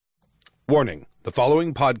Warning, the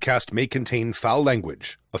following podcast may contain foul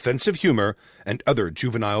language, offensive humor, and other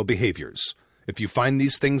juvenile behaviors. If you find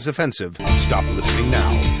these things offensive, stop listening now.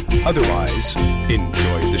 Otherwise,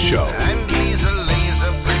 enjoy the show. And he's a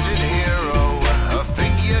laser-printed hero, a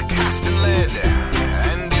figure cast in lead.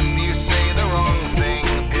 And if you say the wrong thing,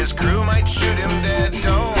 his crew might shoot him dead.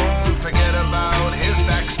 Don't forget about his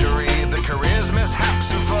backstory, the careers,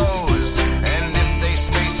 mishaps, and foes. And if they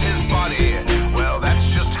space his body, well, that's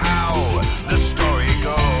just how the story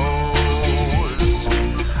goes.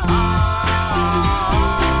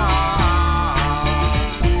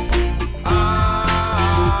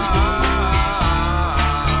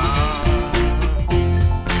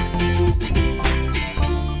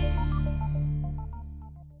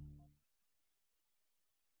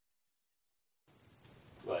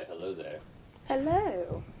 Why, hello there.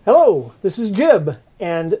 Hello. Hello, this is Jib,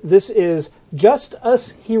 and this is Just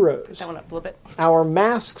Us Heroes. That one up a little bit. Our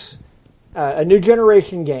Masks, a new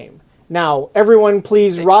generation game. Now, everyone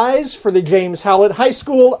please rise for the James Howlett High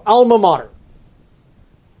School alma mater.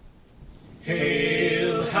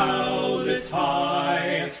 Hail, Howlett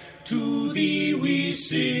high, to thee we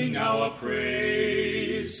sing our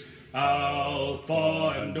praise.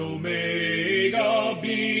 Alpha and Omega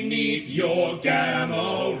beneath your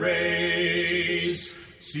gamma rays.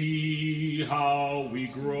 See how we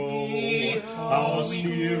grow, our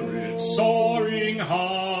spirits soaring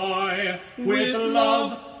high. With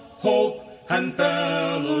love, hope, and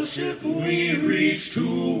fellowship we reach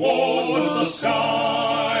towards the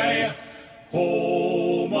sky.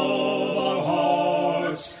 Home of our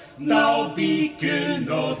hearts, thou beacon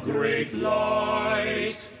of great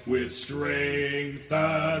light. With strength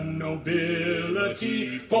and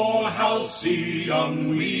nobility, for Halcyon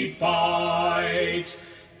we fight.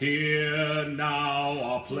 Hear now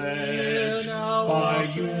our pledge,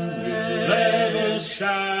 by you will ever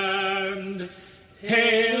stand.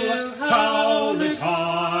 Hail, Howlett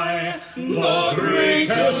high, the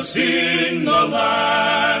greatest in the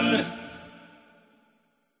land.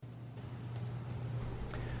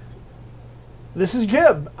 This is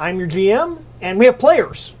Jib. I'm your GM, and we have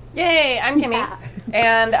players. Yay, I'm Kimmy.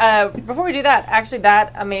 And before we do that, actually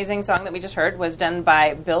that amazing song that we just heard was done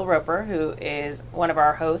by Bill Roper, who is one of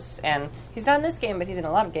our hosts. And he's not in this game, but he's in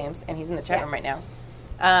a lot of games, and he's in the chat room right now.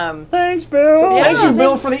 Thanks, Bill. Yeah. Thank you,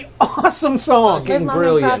 Bill, for the awesome song. Fucking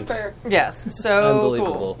brilliant. Yes, so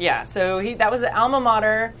Unbelievable. cool. Yeah, so that was the alma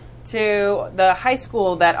mater to the high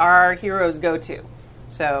school that our heroes go to.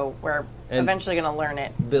 So we're eventually going to learn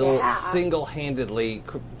it. Bill single-handedly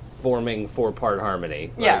forming four-part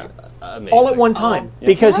harmony. Yeah. Like, amazing. All at one time,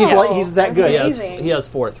 because he's that good. He has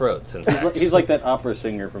four throats. In fact. He's like that opera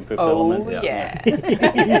singer from Fifth Oh, Element. yeah.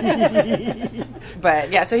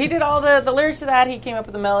 But, yeah, so he did all the lyrics to that. He came up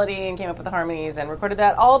with the melody and came up with the harmonies and recorded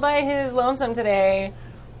that all by his lonesome today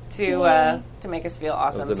to make us feel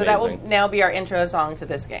awesome. That was So that will amazing. now be our intro song to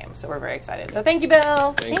this game. So we're very excited. So thank you,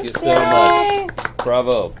 Bill. Thank you so much.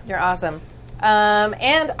 Bravo. You're awesome.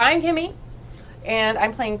 And I'm Kimmy, and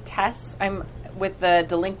I'm playing Tess. I'm with the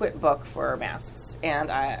Delinquent book for Masks, and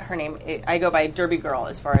her name, I go by Derby Girl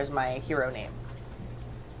as far as my hero name.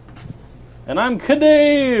 And I'm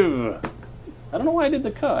Kadave. I don't know why I did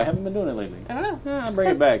the cut. I haven't been doing it lately. I don't know. Yeah, I'll bring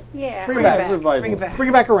it back. Yeah. Bring it back. Revival. Bring it back. Bring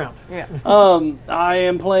it back around. Yeah. I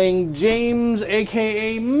am playing James,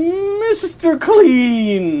 a.k.a. Mr.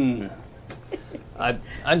 Clean.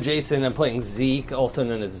 I'm Jason. I'm playing Zeke, also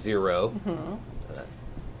known as Zero.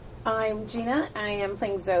 I'm Gina. I am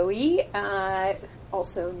playing Zoe,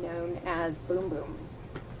 also known as Boom Boom.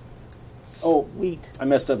 Oh, Wheat. I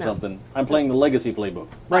messed up something. I'm playing the Legacy Playbook.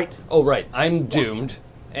 Right. Oh, right. I'm Doomed,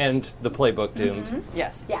 and the playbook Doomed.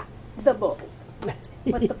 Yes. Yeah, the bull.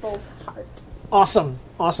 With the bull's heart. Awesome.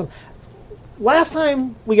 Last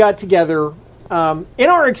time we got together, in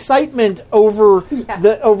our excitement over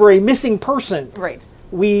over a missing person, Right.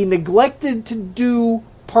 we neglected to do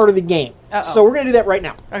part of the game. Uh-oh. So we're going to do that right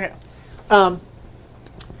now. Okay.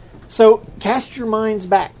 So cast your minds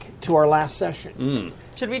back to our last session.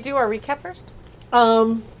 Should we do our recap first?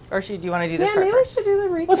 Um, Or do you want to do this Yeah, part maybe we first? should do the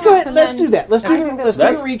recap. let's go ahead. and Let's then- do that. Let's do I the think let's do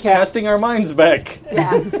That's the recap. casting our minds back.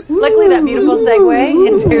 Yeah. Luckily, that beautiful segue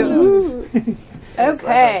into...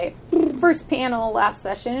 Okay. First panel last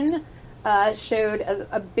session showed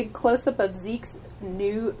a big close-up of Zeke's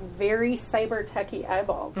new, very cyber-techy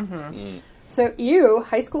eyeball. So,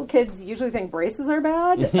 high school kids usually think braces are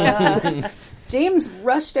bad. James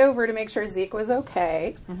rushed over to make sure Zeke was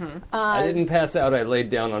okay. I didn't pass out. I laid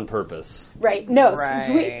down on purpose. Right. No,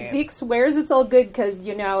 Right. Zeke swears it's all good because,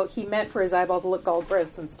 he meant for his eyeball to look all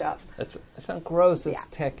gross and stuff. It's not gross. It's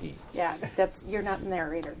Yeah. techie. Yeah, you're not the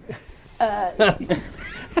narrator.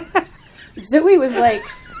 Zoe was like,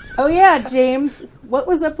 "Oh yeah, James, what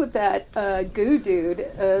was up with that goo dude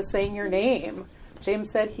saying your name?" James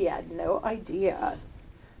said he had no idea.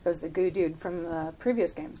 That was the goo dude from the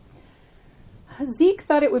previous game. Zeke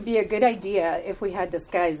thought it would be a good idea if we had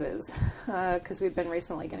disguises, because we've been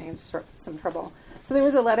recently getting into some trouble. So there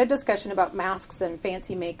was a lot of discussion about masks and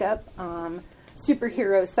fancy makeup,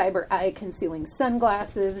 superhero cyber eye concealing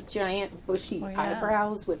sunglasses, giant bushy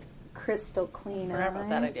eyebrows with crystal clean eyes. I forgot about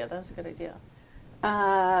that idea. That was a good idea.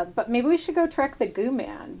 But maybe we should go track the Goo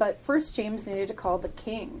Man. But first, James needed to call the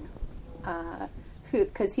King,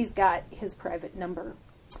 because he's got his private number.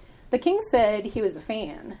 The King said he was a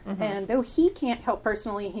fan, and though he can't help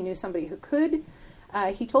personally, he knew somebody who could.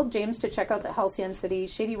 He told James to check out the Halcyon City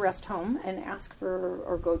Shady Rest Home and ask for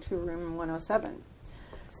or go to room 107.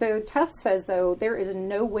 So Teth says, though, there is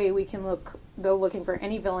no way we can go looking for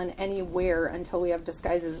any villain anywhere until we have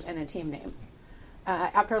disguises and a team name.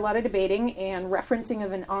 After a lot of debating and referencing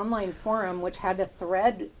of an online forum which had a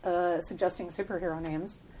thread suggesting superhero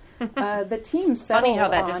names, the team settled Funny how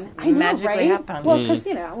that just magically happened. Well, because,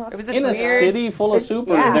 you know, It was In a weird- city full of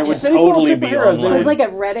supers, yeah. there would City full of totally be superheroes. online. it was like a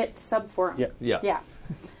Reddit subforum. Yeah. Yeah.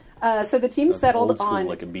 Yeah. So the team settled Old school, on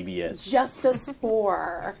like a BBS. Just Us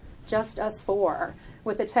Four. Just Us Four.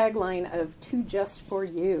 With a tagline of "To Just For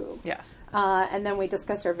You." Yes. And then we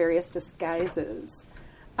discussed our various disguises.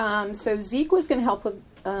 So Zeke was going to help with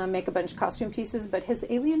make a bunch of costume pieces, but his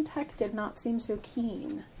alien tech did not seem so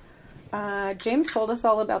keen. James told us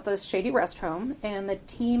all about the Shady Rest Home, and the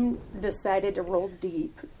team decided to roll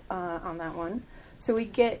deep on that one. So we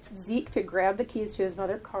get Zeke to grab the keys to his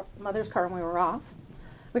mother's car when we were off.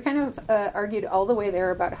 We kind of argued all the way there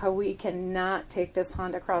about how we cannot take this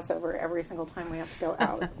Honda crossover every single time we have to go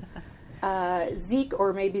out. Zeke,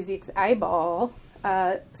 or maybe Zeke's eyeball,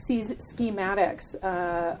 sees schematics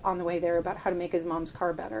on the way there about how to make his mom's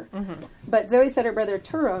car better. But Zoe said her brother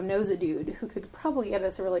Turo knows a dude who could probably get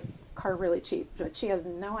us a car really cheap, but she has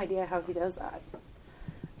no idea how he does that.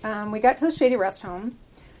 We got to the Shady Rest Home.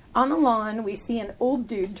 On the lawn, we see an old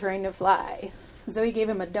dude trying to fly. Zoe gave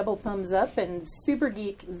him a double thumbs up, and super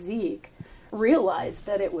geek Zeke realized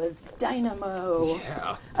that it was Dynamo,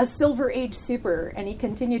 a Silver Age super, and he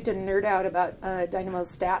continued to nerd out about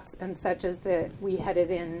Dynamo's stats and such as that we headed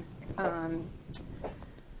in,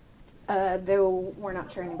 though we're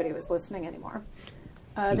not sure anybody was listening anymore.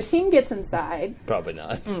 The team gets inside, Probably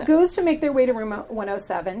not. goes to make their way to room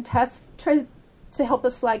 107. Tess tries to help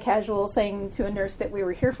us fly casual, saying to a nurse that we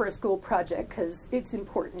were here for a school project because it's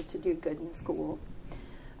important to do good in school.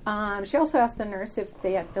 She also asked the nurse if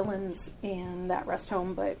they had villains in that rest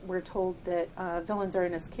home, but we're told that villains are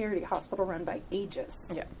in a security hospital run by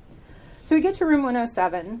Aegis. Yeah. So we get to room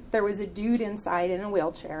 107. There was a dude inside in a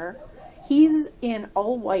wheelchair. He's in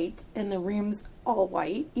all white, and the room's all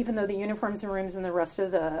white, even though the uniforms and rooms in the rest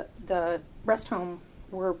of the rest home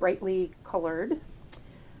were brightly colored.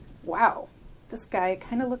 Wow. This guy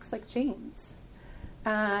kind of looks like James.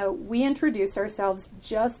 We introduce ourselves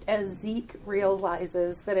just as Zeke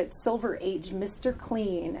realizes that it's Silver Age Mr.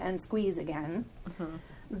 Clean and Squeeze again.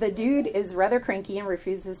 The dude is rather cranky and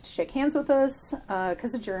refuses to shake hands with us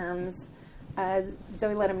because of germs.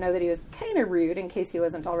 Zoe let him know that he was kind of rude in case he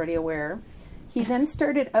wasn't already aware. He then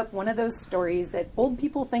started up one of those stories that old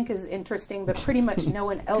people think is interesting, but pretty much no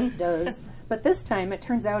one else does. But this time, it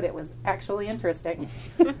turns out it was actually interesting.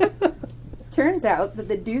 Turns out that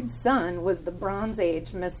the dude's son was the Bronze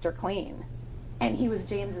Age Mr. Clean, and he was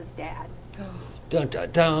James's dad. Dun,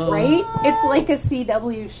 dun, dun. Right? It's like a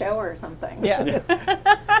CW show or something. Yeah.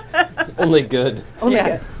 Only good. Only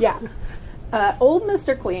Yeah. good. Yeah. Old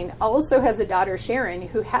Mr. Clean also has a daughter, Sharon,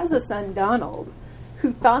 who has a son, Donald,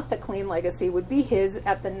 who thought the Clean legacy would be his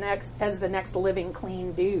as the next living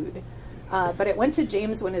clean dude. But it went to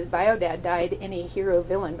James when his bio dad died in a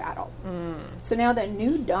hero-villain battle. So now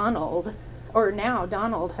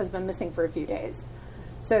Donald has been missing for a few days.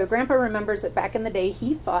 So Grandpa remembers that back in the day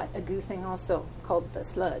he fought a goo thing also called the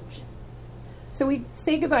Sludge. So we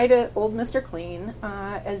say goodbye to old Mr. Clean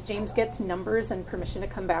as James gets numbers and permission to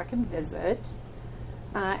come back and visit.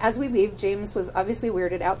 As we leave, James was obviously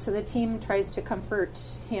weirded out, so the team tries to comfort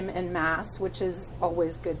him en masse, which is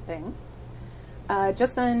always a good thing.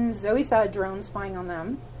 Just then, Zoe saw a drone spying on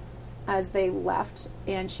them as they left,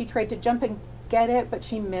 and she tried to jump and get it, but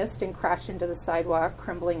she missed and crashed into the sidewalk,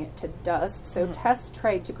 crumbling it to dust. So Tess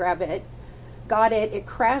tried to grab it, got it, it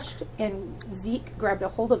crashed, and Zeke grabbed a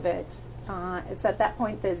hold of it. It's at that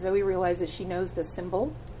point that Zoe realizes she knows the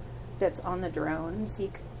symbol that's on the drone.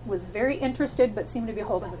 Zeke was very interested, but seemed to be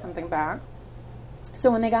holding something back. So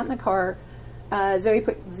when they got in the car, Zoe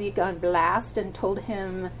put Zeke on blast and told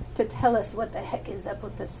him to tell us what the heck is up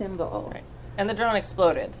with the symbol. Right. And the drone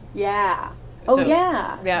exploded. Yeah. Oh, So-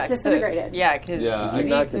 yeah. Yeah, Disintegrated. Because I Zeke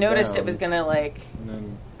knocked it noticed down. it was gonna And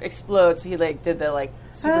then explode, so he did the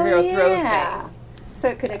superhero throw thing. So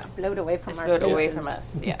it could explode away from our Explode faces. away from us.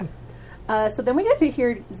 Yeah. So then we got to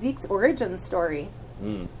hear Zeke's origin story.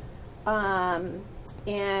 Mm.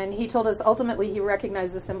 And he told us ultimately he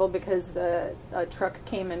recognized the symbol because the truck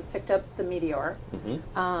came and picked up the meteor,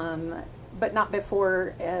 but not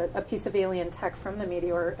before a piece of alien tech from the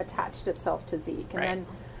meteor attached itself to Zeke. And Right. then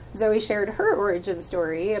Zoe shared her origin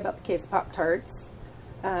story about the case of Pop-Tarts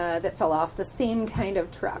that fell off the same kind of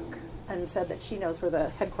truck and said that she knows where the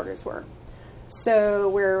headquarters were. So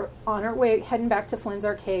we're on our way, heading back to Flynn's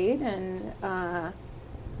Arcade, and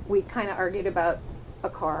we kind of argued about a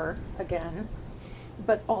car again.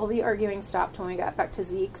 But all the arguing stopped when we got back to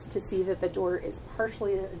Zeke's to see that the door is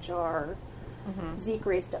partially ajar. Zeke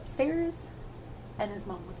raced upstairs, and his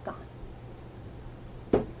mom was gone.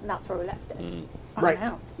 And that's where we left it. On Right.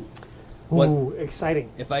 out. What- Ooh, exciting.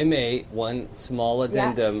 If I may, one small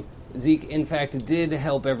addendum. Zeke, in fact, did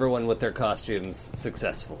help everyone with their costumes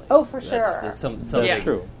successfully. Oh, for That's sure. something. Yeah.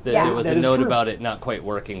 True. Yeah. There was That a is note true. about it not quite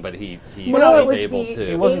working, but he Well, it was was able the-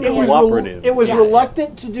 to. It wasn't It was cooperative. It was Yeah.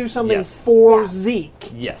 reluctant to do something Yes. for Yeah.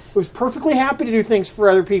 Zeke. Yes. It was perfectly happy to do things for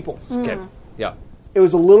other people. Okay. Yeah, It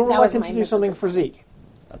was a little That was reluctant my to do something for Zeke,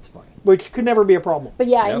 that's fine. which could never be a problem. But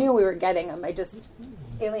yeah, I Yep. knew we were getting him. I just,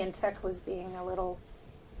 Alien Tech was being a little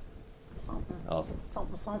something, Awesome.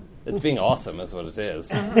 something. It's being awesome, is what it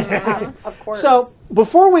is. Of course. So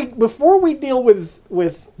before we deal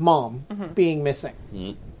with Mom being missing,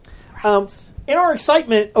 in our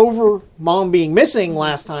excitement over Mom being missing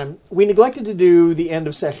last time, we neglected to do the end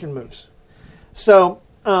of session moves. So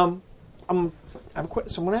so I'm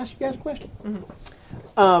going to ask you guys a question.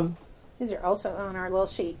 These are also on our little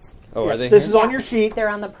sheets. Oh, are they? This here? is on your sheet. They're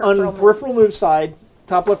on the on peripheral peripheral moves. move side,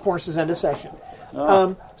 top left corner says end of session.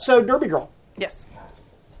 So Derby Girl, Yes.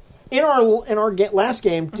 in our last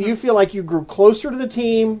game, do you feel like you grew closer to the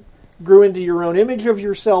team, grew into your own image of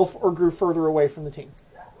yourself, or grew further away from the team?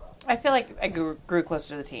 I feel like I grew closer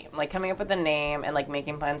to the team. Like coming up with a name and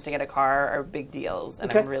making plans to get a car are big deals, and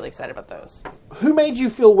Okay. I'm really excited about those. Who made you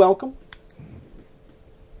feel welcome?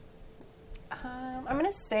 I'm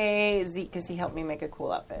gonna say Zeke because he helped me make a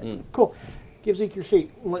cool outfit. Cool. Give Zeke your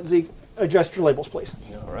sheet and let Zeke adjust your labels, please.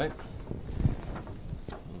 All right.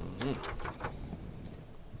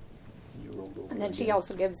 And then she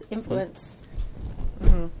also gives influence.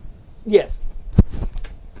 Yes.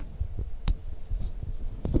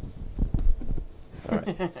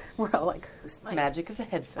 We're all like, who's my Magic of the I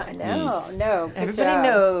headphones. know, no, good Everybody job.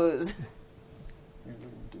 knows. Your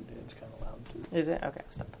little doodade's kind of loud too. Is it? Okay,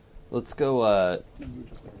 stop. Let's go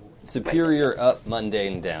superior up,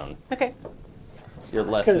 mundane down. Okay. You're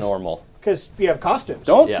less 'Cause- normal. Because you have costumes.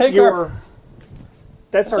 Don't Yeah. take You're. our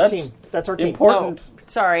That's our That's team. That's our team. important. Oh,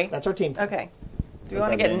 sorry. That's our team. Okay. Do you What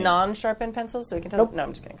want to that get mean? non-sharpened pencils so we can tell? Nope. No,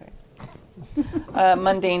 I'm just kidding.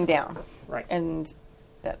 Mundane down. Right. And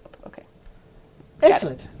that up. Okay.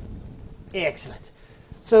 Excellent. Excellent.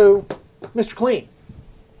 So, Mr. Clean,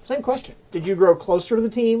 same question. Did you grow closer to the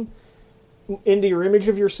team, into your image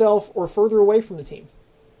of yourself, or further away from the team?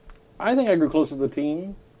 I think I grew closer to the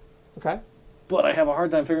team, Okay. but I have a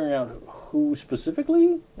hard time figuring out who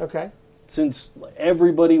specifically, Okay. since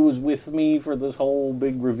everybody was with me for this whole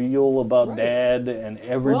big reveal about Right. Dad, and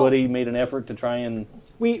everybody made an effort to try and.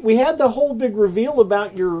 We had the whole big reveal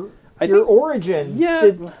about your I your think- origin.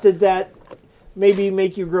 Yeah. Did that maybe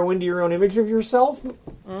make you grow into your own image of yourself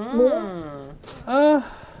more?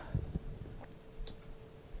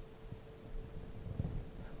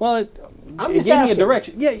 Well, I'm it just gave me a asking.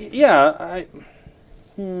 direction. Yeah.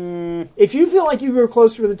 If you feel like you grow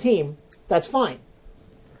closer to the team, that's fine.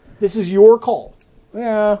 This is your call.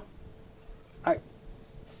 Yeah.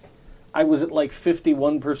 I was at like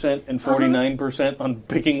 51% and 49% on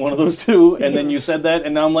picking one of those two, and then you said that,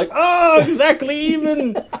 and now I'm like, oh, exactly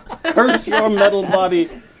even. Curse your metal body.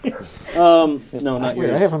 No, not Wait, I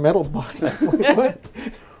yours. have a metal body. What?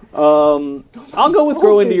 I'll go with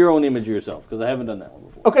grow into your own image of yourself, because I haven't done that one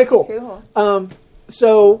before. Okay, cool. Cool.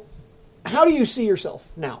 So, how do you see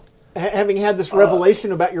yourself now, having had this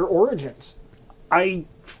revelation about your origins? I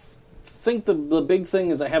think the big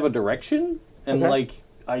thing is I have a direction, and Okay. like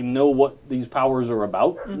I know what these powers are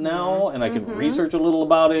about now, and I can research a little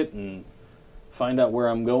about it and find out where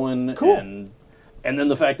I'm going. Cool. And then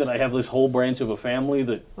the fact that I have this whole branch of a family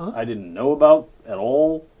that I didn't know about at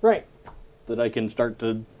all, Right. that I can start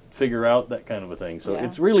to figure out, that kind of a thing. So Yeah.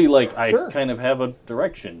 it's really like I Sure. kind of have a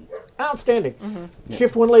direction. Outstanding.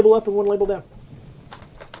 Shift one label up and one label down.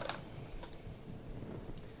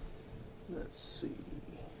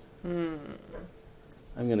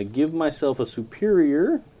 I'm going to give myself a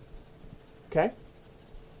superior. Okay.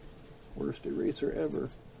 Worst eraser ever.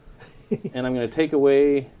 And I'm going to take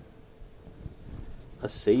away a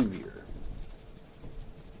savior.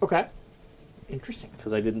 Okay. Interesting.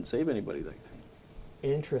 Because I didn't save anybody that time.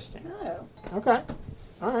 Interesting. Oh. Okay.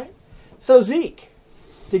 All right. So, Zeke,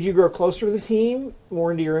 did you grow closer to the team,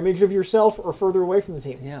 more into your image of yourself, or further away from the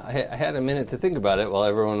team? Yeah, I had a minute to think about it while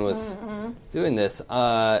everyone was doing this.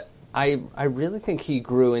 I really think he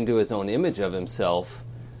grew into his own image of himself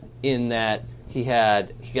in that he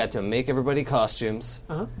got to make everybody costumes.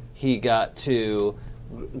 Uh-huh. He got to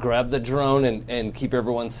grab the drone and keep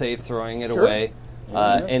everyone safe, throwing it Sure. away.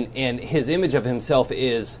 And his image of himself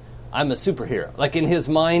is, I'm a superhero. Like, in his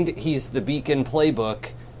mind, he's the Beacon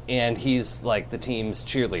playbook, and he's like the team's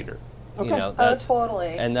cheerleader. Okay. You know,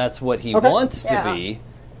 Totally. And that's what he Okay. wants to Yeah. be.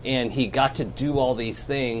 And he got to do all these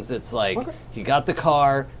things. It's like Okay. he got the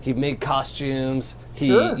car, he made costumes, he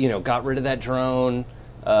Sure. got rid of that drone.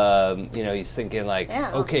 He's thinking like,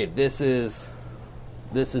 Yeah. okay, this is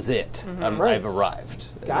it. Right. I've arrived.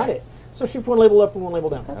 Got it. So shift one label up and one label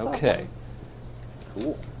down. That's Okay. awesome.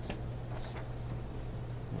 Cool.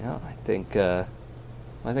 Yeah,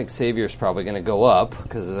 I think Savior's probably going to go up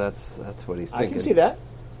because that's what he's I thinking. can see that.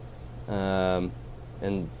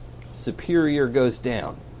 And Superior goes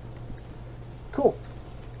down. Cool.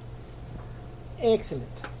 Excellent.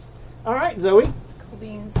 All right, Zoe. Cool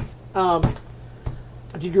beans.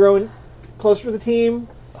 Did you grow in closer to the team,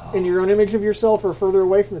 in your own image of yourself, or further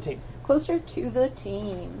away from the team? Closer to the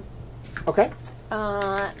team. Okay. Who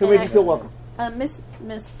And made you feel welcome?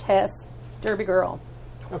 Miss Tess, Derby Girl.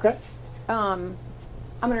 Okay. I'm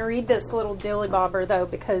going to read this little dilly bobber though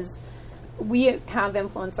because we have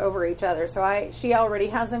influence over each other. So she already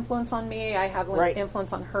has influence on me. I have Right.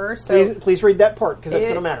 influence on her. So Please read that part because that's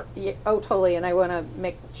going to matter. Yeah, oh, totally. And I want to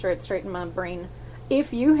make sure it's straight in my brain.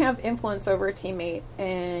 If you have influence over a teammate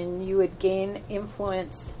and you would gain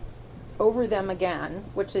influence over them again,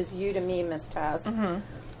 which is you to me, Miss Tess.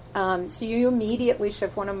 So you immediately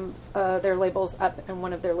shift one of their labels up and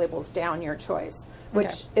one of their labels down, your choice,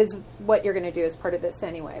 which is what you're going to do as part of this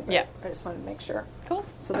anyway. But Yeah. I just wanted to make sure. Cool.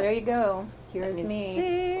 So there you go. Here's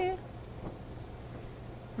me.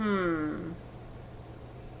 See.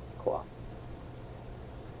 Cool.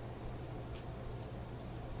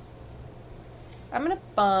 I'm gonna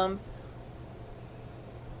bump.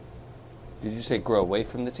 Did you say grow away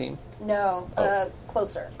from the team? No,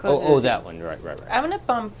 closer. Closer to Oh, the that one. Right. I'm gonna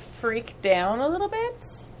bump Freak down a little bit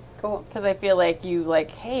Cool. because I feel like you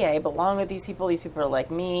hey, I belong with these people. These people are like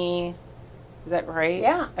me. Is that right?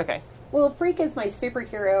 Yeah. Okay. Well, Freak is my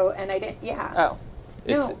superhero, and I didn't. Yeah. Oh,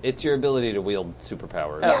 No. It's your ability to wield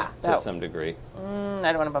superpowers Yeah. to Oh. some degree. I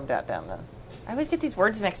don't want to bump that down then. I always get these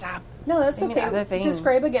words mixed up. No, that's I mean, okay. other things.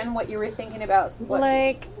 Describe again what you were thinking about. What,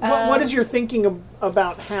 Like What is your thinking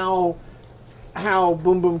about how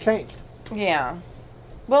Boom Boom changed? Yeah.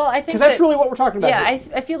 Well, I think Because that's really what we're talking about. Yeah,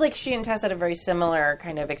 here. I feel like she and Tess had a very similar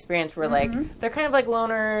kind of experience where, like, they're kind of like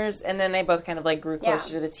loners, and then they both kind of, like, grew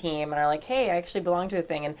closer to the team and are like, hey, I actually belong to a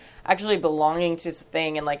thing. And actually belonging to a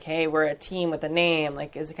thing and, like, hey, we're a team with a name,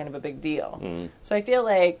 like, is kind of a big deal. So I feel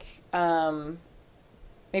like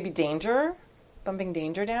maybe Danger, bumping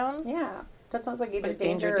Danger down. Yeah, that sounds like either does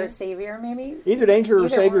danger Danger or do? savior, maybe. Either Danger or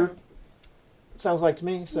Either Savior one. sounds like to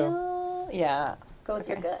me. So Yeah. Go with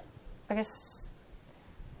your gut. I guess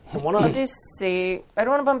and one I'll of do I don't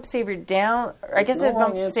want to bump Savior down. Or I guess No I'd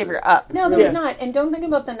bump wrong answer. Savior up. No, there's Yeah. not. And don't think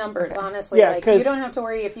about the numbers, honestly. Yeah, like 'cause- you don't have to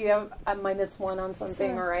worry if you have a -1 on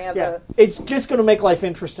something or I have yeah, it's just going to make life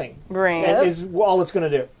interesting. Right. And is all it's going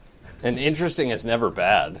to do. And interesting is never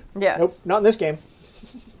bad. Yes. Nope, not in this game.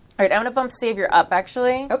 All right, I'm going to bump Savior up,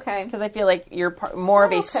 actually. Okay. Because I feel like you're more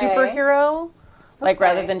of a Okay. superhero, like, Okay.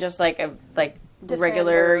 rather than just, like, a Defender,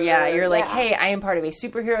 regular, you're like, yeah. hey, I am part of a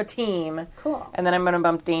superhero team. Cool. And then I'm going to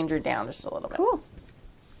bump Danger down just a little bit. Cool.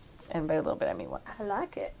 And by a little bit, I mean what? I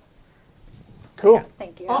like it. Cool.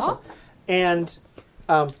 Thank you. Awesome. And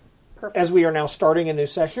Perfect. as we are now starting a new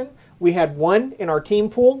session, we had one in our team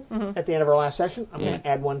pool at the end of our last session. I'm going to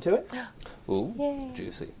add one to it. Ooh, Yay.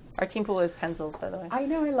 juicy. Our team pool is pencils, by the way. I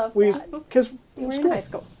know. I love We that. because We're in school. high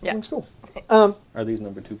school. Yeah. In school. Are these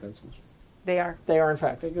number 2 pencils? They are. They are in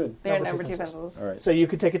fact. Okay, good. They are Number number two two pencils. pencils. All right. So you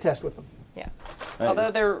could take a test with them. Yeah. Nice. Although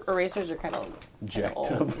their erasers are kind of Jacked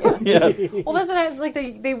old. up. Yeah. Yes. Well, that's what I was like.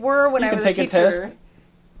 They were when You I can was take a a teacher. test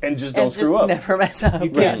and just and don't screw up. never mess up. You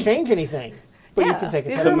can't change anything, but you can take a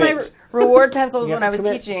These test. were my Commit. reward pencils You when have I was to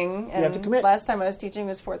commit. teaching. You And have to commit. last time I was teaching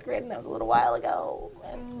was 4th grade, and that was a little while ago.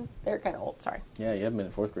 And they're kind of old. Sorry. Yeah, you haven't been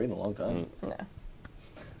in 4th grade in a long time. No.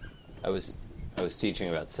 I was teaching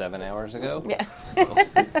about 7 hours ago. Yeah.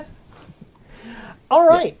 So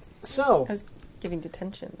So I was giving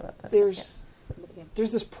detention about that. there's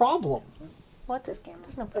this problem What this camera?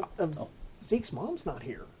 No problem. of Zeke's mom's not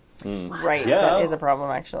here. Right. Yeah. That is a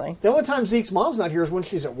problem, actually. The only time Zeke's mom's not here is when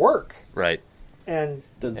she's at work, Right. and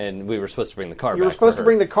And we were supposed to bring the car back. you were supposed for to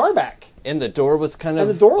bring her. the car back, And the door was kind of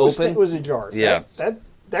and the door open. was ajar. Yeah.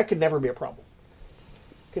 That could never be a problem.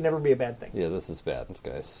 Could never be a bad thing. Yeah, this is bad,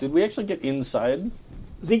 guys. Did we actually get inside?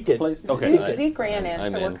 Zeke did. Place? Okay. Zeke ran in,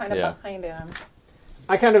 I'm so we're in, kind of yeah. behind him.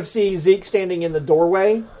 I kind of see Zeke standing in the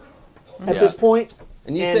doorway at Yeah. this point.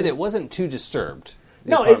 And you And- said it wasn't too disturbed.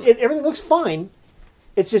 the No, apartment. everything looks fine.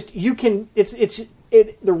 It's just you can.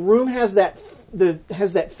 The room has that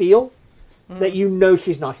feel that you know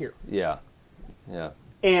she's not here, Yeah. Yeah.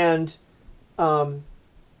 and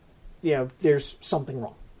there's something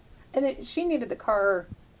wrong. And then she needed the car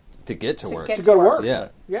To get to work. get To go to work. Yeah.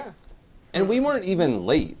 Yeah. And we weren't even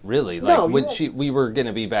late, really. Like No, you when weren't. we were going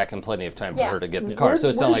to be back in plenty of time for Yeah. her to get in the car. Where- So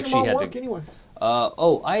it's where not does like your she mom had work to. anyway.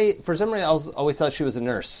 I for some reason always thought she was a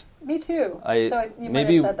nurse. Me too. I so you might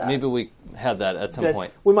maybe have said that. maybe we had that at some That-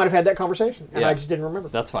 point. We might have had that conversation, and Yeah. I just didn't remember.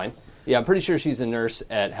 That's fine. Yeah, I'm pretty sure she's a nurse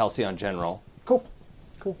at Halcyon General. Cool.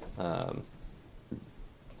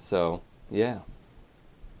 So yeah.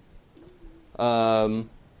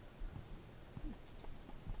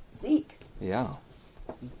 Zeke. Yeah.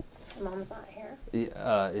 Mom's not here.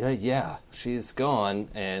 Yeah, she's gone,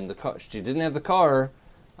 and the car. She didn't have the car.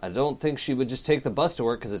 I don't think she would just take the bus to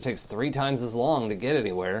work because it takes 3 times as long to get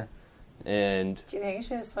anywhere. And Do you think she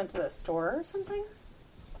just went to the store or something?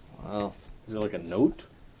 well, Is there like a note?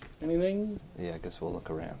 Anything? yeah, I guess we'll look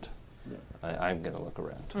around. I'm gonna look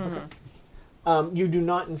around. You do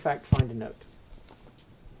not, in fact, find a note.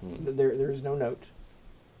 Hmm. There is no note.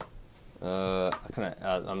 I'm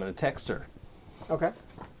gonna text her. Okay.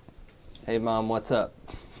 Hey, Mom, what's up?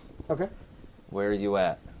 Okay. Where are you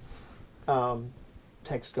at?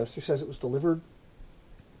 Text goes through, says it was delivered.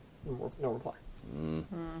 No reply.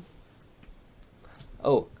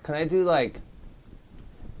 Oh, can I do like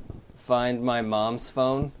find my mom's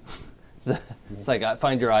phone? It's like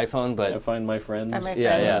find your iPhone, but I find my friends. I'm right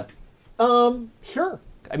yeah. Sure.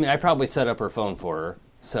 I mean, I probably set up her phone for her,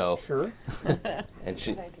 so Sure. and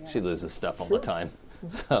she loses stuff all the time.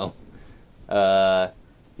 So,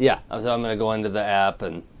 yeah. So I'm gonna go into the app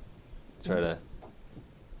and try to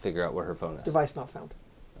figure out where her phone is. Device not found.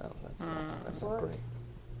 Oh, that's not great.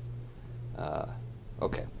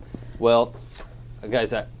 Okay. Well,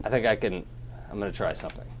 guys, I think I'm gonna try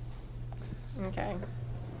something. Okay.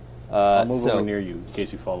 I'll move so, over near you in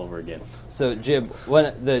case you fall over again. So, Jib,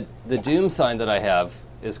 the Doom sign that I have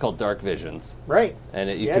is called Dark Visions, Right. and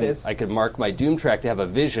it is. I could mark my Doom track to have a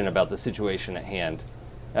vision about the situation at hand.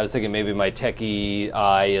 I was thinking maybe my techie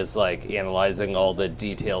eye is like analyzing all the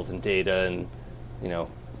details and data, and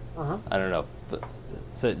I don't know. But,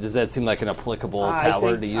 so does that seem like an applicable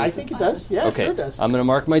power to use? I think it does. Yeah, okay, it sure does. I'm going to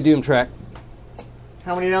mark my Doom track.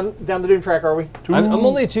 How many down the Doom track are we? I'm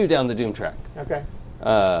only 2 down the Doom track. Okay.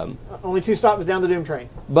 Only 2 stops down the Doom train.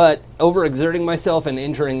 But overexerting myself and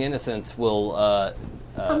injuring innocence will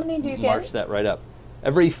How many do you march get? that right up.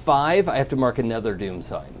 Every 5, I have to mark another Doom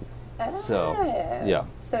sign. So, yeah.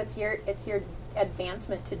 So it's your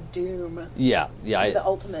advancement to Doom. Yeah, To the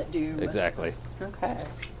ultimate Doom. exactly. Okay.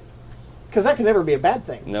 Because that can never be a bad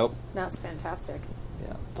thing. Nope. That's fantastic.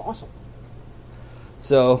 Yeah. It's awesome.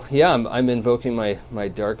 So, yeah, I'm invoking my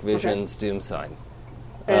Dark Visions Doom sign.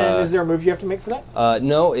 And is there a move you have to make for that?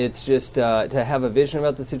 No, it's just to have a vision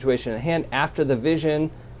about the situation at hand. After the vision,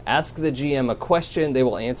 ask the GM a question. They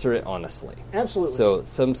will answer it honestly. Absolutely. So,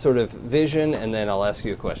 some sort of vision, and then I'll ask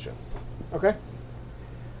you a question. Okay.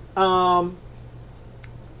 All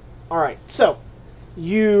right. So,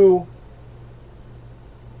 you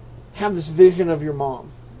have this vision of your mom,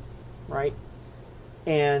 right?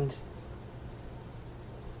 And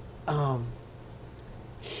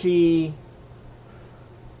she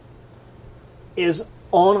is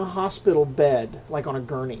on a hospital bed, like on a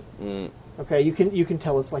gurney. Okay, you can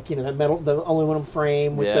tell it's like that metal, the aluminum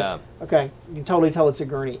frame with Yeah. the. Okay, you can totally tell it's a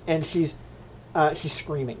gurney, and she's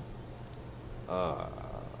screaming.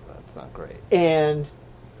 That's not great. And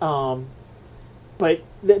but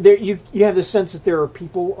there you have the sense that there are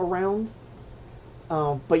people around,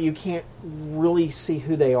 but you can't really see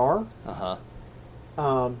who they are.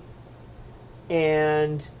 And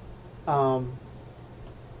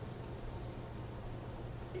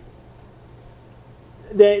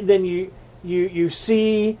then you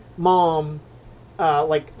see Mom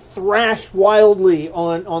like thrash wildly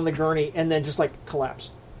on the gurney, and then just like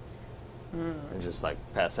collapse. And just like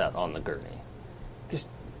pass out on the gurney. Just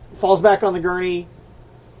falls back on the gurney.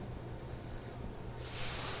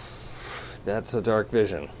 That's a dark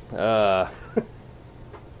vision.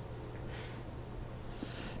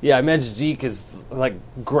 Yeah, I imagine Zeke is like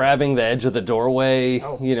grabbing the edge of the doorway.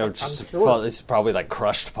 Oh, just sure. it's probably like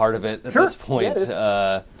crushed part of it at Sure. this point.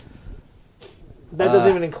 Yeah, it that doesn't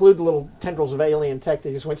even include the little tendrils of alien tech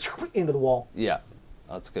that just went into the wall. Yeah,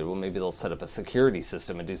 that's good. Well, maybe they'll set up a security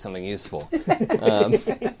system and do something useful.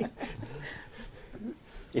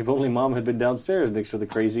 If only Mom had been downstairs next to the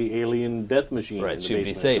crazy alien death machine. Right, in the she'd be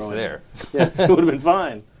basement safe going. there. Yeah, it would have been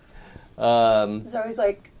fine. Zoe's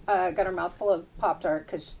like got her mouth full of Pop-Tart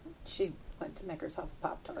because she went to make herself a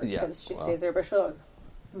Pop-Tart Yeah, because she well. stays there, but she's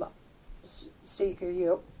like, Zeke, are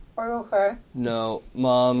you okay? No,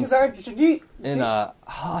 Mom's Zeke. in a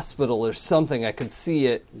hospital or something. I could see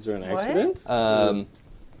it. Is there an What? accident?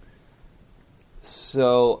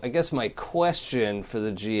 So I guess my question for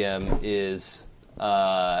the GM is,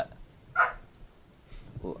 I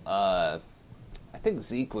think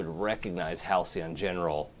Zeke would recognize Halcyon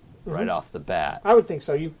General right off the bat. I would think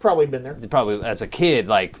so. You've probably been there. Probably as a kid,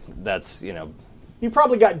 like that's You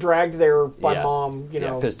probably got dragged there by yeah. Mom,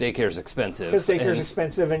 because daycare's expensive. because daycare's And-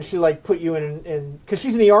 expensive, and she like put you in because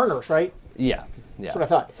she's an ER nurse, right? Yeah, yeah. That's what I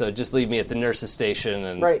thought. So just leave me at the nurse's station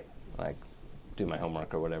and Right. like do my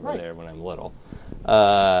homework or whatever Right. there when I'm little.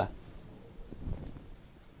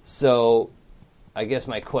 So I guess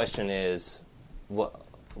my question is,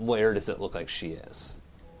 where does it look like she is?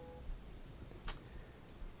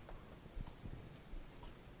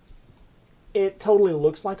 It totally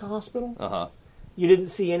looks like a hospital. Uh huh. You didn't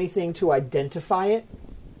see anything to identify it,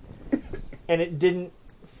 and it didn't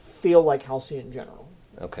feel like Halcyon General.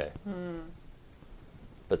 Okay.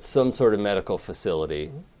 But some sort of medical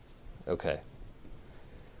facility. Okay.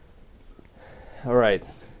 All right.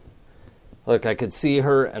 Look, I could see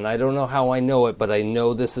her, and I don't know how I know it, but I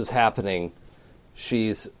know this is happening.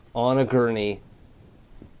 She's on a gurney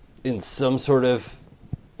in some sort of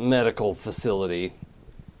medical facility.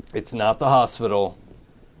 It's not the hospital.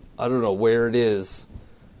 I don't know where it is,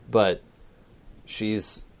 but she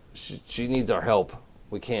needs our help.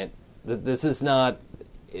 We can't. This is not.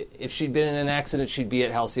 If she'd been in an accident, she'd be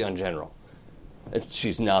at Halcyon General.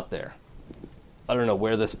 She's not there. I don't know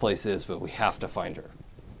where this place is, but we have to find her.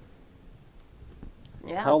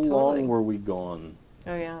 Yeah. How totally. long were we gone?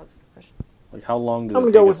 Oh yeah, that's a good question. Like, how long did I'm it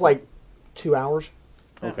gonna go take with us like 2 hours.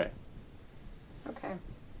 to... Okay. Okay.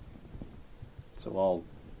 So I'll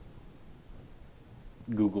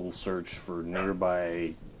Google search for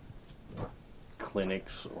nearby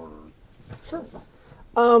clinics or Sure.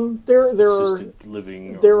 There are assisted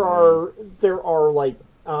living. there are like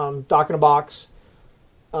Doc in a Box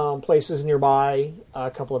places nearby, a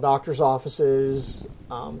couple of doctors' offices,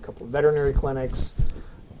 a couple of veterinary clinics.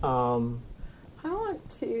 I want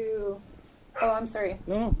to. Oh, I'm sorry.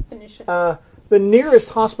 No. Finish it. The nearest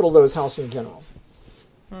hospital, though, is Halcyon General.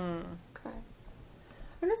 Okay.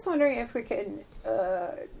 I'm just wondering if we could,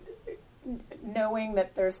 knowing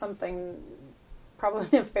that there's something probably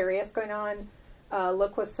nefarious going on,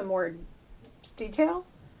 look with some more detail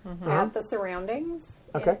at the surroundings,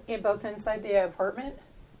 Okay. in both inside the apartment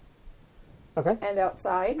Okay, and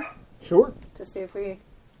outside, sure. to see if we.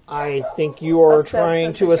 I think you are Assess trying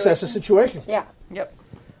the to assess a situation. Yeah. Yep.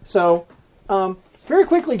 So, very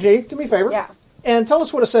quickly, Jay, do me a favor. Yeah. And tell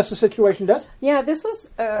us what assess the situation does. Yeah. This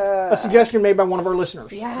was. A suggestion made by one of our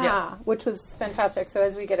listeners. Yeah, Yes. which was fantastic. So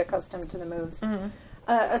as we get accustomed to the moves,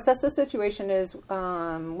 assess the situation is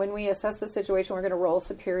when we assess the situation, we're going to roll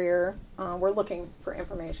superior. We're looking for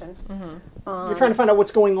information. You're trying to find out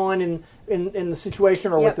what's going on in the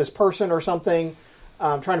situation or Yep. with this person or something.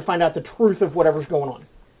 Trying to find out the truth of whatever's going on.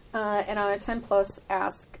 And on a 10 plus,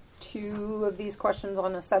 ask 2 of these questions.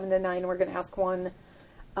 On a 7 to 9, we're going to ask 1,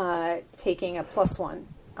 taking a +1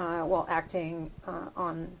 while acting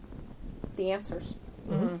on the answers.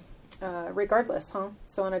 Regardless, huh?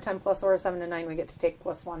 So on a 10 plus or a 7 to 9, we get to take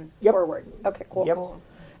 +1 Yep. forward. Okay, cool. Yep.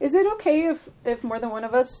 Is it okay if more than one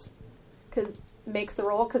of us makes the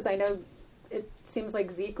roll? Because I know it seems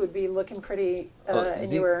like Zeke would be looking pretty,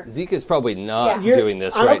 and you were... Zeke is probably not Yeah. doing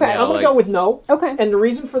this I'm, right okay, now. I'm going like- to go with no. Okay. And the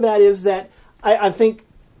reason for that is that I think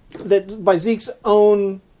that by Zeke's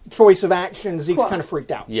own choice of action, Zeke's Cool. kind of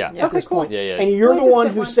freaked out. Yeah. At Okay, this cool. point. Yeah, yeah. And you're Well, the just one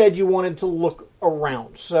did who one. said you wanted to look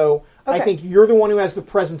around. So I Okay. think you're the one who has the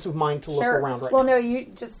presence of mind to look Sure. around right Well, now. no, he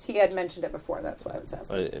had mentioned it before. That's why I was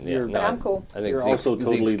asking. Yeah, But I'm cool. I think You're Zeke's, also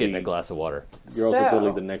totally Zeke's getting the- a glass of water. You're also So-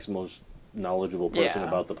 totally the next most knowledgeable person Yeah.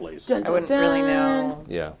 about the place. Dun, I wouldn't really know.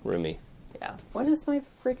 Yeah, Remy. Yeah. What is my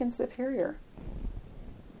freaking superior?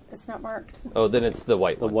 It's not marked. Oh, then it's the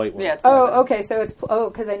white The one. white one. Yeah, it's Oh, okay. So it's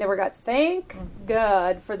because I never got. Thank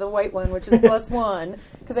God for the white one, which is +1,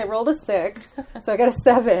 because I rolled a 6, so I got a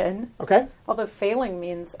 7. Okay. Although failing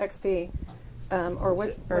means XP, or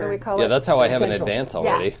what do we call it? Yeah, that's how I have an Potential. advance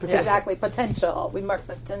already. Yeah, exactly. Potential. We mark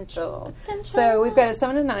potential. So we've got a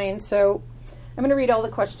 7 and 9. So I'm going to read all the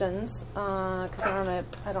questions because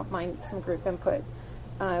I don't mind some group input.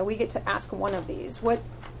 We get to ask one of these.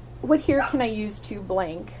 What here can I use to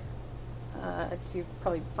blank to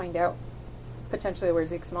probably find out potentially where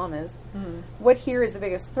Zeke's mom is? What here is the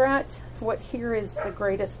biggest threat? What here is the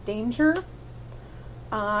greatest danger?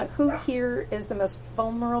 Who here is the most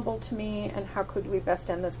vulnerable to me, and how could we best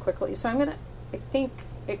end this quickly? So I think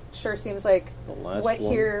it sure seems like The last what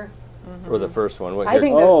one? here, Or the first one. What I here-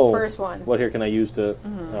 think Oh, the first one, What here can I use to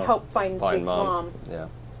help find Find Zeke's mom. mom. Yeah.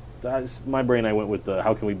 That's my brain. I went with the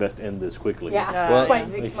how can we best end this quickly. Yeah, Well- find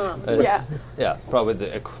Zeke's mom. It's- Yeah. Yeah, probably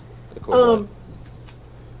the equivalent.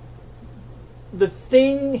 The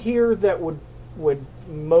thing here that would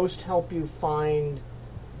most help you find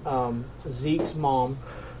Zeke's mom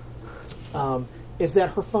is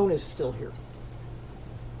that her phone is still here.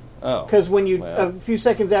 Oh. Because when you Well. a few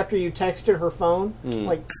seconds after you texted her phone,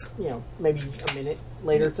 like maybe a minute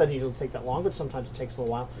later, it doesn't usually take that long, but sometimes it takes a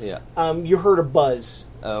little while. Yeah. You heard a buzz,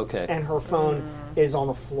 Oh, okay. and her phone is on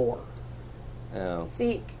the floor. Oh.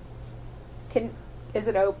 Zeke, is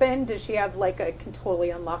it open? Does she have can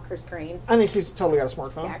totally unlock her screen? I think she's totally got a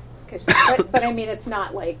smartphone. Yeah, but I mean, it's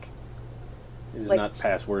not like. It's Like- not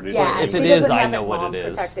passworded. Yeah, If she it is, doesn't I have know it what mom it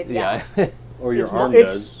is. protected, Yeah. Or your It's arm mom-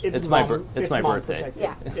 does. It's my mom- it's my mom birthday. protected.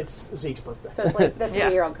 Yeah. It's Zeke's birthday. So it's like the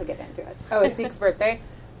 3-year-old could get into it. Oh, it's Zeke's birthday?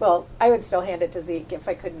 Well, I would still hand it to Zeke if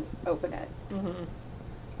I couldn't open it.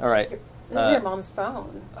 All right. This is your mom's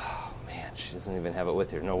phone. Oh, man, she doesn't even have it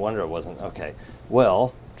with her. No wonder it wasn't. Okay.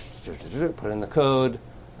 Well, put in the code.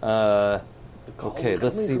 Okay,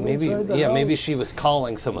 let's see. Maybe she was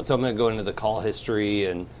calling someone. So I'm going to go into the call history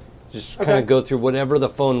and just kind Okay. of go through whatever the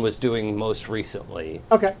phone was doing most recently.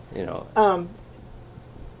 Okay. You know.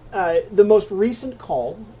 The most recent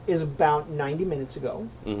call is about 90 minutes ago,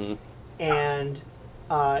 and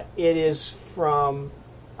it is from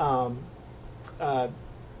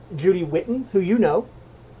Judy Witten, who you know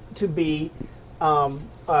to be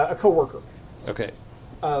a coworker Okay.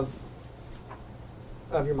 of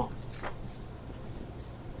your mom.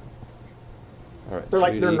 All right.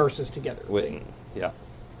 They're Judy nurses together. Witten. Yeah.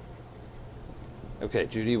 Okay,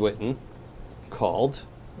 Judy Witten called.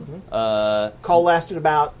 Call lasted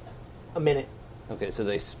about a minute. Okay, so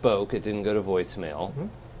they spoke. It didn't go to voicemail.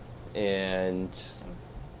 And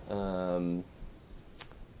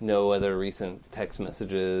no other recent text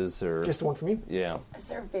messages or... Just the one from you. Yeah. Is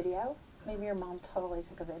there a video? Maybe your mom totally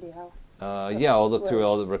took a video. Yeah, I'll look through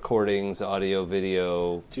all the recordings, audio,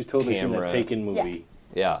 video, She's totally seen camera. that Taken movie.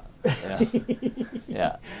 Yeah. Yeah.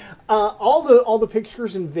 Yeah. All the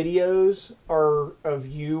pictures and videos are of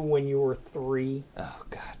you when you were 3. Oh,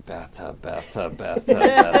 God. Bathtub.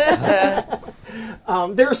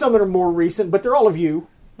 There are some that are more recent, but they're all of you.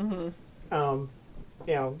 And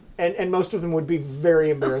most of them would be very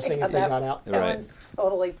embarrassing if they got out. That Right. one's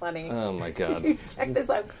totally funny. Oh, my God. You check this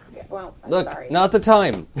out. Well, I'm Look, sorry. not the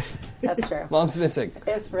time. That's true. Mom's missing.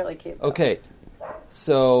 It's really cute. though. Okay.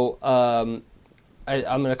 So, I'm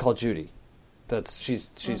going to call Judy. She's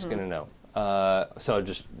going to know. So I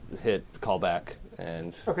just hit call back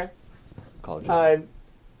and Okay. call Judy.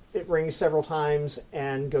 It rings several times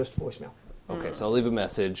and goes to voicemail. Okay, so I'll leave a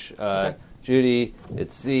message. Judy,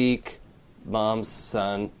 it's Zeke, Mom's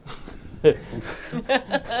son.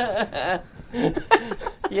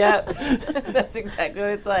 Yep. That's exactly what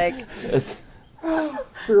it's like. It's,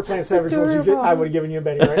 If we were playing Savage Worlds, I would have given you a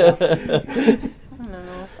Betty right now. No,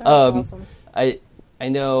 that's awesome. I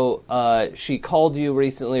know she called you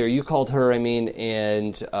recently, or you called her, I mean,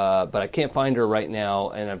 and but I can't find her right now,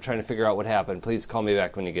 and I'm trying to figure out what happened. Please call me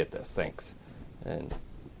back when you get this. Thanks. And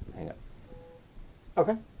hang up.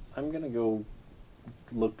 Okay. I'm going to go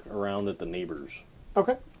look around at the neighbors.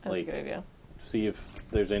 Okay. That's a good idea. See if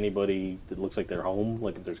there's anybody that looks like they're home,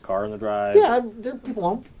 like if there's a car in the drive. Yeah, there are people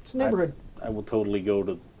home. It's a neighborhood. I will totally go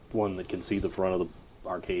to one that can see the front of the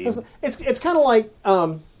arcade. It's kind of like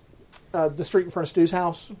the street in front of Stu's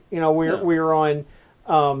house. You know, we're on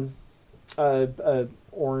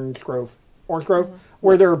Orange Grove,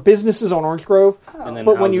 where there are businesses on Orange Grove. And then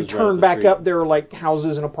But when you houses right up turn the back street. up, there are like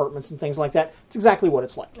houses and apartments and things like that. It's exactly what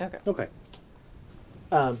it's like. Okay. Okay.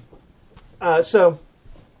 So,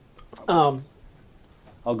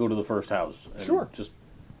 I'll go to the first house. And Sure. Just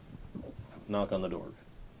knock on the door.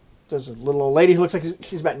 there's a little old lady who looks like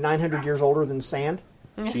she's about 900 years older than Sand.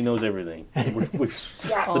 She knows everything. The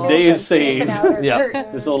she's day been is saved. snipping out her Yeah.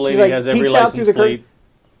 curtains. This old lady She's like, has every peeks out through license the curtain. plate.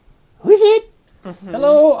 Who's it?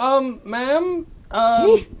 Hello, ma'am.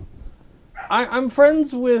 I'm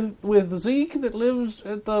friends with Zeke that lives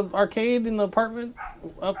at the arcade in the apartment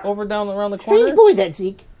up over down around the corner. Strange boy, that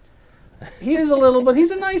Zeke. He is a little, but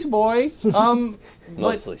he's a nice boy.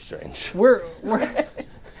 Mostly strange. We're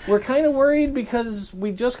kind of worried because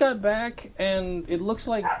we just got back and it looks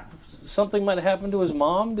like something might have happened to his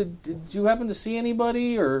mom. Did you happen to see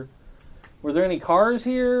anybody, or were there any cars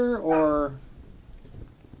here, or?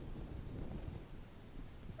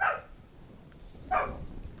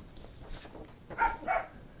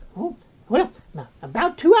 Oh, well,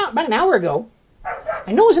 about an hour ago.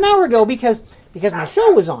 I know it was an hour ago because my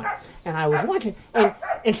show was on and I was watching.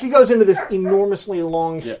 And she goes into this enormously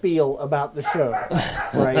long spiel about the show,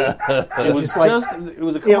 right? It was it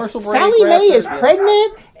was a commercial break. Sally right Mae after- is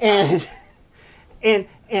pregnant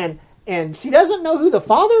and she doesn't know who the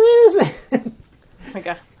father is. Oh my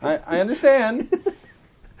God. I understand.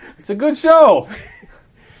 It's a good show.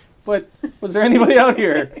 But was there anybody out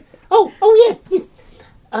here? Oh yes.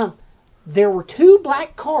 There were two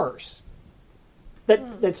black cars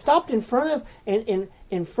that stopped in front of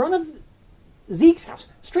in front of Zeke's house.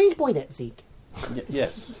 Strange boy, that Zeke.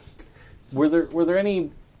 Yes. Were there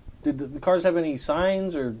any? Did the cars have any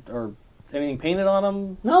signs or anything painted on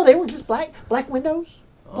them? No, they were just black windows,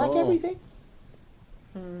 black Oh. everything.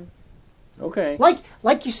 Okay.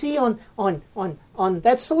 Like you see on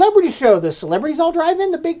that celebrity show. The celebrities all drive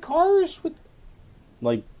in the big cars with.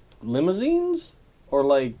 Like limousines, or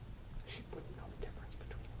like She wouldn't know the difference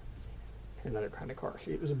between and another kind of car.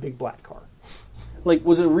 It was a big black car.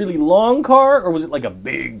 was it a really long car or was it like a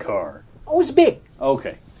big car? Oh, it was big.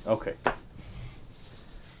 Okay.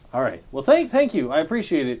 All right. Well, thank you. I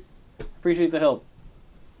appreciate it. Appreciate the help.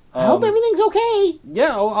 I hope everything's okay.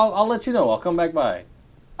 Yeah, I'll let you know. I'll come back by.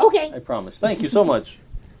 Okay. I promise. Thank you so much.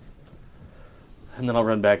 And then I'll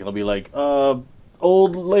run back and I'll be like,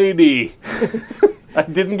 old lady. I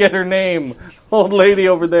didn't get her name. Old lady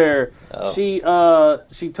over there. Oh.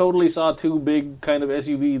 She totally saw two big kind of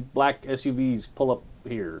black SUVs pull up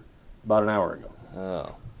here about an hour ago.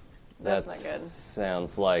 Oh. That's not good.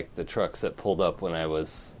 Sounds like the trucks that pulled up when I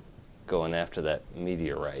was going after that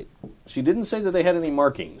meteorite. She didn't say that they had any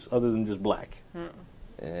markings other than just black.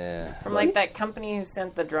 Yeah. From like that company who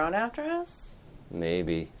sent the drone after us?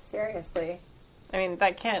 Maybe. Seriously. I mean,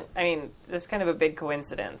 that's kind of a big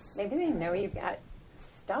coincidence. Maybe they know you got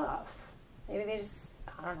stuff. Maybe they just,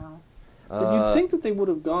 I don't know. But you'd think that they would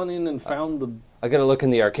have gone in and found the... I gotta look in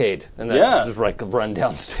the arcade. And then Yeah. just like run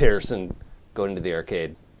downstairs and go into the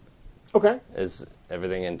arcade. Okay. Is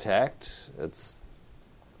everything intact?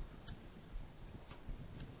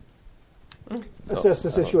 Assess the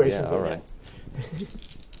situation. Yeah, all right.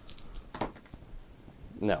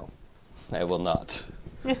 No, I will not.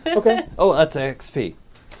 Okay. Oh, that's XP.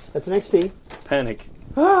 That's an XP. Panic.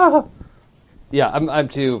 Yeah, I'm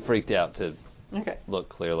too freaked out to Okay. look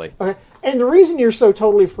clearly. Okay. And the reason you're so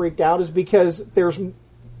totally freaked out is because there's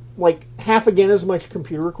like half again as much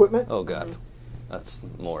computer equipment. Oh God, that's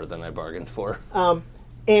more than I bargained for.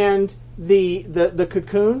 And the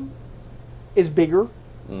cocoon is bigger,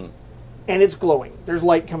 and it's glowing. There's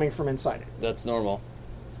light coming from inside it. That's normal.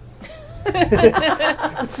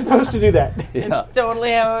 It's supposed to do that. Yeah,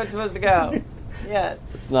 Totally how it's supposed to go. Yeah.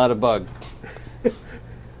 it's not a bug.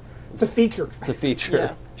 It's a feature. It's a feature.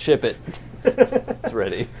 Yeah. Ship it. It's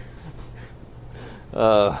ready.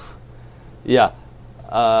 Yeah. What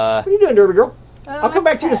are you doing, Derby Girl? I'll come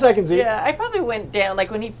back to you in a second, Z. Yeah, I probably went down, like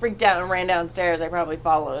when he freaked out and ran downstairs, I probably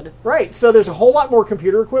followed. Right. So there's a whole lot more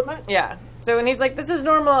computer equipment. Yeah. So when he's like, this is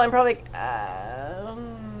normal, I'm probably like,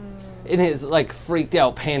 In his like freaked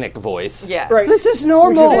out panic voice. yeah. Right. This is Which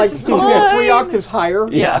normal. is like It's he's got fine. 3 octaves higher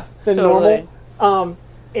Yeah. than Totally. normal.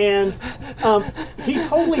 And he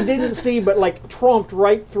totally didn't see, but like tromped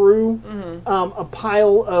right through a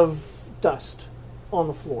pile of dust on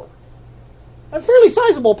the floor. A fairly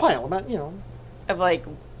sizable pile, about Of like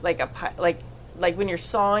a like when you're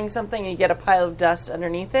sawing something and you get a pile of dust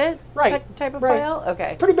underneath it. Right. Type of Right. pile?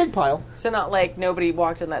 Okay. pretty big pile. So not like nobody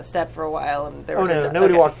walked in that step for a while and there Oh was no,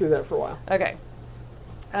 nobody okay. walked through that for a while. Okay.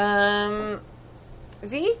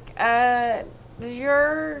 Zeke, does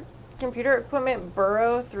your computer equipment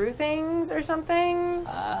burrow through things or something?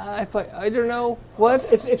 I don't know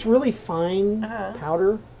what. It's really fine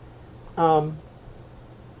powder.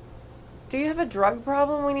 Do you have a drug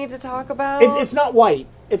problem we need to talk about? It's not white.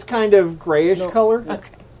 It's kind of grayish color. Okay.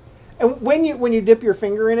 And when you dip your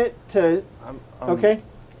finger in it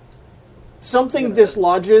something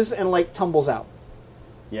dislodges and like tumbles out.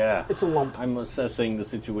 Yeah. It's a lump. I'm assessing the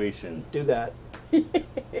situation. Do that. 9.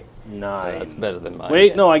 That's better than mine.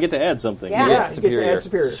 Wait, no, I get to add something. Yeah. Yeah, you get to superior. add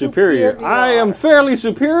superior. Superior. I am fairly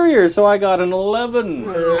superior, so I got an 11.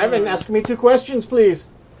 I've been asking me 2 questions, please.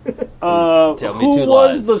 Tell me Who 2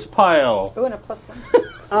 was lies. this pile? Oh, and a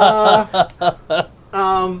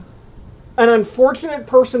 +1. An unfortunate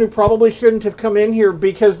person who probably shouldn't have come in here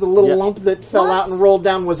because the little Yeah. lump that fell What? out and rolled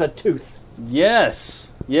down was a tooth. Yes.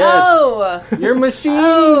 Yes. Oh, Your machine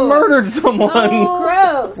murdered someone.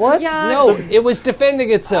 Gross. What? Yeah. No, it was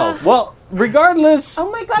defending itself. Well, regardless. Oh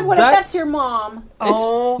my god, what That- if that's your mom?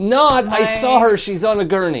 oh, Not. I my- saw her. She's on a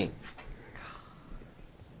gurney.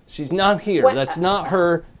 She's not here. What? That's not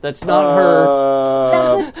her. That's not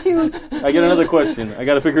her. That's a tooth. I get another question. I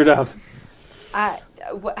got to figure it out.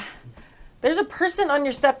 there's a person on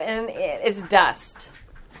your step and it's dust.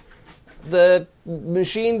 The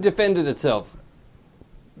machine defended itself.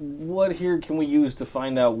 What here can we use to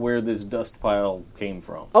find out where this dust pile came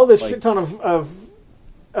from? Oh, this Like- shit ton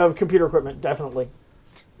of computer equipment, definitely.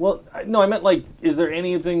 Well, no, I meant like, is there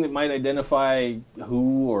anything that might identify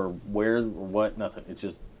who or where or what? Nothing. It's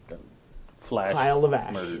just a flash Pile of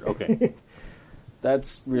ash. murder. Okay,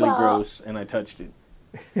 that's really Well- gross, and I touched it.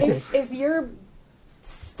 If your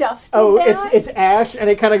stuff did Oh, that, it's ash, and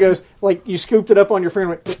it kind of goes like you scooped it up on your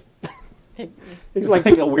finger and went. He's like,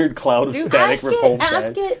 Like a weird cloud of static repulsed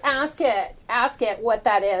ask it what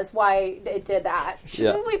that is, why it did that.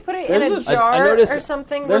 Shouldn't we put it There's in a a- jar I noticed- or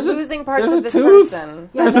something? We're there's a- losing parts there's of a this tooth. person.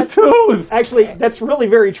 There's a tooth. actually, that's really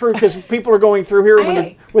very true because people are going through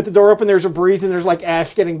here with the door open. There's a breeze and there's like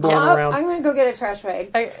ash getting blown around. I'm going to go get a trash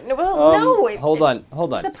bag. No. Hold on.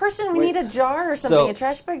 It's a person. We need a jar or something. So- a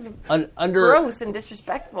trash bag's Under. gross and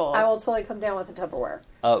disrespectful. I will totally come down with a Tupperware.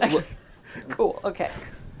 Cool. Okay.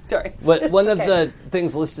 Sorry. One of okay. the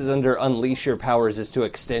things listed under Unleash Your Powers is to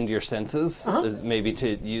extend your senses, Uh-huh. is maybe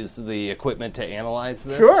to use the equipment to analyze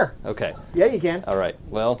this. Sure. Okay. Yeah, you can. All right.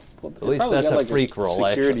 Well, at least probably that's got a like a freak roll.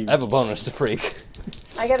 security- I have a bonus to freak.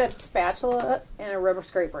 I got a spatula and a rubber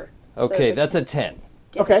scraper. Okay, So- that's a 10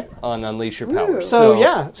 Okay. on Unleash Your Powers. So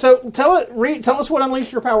yeah. So tell us what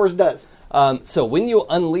Unleash Your Powers does. So when you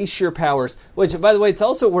unleash your powers, which by the way, it's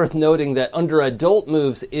also worth noting that under adult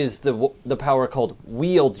moves is the power called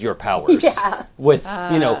wield your powers, Yeah. with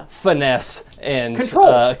finesse and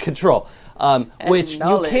control, which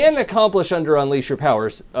knowledge. you can accomplish under unleash your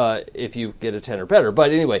powers if you get a 10 or better.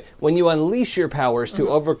 But anyway, when you unleash your powers to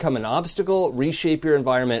overcome an obstacle, reshape your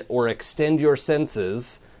environment, or extend your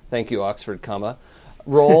senses, thank you Oxford,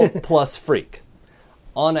 roll plus freak.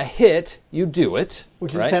 On a hit, you do it.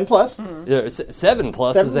 Which is right? 10 plus. 7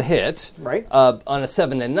 plus is a hit. Right. On a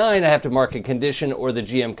 7 and 9, I have to mark a condition, or the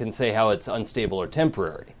GM can say how it's unstable or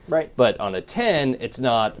temporary. Right. But on a 10, it's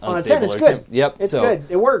not On a unstable 10, it's or good. Yep. It's so, good.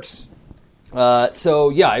 It works. So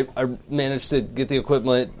yeah, I managed to get the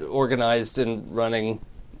equipment organized and running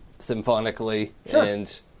symphonically Sure.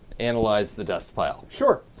 and analyze the dust pile.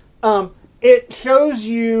 Sure. It shows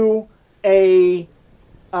you a.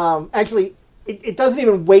 Actually, it doesn't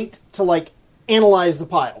even wait to like analyze the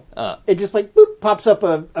pile. It just like boop, pops up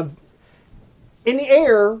a in the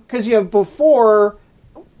air because before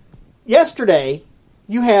yesterday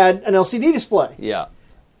you had an LCD display. Yeah.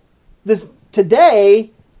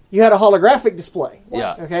 Today you had a holographic display.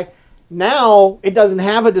 Yeah. Okay. Now it doesn't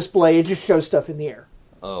have a display; it just shows stuff in the air.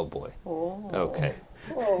 Oh boy. Okay.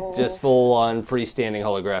 Just full on freestanding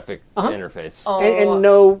holographic interface. And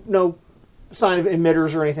no sign of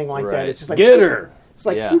emitters or anything like that. Right. It's just like Get her. It's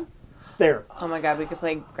like Yeah. boop, there. Oh my god, we could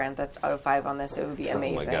play Grand Theft Auto 5 on this. It would be Oh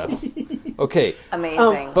amazing. my god. Okay.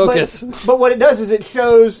 Amazing. Focus. But what it does is it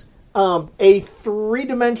shows a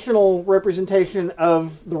three-dimensional representation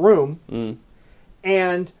of the room,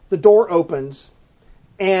 and the door opens,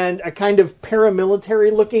 and a kind of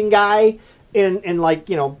paramilitary-looking guy in like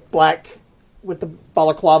black with the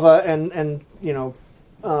balaclava and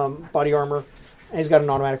body armor, and he's got an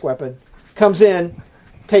automatic weapon. Comes in,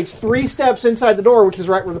 takes 3 steps inside the door, which is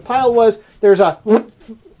right where the pile was. There's a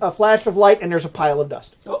flash of light, and there's a pile of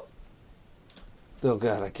dust. Oh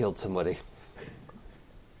god, I killed somebody.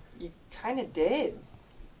 You kind of did.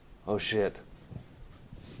 Oh shit.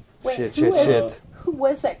 Wait, Shit. who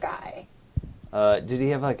was that guy? Did he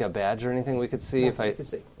have like a badge or anything we could see if I You can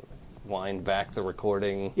see. wind back the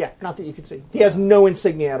recording? Yeah, not that you can see. He has no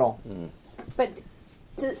insignia at all. But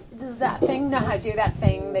does that thing know how to do that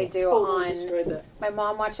thing they do on... My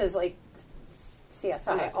mom watches, like,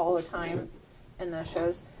 CSI all the time in those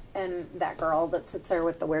shows. And that girl that sits there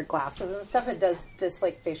with the weird glasses and stuff, it does this,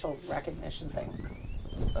 like, facial recognition thing.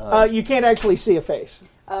 You can't actually see a face.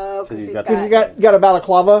 Oh, because he's got... Because he's got a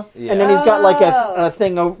balaclava, and then he's got like a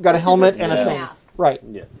thing, got a helmet and a thing. Mask. Right.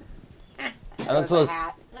 Yeah. I don't suppose.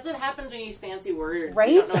 That's what happens when you use fancy words. Right?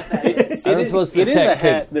 You don't know what that is. I don't suppose the It is tech a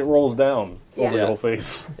hat that rolls down over Yeah. your whole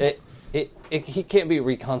face. He can't be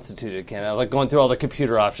reconstituted, can I? Like going through all the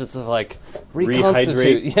computer options of like Rehydrate.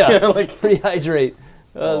 reconstitute. Yeah, Yeah, like- rehydrate.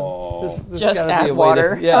 Oh. This Just gotta add be a way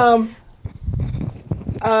water. Yeah.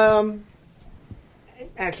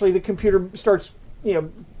 Actually, the computer starts,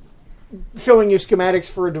 showing you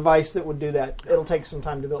schematics for a device that would do that. It'll take some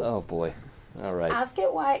time to build. Oh boy. All right. Ask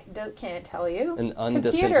it why. Can it tell you? An Computer,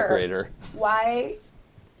 undisintegrator. why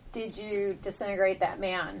did you disintegrate that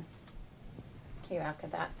man? Can you ask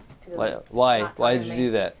it that? It Why? doesn't- Why? it's not Why telling did you me.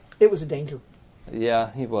 do that? It was a danger.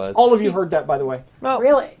 Yeah, he was. All of you heard that, by the way. Well,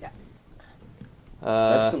 Really?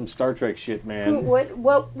 That's some Star Trek shit, man.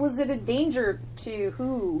 What was it a danger to?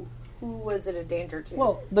 Who was it a danger to?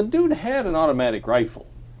 Well, the dude had an automatic rifle.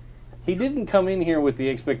 He didn't come in here with the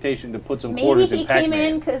expectation to put some maybe quarters he in Pac-Man. came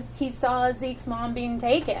in because he saw Zeke's mom being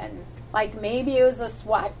taken. Like maybe it was a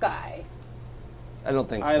SWAT guy. I don't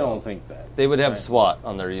think so. I don't think that. They would have Right. SWAT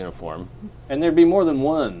on their uniform. And there'd be more than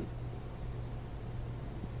one.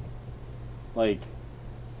 Like,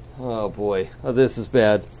 Oh boy. Oh, this is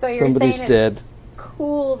bad. So you're Somebody's saying dead. it's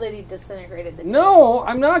cool that he disintegrated the dude. no,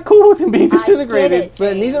 I'm not cool with him being I get disintegrated. it, But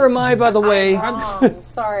James. neither am I, by the way. I'm wrong.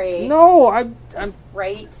 Sorry. No, I'm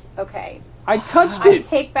Right? Okay. I touched I it.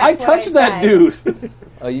 take back I what touched I that said. dude.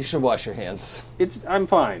 Oh, you should wash your hands. I'm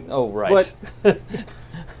fine. Oh, right. But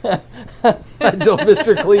I told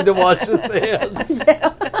Mr. Clean to wash his hands.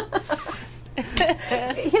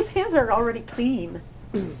 His hands are already clean.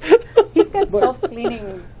 He's got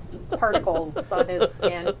self-cleaning particles on his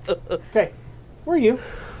skin. Okay. Where are you?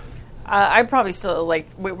 I'd probably still,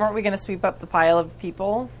 weren't we going to sweep up the pile of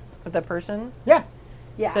people with the person? Yeah.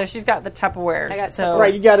 Yeah. So she's got the Tupperware. I got so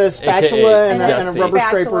Right, you got a spatula AKA and a Dusty. rubber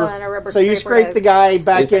Spatula scraper. and a rubber So you scraper scrape the guy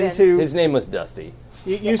back stick it in. into His name was Dusty.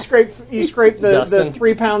 you scrape the Dustin.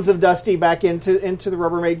 3 pounds of Dusty back into the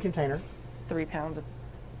Rubbermaid container 3 pounds of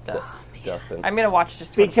dust. Dustin. I'm going to watch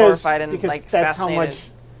just to because horrified and that's how fascinated. much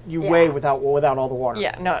you Yeah. weigh without all the water.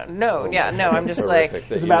 Yeah, no. I'm just Horrific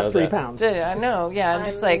that It's you about know 3 that. pounds. I know, yeah, I'm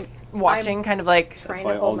just I'm- watching, kind of like, Trying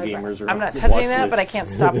why to all hold my breath. gamers are I'm not on touching watch that, but I lists. can't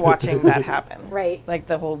stop watching that happen. Right. Like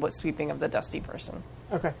the whole sweeping of the Dusty person.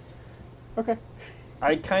 Okay.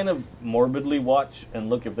 I kind of morbidly watch and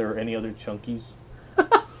look if there are any other chunkies.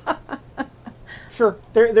 Sure.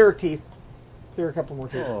 There are teeth. There are a couple more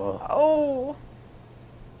teeth. Oh.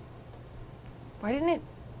 Why didn't it...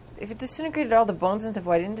 If it disintegrated all the bones and stuff,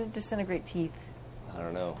 why didn't it disintegrate teeth? I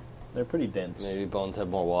don't know. They're pretty dense. Maybe bones have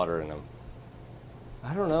more water in them.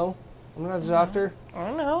 I don't know. I'm not a doctor. I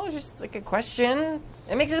don't know, it's just like a question.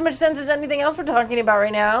 It makes as much sense as anything else we're talking about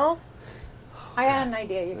right now. I got an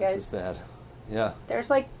idea, you This is guys. bad. Yeah.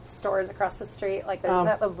 There's stores across the street. Like there's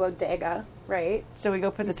that little bodega, right? So we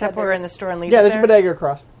go put the said Tupperware in there's- the store and leave Yeah, it there's a there? bodega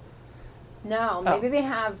across. No, maybe they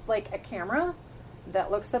have a camera that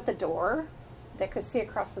looks at the door that could see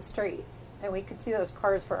across the street, and we could see those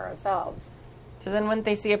cars for ourselves. So then wouldn't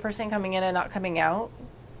they see a person coming in and not coming out?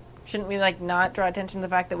 Shouldn't we not draw attention to the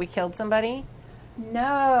fact that we killed somebody?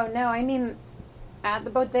 No, I mean at the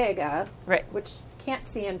bodega, Right. which can't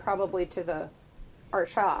see in probably to our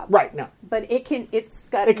shop, Right. No. but it's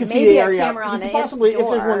got It could see maybe the a area camera out. on You it. could possibly, its if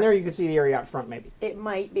there's door. one there, you could see the area out front, maybe, It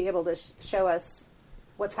might be able to show us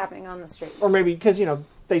what's happening on the street. or maybe because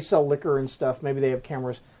they sell liquor and stuff. Maybe they have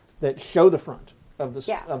cameras that show the front of the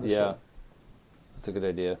Yeah. of the Yeah. store. That's a good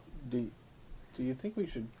idea. Do you think we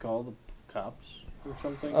should call the cops or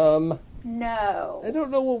something? No. I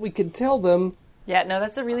don't know what we could tell them. Yeah, no,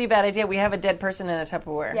 that's a really bad idea. We have a dead person in a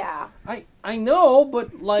Tupperware. Yeah. I know, but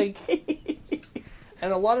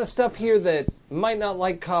And a lot of stuff here that might not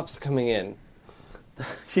like cops coming in.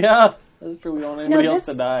 yeah, that's true. We don't want anybody else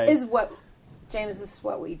this to die. is what James. This is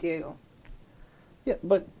what we do. Yeah,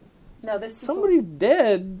 but No, this is somebody's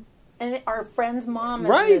dead. and our friend's mom is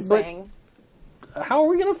Right, but- missing. How are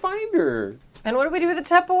we gonna find her? And what do we do with the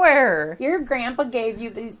Tupperware? Your grandpa gave you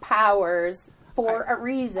these powers for a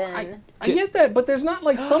reason. I get that, but there's not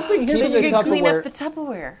something here. Keep So that you the could clean Tupperware. up the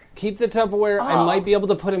Tupperware. Keep the Tupperware. I might be able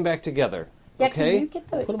to put him back together. yeah, okay? can you get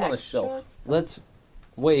the Put 'em on a extra shelf. stuff? Let's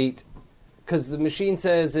wait, because the machine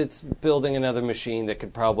says it's building another machine that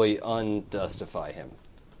could probably undustify him.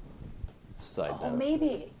 Side Oh, note.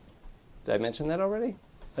 maybe. Did I mention that already?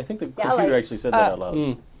 I think the Yeah, computer like- actually said that out loud.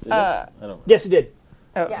 Did it? I don't. Yes, it did.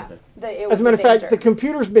 Oh. Yeah. It As was a matter of fact, danger. the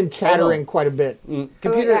computer's been chattering quite a bit.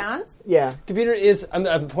 Computer. Rounds? Yeah. Computer is.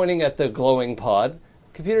 I'm pointing at the glowing pod.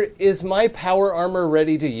 Computer, is my power armor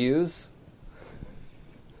ready to use?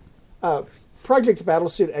 Project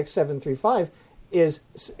Battlesuit X735 is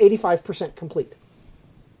 85% complete.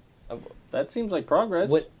 That seems like progress.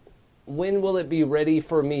 When will it be ready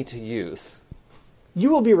for me to use? You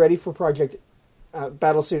will be ready for Project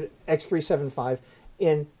Battlesuit X375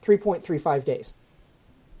 in 3.35 days.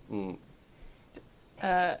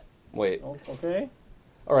 Wait. Okay.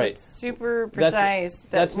 All right. It's super precise.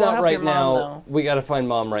 That's We'll not help right your mom, now. though. We got to find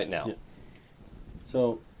Mom right now. Yeah.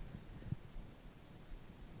 So,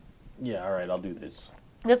 yeah, all right, I'll do this.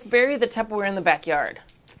 Let's bury the Tupperware in the backyard.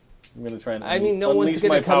 I'm going to try and I mean, no one's unleash going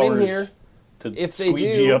my to come in powers here. to If they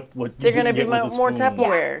squeegee do, up what you They're going to didn't be get with a more spoon.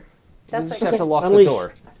 Tupperware. You That's just what have to lock Unleash. the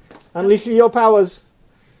door. Unleash your powers.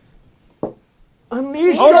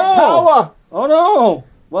 Unleash Oh, your no! power. Oh, no!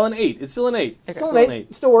 Well, an 8. It's still an 8. It's Still still an an 8.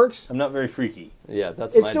 It still works. I'm not very freaky. Yeah,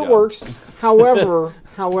 that's It my still job. works. However,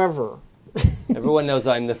 Everyone knows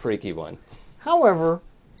I'm the freaky one.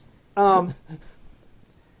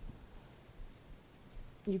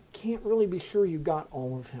 you can't really be sure you got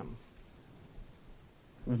all of him.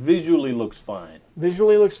 Visually looks fine.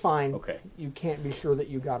 Visually looks fine. Okay. You can't be sure that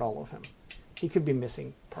you got all of him. He could be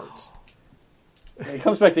missing parts. When he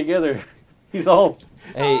comes back together, he's all,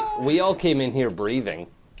 Hey, we all came in here breathing,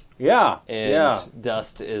 yeah, and yeah.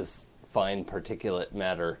 dust is fine particulate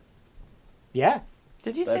matter. Yeah.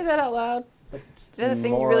 Did you say That's- that out loud? Is that a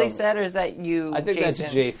thing you more really of- said, or is that you, I think Jason?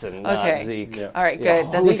 that's Jason, not Okay. Zeke. Yeah. All right, good. Yeah.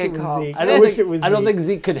 That's I a wish good it was call. Zeke. I I don't, wish think, it was I don't Zeke. think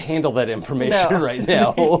Zeke could handle that information No. right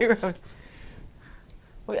now.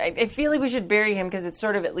 I feel like we should bury him because it's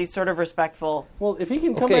sort of, at least sort of respectful. Well, if he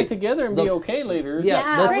can come Okay, back together and be the- okay later. Yeah,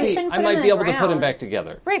 Yeah, let's we see. shouldn't I put him might in be the able to put him ground. back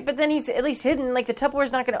together. Right, but then he's at least hidden. Like, the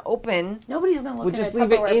Tupperware's not going to open. Nobody's going to look We'll at just a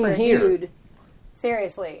leave it Tupperware in for a here. dude.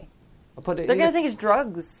 Seriously. I'll put it They're in going to the- think it's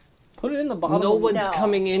drugs. Put it in the bottom. No of one's No.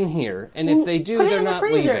 coming in here, and Ooh, if they do, put it they're in the not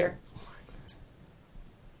freezer. leaving.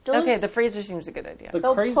 They'll Okay, just- the freezer seems a good idea.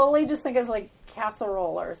 They'll crazy- totally just think it's like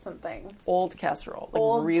casserole or something. Old casserole. Like,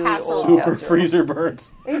 Old really casserole. old Super casserole. freezer burnt.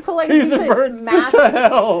 Or you put like a piece Freezer of burnt. mask. What the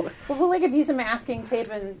hell? We'll put like a piece of masking tape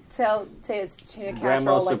and say it's tuna Grandma's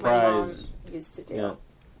casserole like my mom surprise. used to do. Yeah.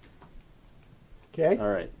 Okay. All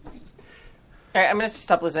right. All right, I'm going to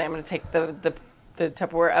stop listening. I'm going to take the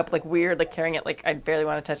Tupperware up like weird, like carrying it like I barely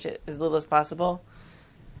want to touch it as little as possible.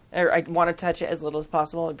 Or I want to touch it as little as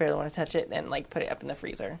possible. I barely want to touch it, and like put it up in the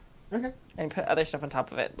freezer Okay. and put other stuff on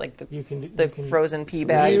top of it, like the You can. the you can, frozen pea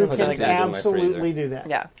bags You and stuff can like that. that. in my absolutely do that.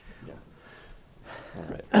 Yeah. All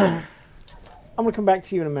right. I'm going to come back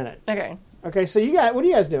to you in a minute. Okay. Okay. So you got. What are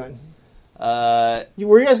you guys doing? Uh,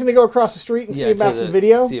 Were you guys going to go across the street and yeah, see about to some the-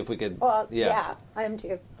 video? See if we could. Well, yeah. yeah, I am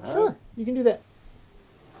too. Sure. You can do that.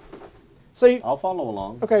 So you, I'll follow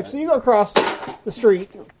along. okay. So you go across the street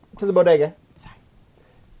to the bodega.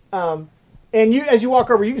 And you, as you walk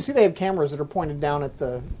over, you can see they have cameras that are pointed down at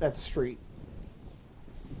the street.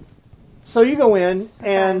 So you go in,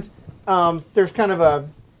 and there's kind of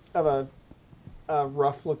a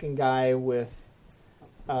rough-looking guy with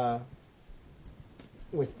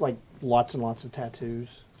like lots and lots of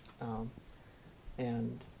tattoos,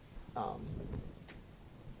 and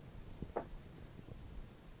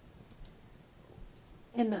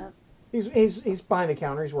In the he's behind the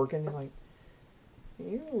counter. He's working. He's like,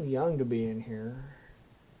 "You're a little young to be in here."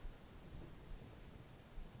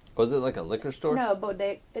 Was it like a liquor store? no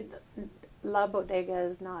bodega. La Bodega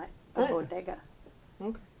is not a Yeah. bodega.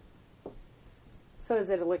 Okay. So is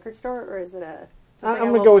it a liquor store or is it a? Just I'm like a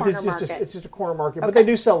going to little go with corner it's just market? it's just a corner market, but Okay. they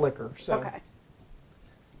do sell liquor. So Okay.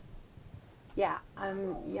 Yeah,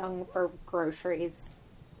 I'm young for groceries.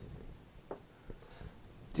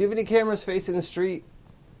 Do you have any cameras facing the street?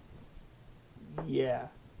 yeah.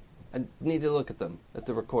 I need to look at them, at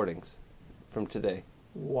the recordings from today.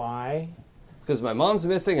 Why? Because my mom's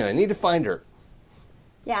missing and I need to find her.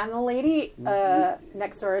 Yeah, and the lady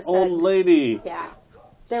next door said, Old lady. yeah,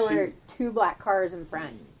 there were 2 black cars in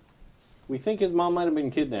front. We think his mom might have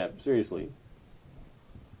been kidnapped. Seriously.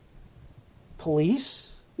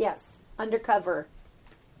 Police? Yes, undercover.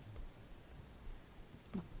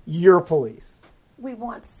 You're police. We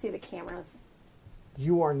want to see the cameras.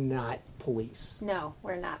 You are not police. No,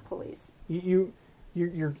 we're not police. You're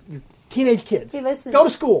teenage kids. Hey, listen. Go to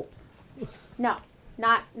school. No,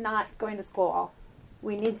 not going to school.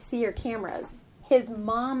 We need to see your cameras. His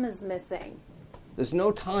mom is missing. There's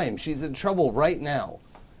no time. She's in trouble right now.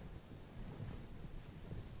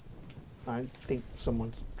 I think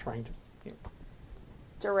someone's trying to.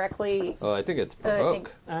 Directly. Oh, I think it's I think-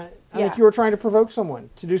 provoke. I Yeah. think you were trying to provoke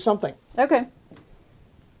someone to do something. Okay.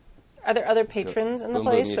 Are there other patrons in the Boom,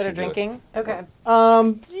 boom, place you that are should do it. drinking? Okay.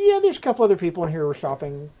 Yeah, there's a couple other people in here who are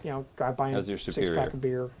shopping. You know, guy buying How's your a superior? 6-pack of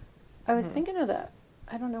beer. I was thinking of that.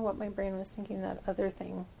 I don't know what my brain was thinking. That other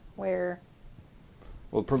thing where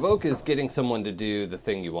Well, provoke is getting someone to do the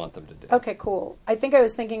thing you want them to do. Okay, cool. I think I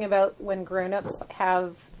was thinking about when grown-ups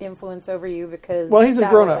have influence over you because... Well, he's a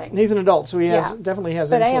that grown-up. thing. He's an adult, so he Yeah. definitely has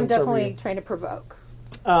But I influence am over definitely you. trying to provoke.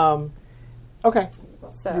 Okay.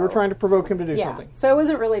 So You were trying to provoke him to do yeah. something. So I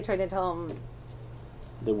wasn't really trying to tell him,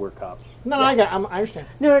 That we're cops. No, I understand.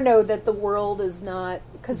 no, that the world is not...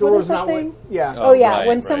 Because The what world's is that not what- thing? yeah. Oh, yeah. right,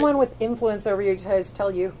 when right. someone with influence over you tries to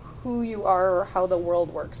tell you who you are or how the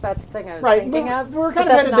world works. That's the thing I was Right. thinking We're, of. we're kind but of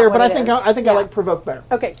that's headed not there, what but I it think is. I Yeah. like provoke better.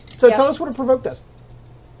 Okay. So Yep. tell us what a provoke does.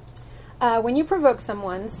 When you provoke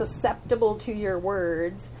someone susceptible to your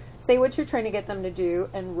words, say what you're trying to get them to do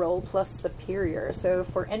and roll plus superior. So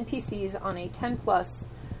for NPCs on a 10 plus,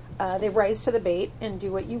 they rise to the bait and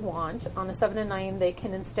do what you want. On a 7 and 9, they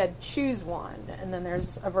can instead choose one. And then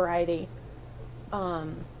there's a variety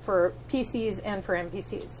for PCs and for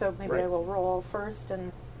NPCs. So maybe Right. I will roll first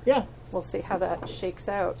and Yeah. we'll see how that shakes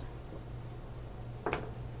out.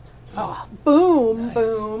 Oh, boom, Nice.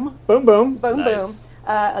 boom, Boom, boom. boom, Nice. boom.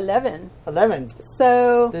 11. 11.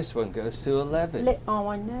 So... This one goes to 11. Oh,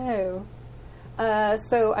 I know.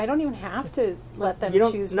 So I don't even have to let them You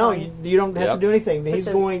don't. choose No, one. you don't have to Yep. do anything. Which He's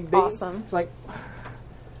is going. awesome. It's like,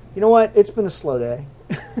 you know what? It's been a slow day.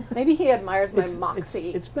 Maybe he admires my It's- moxie.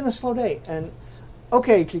 It's been a slow day, and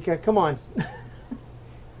okay, Chica, come on.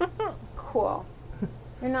 Cool.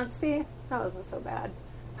 You're not, see? That wasn't so bad.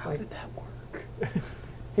 How did that work?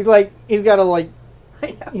 He's like, he's got I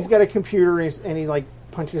know. a computer, and he like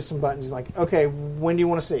punches some buttons. He's like, okay, when do you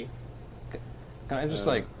want to see? Can I just,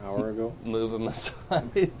 like, An hour ago? move him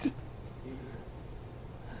aside?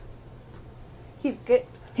 He's good.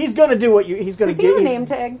 He's gonna do what you. He's gonna Does he get have a you- name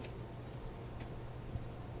tag?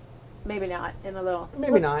 Maybe not. In a little.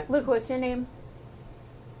 Maybe not. Luke, what's your name?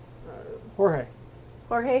 Jorge.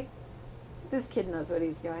 Jorge? This kid knows what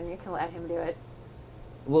he's doing. You can let him do it.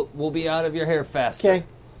 We'll be out of your hair faster. Okay.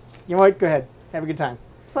 You know what? Go ahead. Have a good time.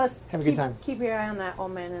 Plus, Have a good time. Keep your eye on that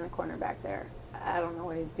old man in the corner back there. I don't know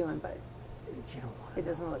what he's doing, but You don't, it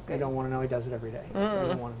doesn't look you good. don't want to know. He does it every day. You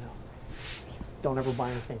don't want to know. Don't ever buy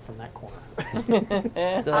anything from that corner.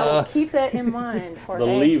 I will keep that in mind, Jorge.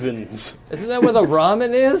 The leavings. Isn't that where the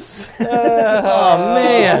ramen is? Oh,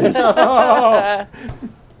 man.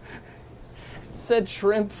 It said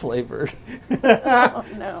shrimp flavored. Oh,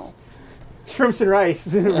 no. Shrimps and rice.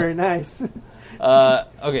 Very nice.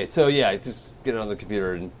 Okay, so yeah, just get it on the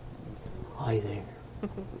computer and Hi there.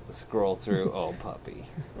 scroll through. Oh, puppy.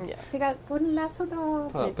 Yeah. We got Golden Lasso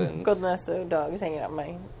dog. Puppins. Golden Lasso dog is hanging out on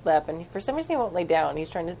my lap, and for some reason he won't lay down. He's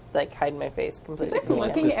trying to like hide my face completely. He's like from me now.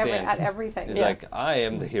 looking to stand. at everything. He's Yeah. like, I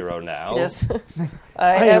am the hero now. Yes,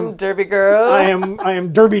 I am am- Derby Girl. I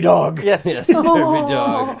am Derby Dog. Yes. Yes, Derby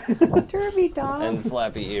dog. Derby dog. And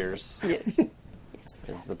flappy ears Yes.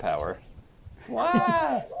 is the power.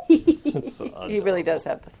 Wow. He really does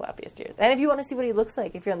have the flappiest ears. And if you want to see what he looks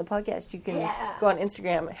like, if you're on the podcast, you can go on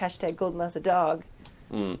Instagram, # Golden Lasso Dog.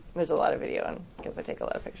 There's a lot of video on because I take a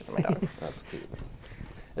lot of pictures of my dog. That's cute.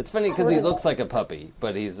 It's funny because he looks like a puppy,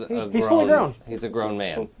 but he's He's fully grown. He's a grown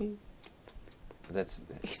man. That's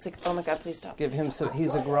He's like, oh my god, please stop. give please him stop. some.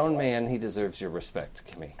 He's a grown man. He deserves your respect,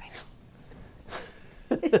 Kimmy.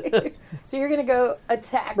 So you're going to go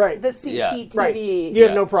attack Right. the Yeah. CCTV. Right. You Yeah.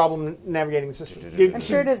 have no problem navigating the system. You- I'm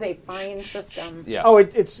sure it is a fine system. Yeah. Oh,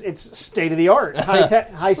 it's state of the art,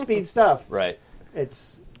 high speed stuff. Right.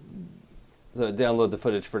 It's So download the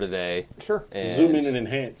footage for today. sure. And Zoom in and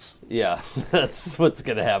enhance. yeah, that's what's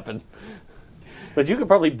gonna happen. But you could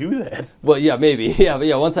probably do that. Well, yeah, maybe. Yeah, but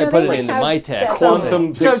yeah. Once I No, put they it might into have my that text,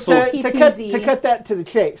 Quantum So pixel. to cut that to the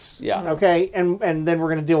chase. Yeah. Okay, and then we're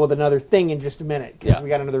going to deal with another thing in just a minute because Yeah. we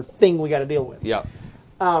got another thing we got to deal with. yeah,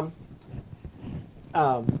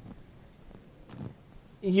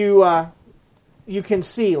 You can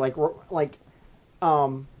see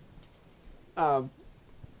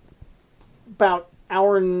about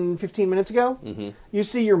hour and 15 minutes ago, you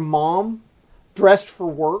see your mom dressed for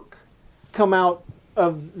work come out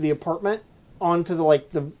of the apartment onto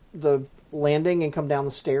the landing and come down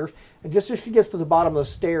the stairs. And just as she gets to the bottom of the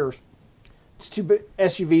stairs, two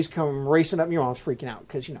SUVs come racing up. Your mom's freaking out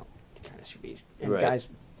because SUVs and Right. guys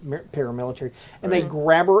paramilitary, and they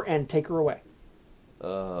grab her and take her away.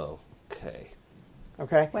 oh, okay.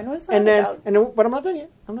 Okay. When was that And then, about? but I'm not done yet.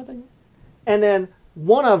 And then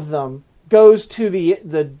one of them goes to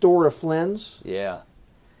the door to Flynn's, Yeah.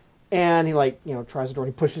 and he tries the door.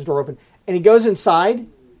 And he pushes the door open, and he goes inside.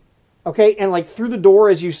 Okay, and through the door,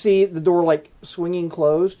 as you see the door swinging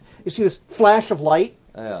closed, you see this flash of light,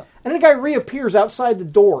 Yeah. and then a guy reappears outside the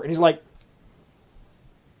door, and he's like,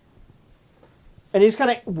 and he just kind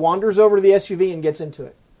of wanders over to the SUV and gets into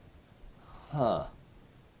it. Huh.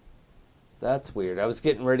 That's weird. I was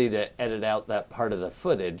getting ready to edit out that part of the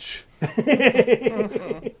footage.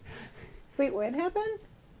 Wait, what happened?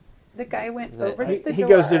 The guy went over to the door. He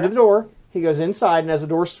goes into the door. He goes inside, and as the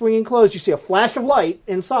door's swinging closed, you see a flash of light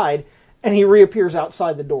inside, and he reappears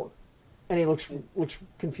outside the door. And he looks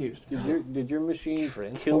confused. Did your machine kill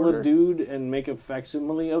Transporter. a dude and make a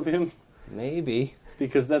facsimile of him? Maybe.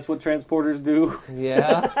 Because that's what transporters do.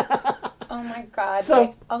 Yeah. Oh my god. So-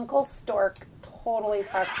 my Uncle Stork totally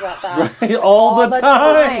talks about that. All the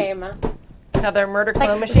time. Another murder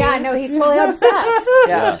clone Like, machine. yeah, no, he's totally obsessed.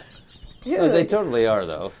 Yeah. Dude, Oh, they totally are,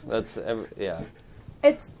 though. That's, yeah.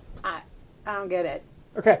 it's... I don't get it.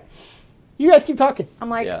 Okay. You guys keep talking. I'm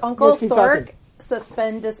like, Yeah. Uncle Let's keep Stork, talking.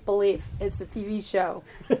 suspend disbelief. It's a TV show.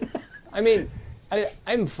 I mean,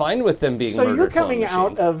 I'm fine with them being So murder you're clone coming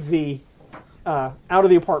out machines. of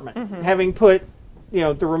the apartment, having put,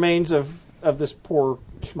 the remains of this poor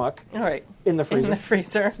schmuck All right. in the In the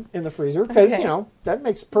freezer. freezer. Because Okay. that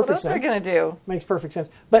makes What perfect else are we sense. going to do? Makes perfect sense.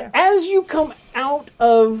 But as you come out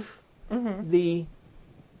of the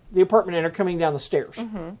apartment and are coming down the stairs,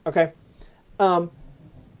 okay.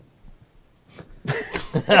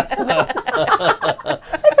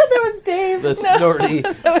 That was Dave. The snorty.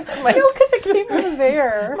 No, because it came from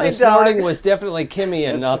there. The snorting was definitely Kimmy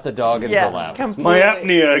and not the dog in her Yeah. lap. Completely. My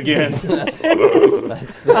apnea again.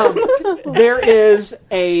 There is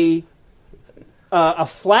a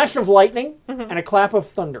flash of lightning and a clap of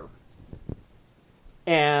thunder,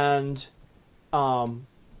 and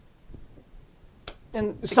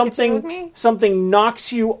In the kitchen with me? something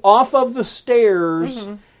knocks you off of the stairs,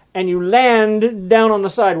 and you land down on the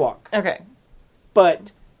sidewalk. Okay.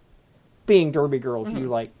 But being Derby girls,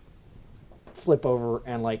 you flip over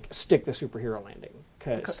and stick the superhero landing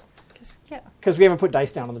because Yeah. we haven't put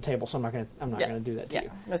dice down on the table, so I'm not Yeah. gonna do that to Yeah.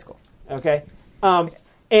 you. That's cool. Okay.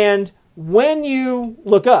 And when you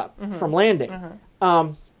look up from landing,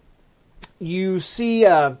 you see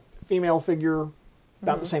a female figure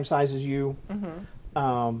about the same size as you,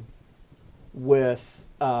 with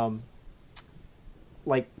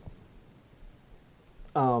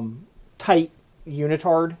tight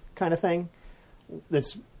unitard kind of thing.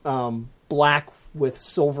 That's black with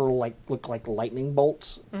silver look like lightning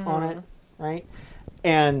bolts on it, right?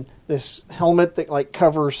 And this helmet that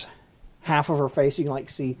covers half of her face. You can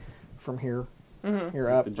see from here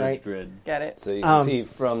up, Judge right? Dredd. Get it. So you can see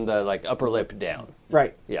from the upper lip down.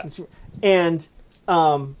 Right. Yeah. And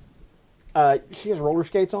she has roller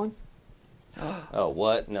skates on, Oh,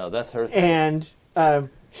 what? No, that's her thing. and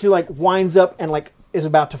she winds up and is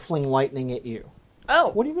about to fling lightning at you. Oh.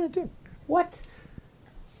 What are you going to do? What?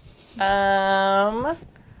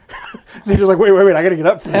 Xander's like, wait, I got to get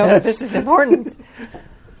up for Oh, this. this is important.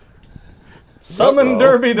 Summon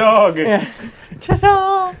Derby Dog.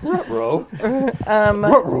 Ta-da! Bro.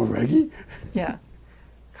 What roll, Reggie? Yeah.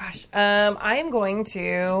 Gosh. I am going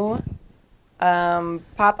to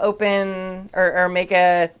pop open or make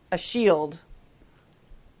a shield.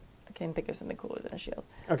 I can't think of something cooler than a shield.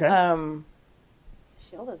 Okay.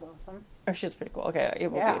 Shield is awesome. Or shield's pretty cool. Okay, it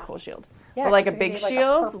will be Yeah. a cool shield. Yeah, but like a 'cause it's gonna big be like a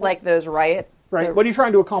shield, purple- like those riot. right. What are you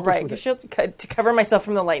trying to accomplish Right, with it? shield to cover myself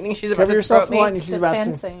from the lightning she's about Cover to yourself throw from at me. lightning. She's about to.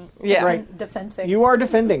 Defensing. Yeah. Right. Defensing. You are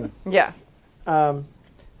defending. Yeah.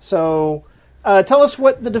 So, tell us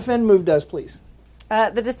what the defend move does, please.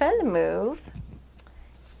 The defend move,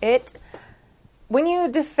 when you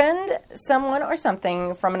defend someone or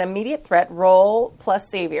something from an immediate threat, roll plus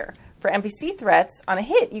savior. For NPC threats, on a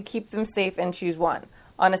hit, you keep them safe and choose one.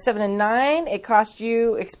 On a 7 and 9, it costs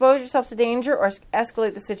you expose yourself to danger or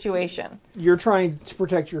escalate the situation. You're trying to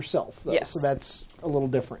protect yourself, though, Yes. so that's a little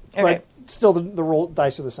different. Okay. But still, the roll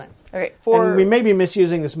dice are the same. Okay, And we may be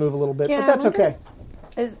misusing this move a little bit, Yeah, but that's I wonder-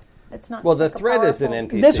 okay. It's not. Well, the take a threat is an powerful-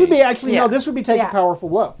 NPC. This would be actually Yeah. this would be take Yeah. a powerful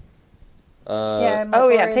blow. Yeah. Oh,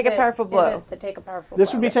 or yeah, is take a it- powerful is blow. it the take a powerful.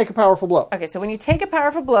 This blow? would be take a powerful blow. Okay, so when you take a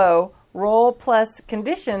powerful blow, roll plus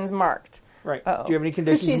conditions marked. Right. Uh-oh. Do you have any 'Cause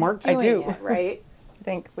conditions she's marked? doing do. it, right? I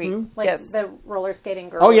think we Like yes. the roller skating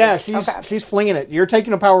girl. Oh yeah, is- she's okay. she's flinging it. You're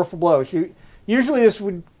taking a powerful blow. Usually this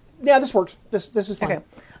would this works. This is fine. Okay.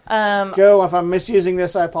 Joe, if I'm misusing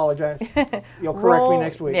this, I apologize. You'll correct me Roll-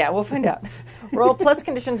 next week. Yeah, we'll find out. Roll plus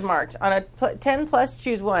conditions marked. On a 10 plus,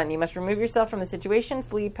 choose one. You must remove yourself from the situation,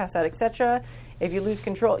 flee, pass out, etc. If you lose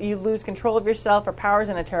control of yourself or powers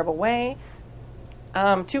in a terrible way.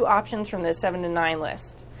 2 options from the 7 to 9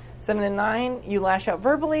 list. 7 and 9, you lash out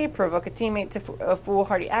verbally, provoke a teammate to a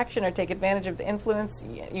foolhardy action, or take advantage of the influence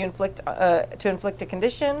you inflict to inflict a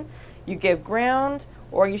condition. You give ground,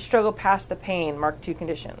 or you struggle past the pain. Mark 2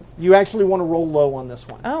 conditions. You actually want to roll low on this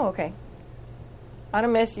one. Oh, okay. On a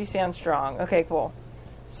miss, you sound strong. Okay, cool.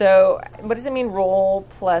 So, what does it mean, roll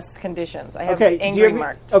plus conditions? I have Okay. angry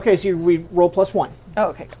marked. Okay, so we roll +1. Oh,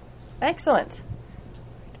 okay. Excellent.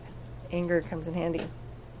 Anger comes in handy.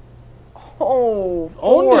 Oh,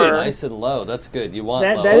 four. Nice and low. That's good. You want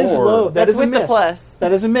That low. is low. That That's is a with miss. the plus.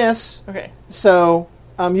 That is a miss. Okay. So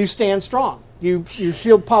you stand strong. Your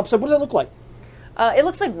shield pops up. What does it look like? It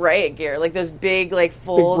looks like riot gear, like those big, like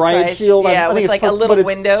full Big riot size, shield. yeah, I think with it's like purple, a little but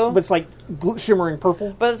window. but it's like shimmering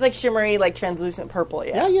purple. But it's like shimmery, like translucent purple.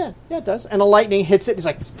 Yeah. Yeah, it does. And the lightning hits it. It's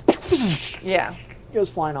like Yeah. goes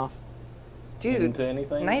flying off. Dude, Into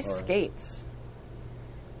anything, nice or- skates.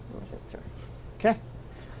 What was it? Sorry. Okay.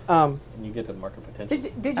 And you get to mark a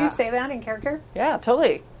potential. Did you say that in character? Yeah,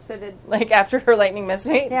 totally. So did Like after her lightning missed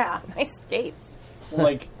me. Yeah. Nice skates.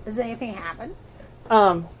 Like, does anything happen?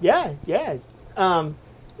 Yeah.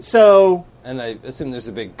 So And I assume there's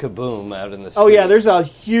a big kaboom out in the street. oh yeah, there's a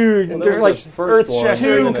huge. well, there's there like was the first one,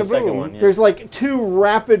 two. and the second one. Yeah. There's like 2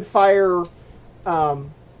 rapid fire,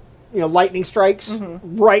 lightning strikes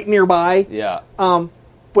right nearby. Yeah.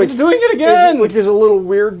 Which It's doing it again! which is a little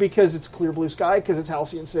weird because it's clear blue sky because it's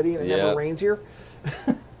Halcyon City and it Yeah. never rains here.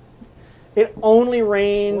 It only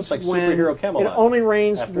rains Well, it's like when superhero Camelot it only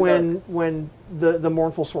rains after when the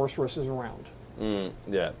mournful sorceress is around.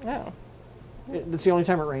 Yeah. Oh. That's the only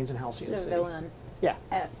time it rains in Halcyon The City. villain. Yeah,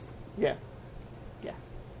 S. yeah.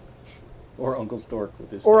 Or Uncle Stork with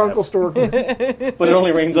his Or staff. Uncle Stork. But it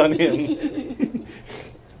only rains on him.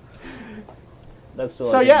 That's still.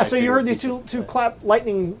 So I think, yeah, my so you favorite heard these piece two of- clap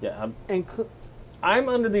lightning Yeah, and I'm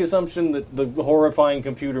under the assumption that the horrifying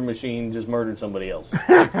computer machine just murdered somebody else,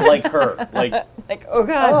 like her, like Like, oh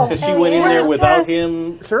god. because she went in Where's there without Tess?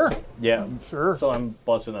 him. sure. Yeah, Sure. So I'm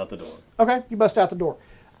busting out the door. Okay, you bust out the door.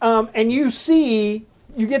 And you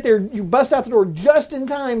get there, you bust out the door just in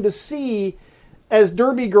time to see as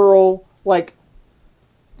Derby Girl, like,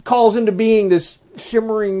 calls into being this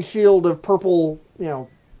shimmering shield of purple,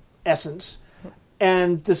 essence.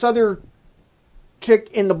 And this other chick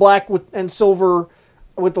in the black and silver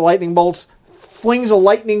with the lightning bolts flings a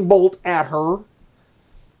lightning bolt at her.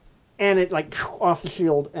 And it, like, off the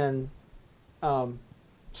shield and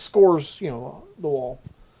scores, the wall.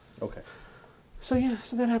 Okay. So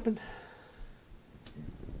that happened.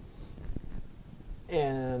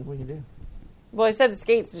 And what do you do? Well, I said the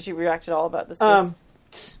skates. Did she react at all about the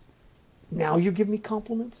skates? Now you give me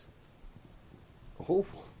compliments? Oh.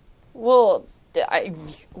 Well,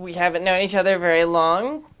 we haven't known each other very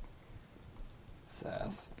long.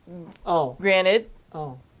 Sass. Oh, Granted.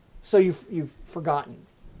 oh. So you've forgotten.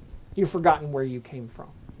 You've forgotten where you came from.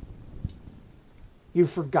 You've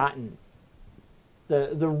forgotten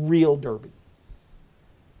the real Derby.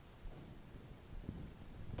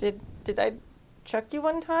 Did I chuck you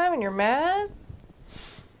one time and you're mad?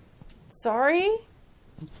 Sorry?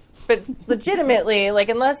 But legitimately, like,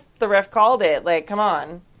 unless the ref called it, like, come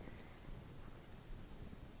on.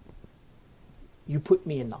 You put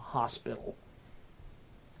me in the hospital.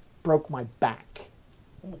 Broke my back.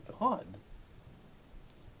 Oh my god.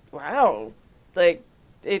 Wow. Like,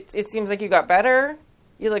 it seems like you got better.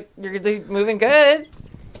 You're moving good.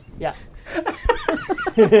 Yeah.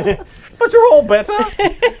 But you're all better.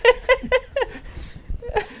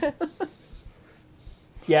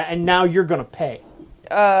 Yeah, and now you're going to pay.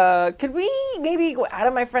 Could we maybe go out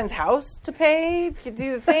of my friend's house to pay? Could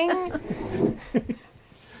do the thing?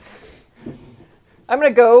 I'm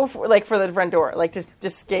gonna go for the front door, like just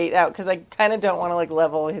skate out because I kind of don't want to like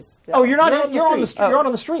level his. Oh, you're not. You're You're on on the the street. You're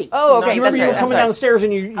on the street. Oh, okay, You remember that's you were right, coming that's down right. the stairs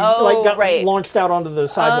and you Oh, like got right. launched out onto the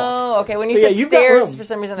sidewalk. Oh, okay. When you So, yeah, said you've got stairs, room. for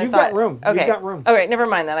some reason You've I thought. got room. You've Okay, got room. All right, never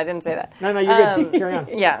mind that. I didn't say that. No, you're good. Carry on.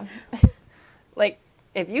 Yeah, like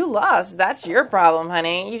if you lost, that's your problem,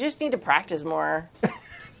 honey. You just need to practice more.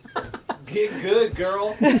 Get good,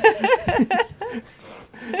 girl.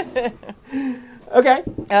 Okay.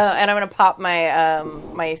 And I'm gonna pop my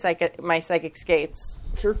my psychic skates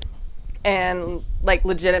Sure. and like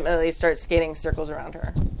legitimately start skating circles around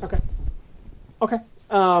her. Okay. Okay.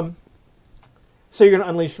 So you're going to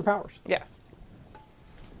unleash your powers. Yeah.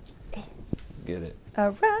 Get it.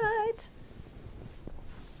 All right.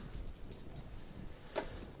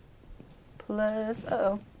 Plus,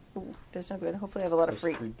 Ooh, that's not good. Hopefully I have a lot of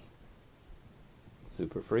freak.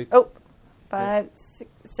 Super freak. Oh, 5,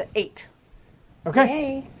 6, 8.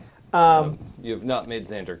 Okay. Yay. You have not made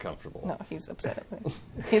Xander comfortable. No, he's upset at me.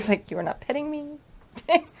 He's like, you are not petting me.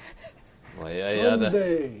 Well, yeah.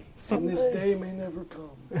 Someday, and this day may never come.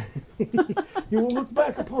 You will look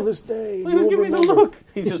back upon this day. Please give me the look.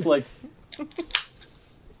 He's just like the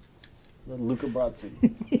Luca Brasi.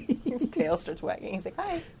 His tail starts wagging. He's like,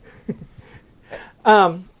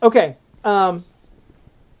 hi. Okay.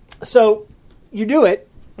 So you do it,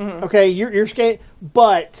 Okay, you're scared,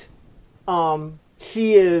 but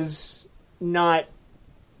she is not,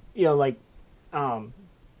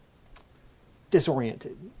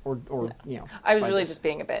 disoriented or I was by really this. just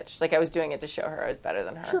being a bitch. Like I was doing it to show her I was better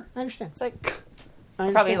than her. Sure, I understand. It's like I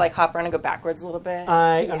understand. probably like hop around and go backwards a little bit.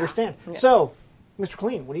 I understand. So, Mr.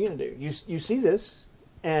 Clean, what are you going to do? You see this,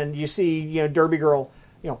 and you see Derby Girl.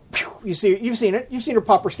 You've seen it. You've seen her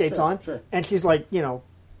pop her skates on, and she's like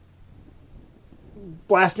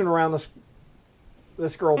blasting around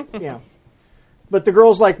this girl. But the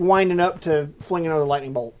girl's like winding up to fling another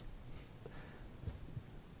lightning bolt.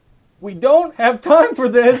 We don't have time for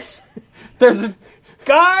this. There's a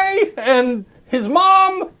guy and his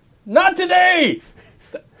mom. Not today.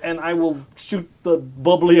 And I will shoot the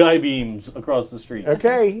bubbly eye beams across the street.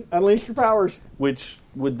 Okay, unleash your powers. Which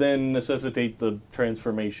would then necessitate the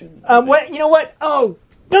transformation. You know what? Oh,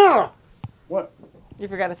 duh! What? You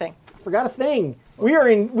forgot a thing. Forgot a thing. We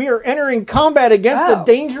are entering combat against a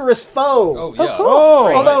dangerous foe. Oh, yeah. cool.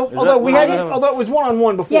 Oh, Although it was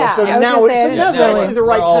 1-on-1 before, Yeah, so I was now gonna say, now's yeah. actually the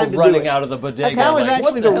right We're all time to do running it. out of the bodega. Now is like, what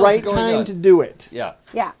actually the hell's right going time on? to do it. Yeah.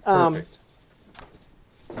 Yeah. Perfect.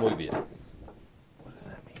 Muy bien.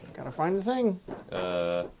 Gotta find the thing.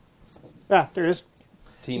 Uh, There it is.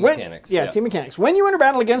 team When- mechanics. Yeah, team mechanics. When you enter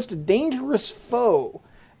battle against a dangerous foe,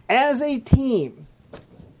 as a team,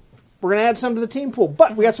 we're going to add some to the team pool,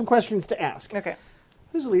 but we got some questions to ask. Okay.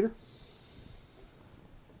 Who's the leader?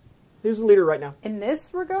 Who's the leader right now? In this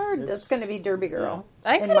regard, that's going to be Derby Girl.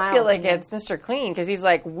 I in kind of my feel like opinion. it's Mr. Clean because he's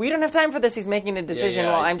like, we don't have time for this. He's making a decision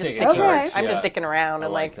yeah, while he's I'm just taking sticking. charge. I'm Yeah. just sticking around I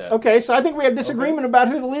and like that. Okay, so I think we have disagreement about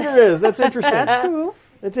who the leader is. That's interesting. That's cool.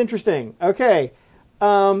 That's interesting. Okay.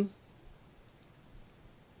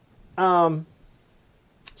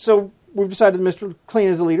 So we've decided Mr. Clean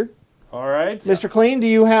is the leader. All right. Mr. Clean, do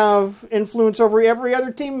you have influence over every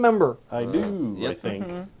other team member? I do, I Yep.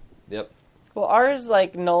 think. Yep. Well, ours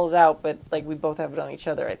like nulls out, but like we both have it on each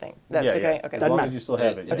other. I think that's Yeah, okay. yeah. Okay, As long matter. as you still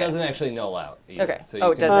have It it. doesn't actually null out. Either. Okay. So you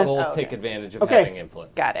Oh, it can doesn't? both Oh, take okay. advantage of Okay. having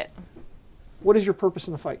influence. got it. What is your purpose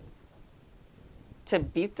in the fight? To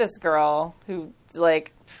beat this girl who's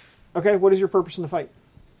like, Okay, what is your purpose in the fight?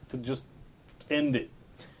 To just end it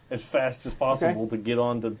as fast as possible to get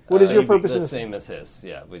on to. What is your saving- purpose in The this? same as his.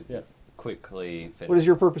 Yeah. We Yeah. quickly finish. What is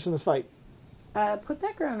your purpose in this fight? Put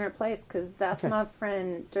that girl in her place because that's Okay. my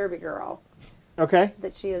friend Derby Girl Okay.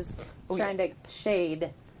 that she is trying to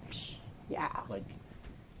shade. Yeah. Like,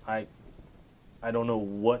 I don't know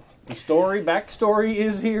what the backstory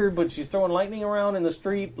is here, but she's throwing lightning around in the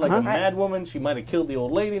street like a mad woman. She might have killed the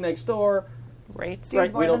old lady next door. right?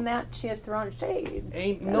 Dude, more we than don't- that, she has thrown shade.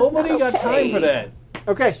 Ain't That's nobody not got okay. time for that.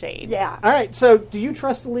 Okay. Shade. Yeah. All right, so do you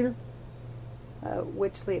trust the leader?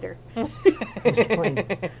 Which leader? Mr.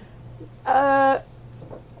 Clean.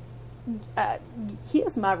 He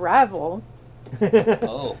is my rival.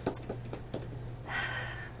 Oh.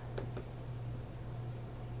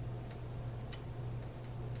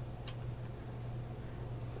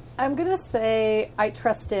 I'm going to say I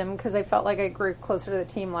trust him because I felt like I grew closer to the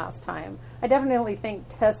team last time. I definitely think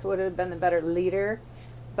Tess would have been the better leader,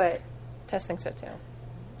 but Tess thinks so too.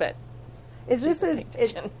 But is this paying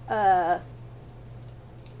attention. let's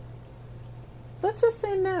just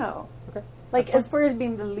say no. Okay. Like, as far as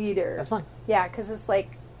being the leader. That's fine. Yeah, because it's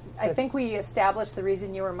like, I think we established the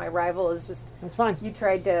reason you were my rival is just That's fine. you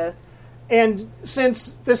tried to. And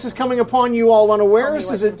since this is coming upon you all unawares,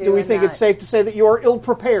 Tell me what to do do we in think it's that. safe to say that you are ill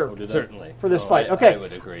prepared? Certainly. For this Oh, fight. I Okay.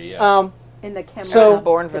 would agree, yeah. In the chemistry. So- I was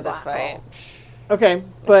born for this debacle. fight. Okay,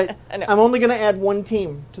 but I know. I'm only going to add one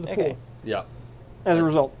team to the Okay. pool yeah. as a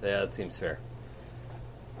result. Yeah, that seems fair.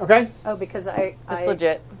 Okay, Oh, because That's I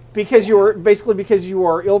legit. because you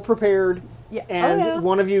are ill prepared, Yeah. and Oh, yeah.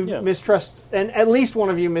 one of you Yeah. mistrusts, and at least one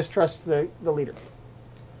of you mistrusts the leader.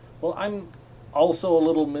 Well, I'm also a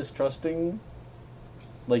little mistrusting.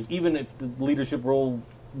 Like, even if the leadership role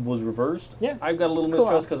was reversed, Yeah. I've got a little Cool.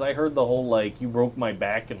 mistrust because I heard the whole, like, you broke my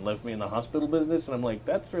back and left me in the hospital business, and I'm like,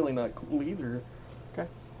 that's really not cool either. Okay,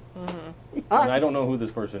 all And right, I don't know who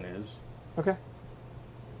this person is. okay,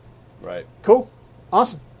 Right. cool,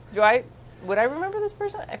 awesome. Would I remember this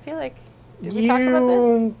person? I feel like did we talk about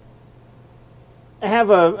this? I have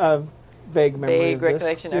a vague memory Vague of this.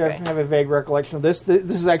 recollection, Yeah, okay. I have a vague recollection of this. This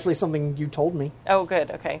is actually something you told me. Oh, good.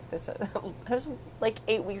 Okay, that was like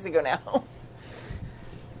 8 weeks ago now.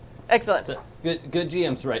 Excellent. So, good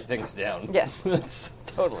GMs write things down. Yes. That's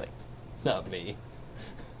Totally. not me.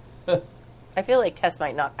 I feel like Tess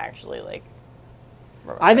might not actually like.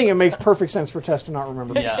 remember I think it this. makes perfect sense for Tess to not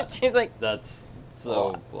remember. Yeah. She's like, That's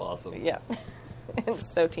so awesome. yeah, it's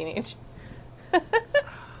so teenage.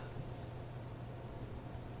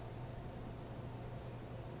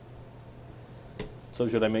 So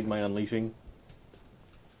should I make my unleashing?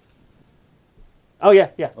 Oh yeah,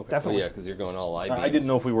 Oh definitely. yeah, because you're going all I-beams. I didn't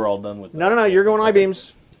know if we were all done with that. No, you're going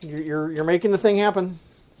I-beams. You're making the thing happen.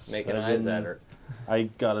 Making eyes at her. I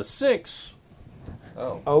got a 6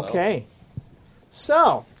 Oh. Okay.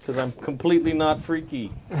 So because I'm completely not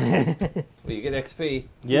freaky. Well, you get XP.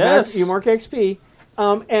 Yes. you mark XP,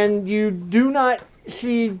 and you do not.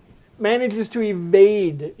 She manages to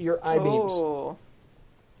evade your I-beams. Oh.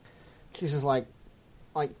 She's just like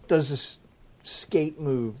does this skate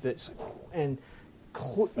move that's and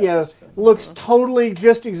looks totally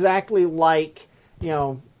just exactly like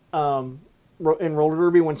in roller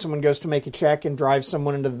derby when someone goes to make a check and drives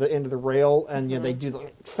someone into the rail and they do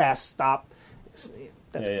the fast stop.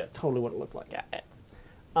 That's totally what it looked like. Got it.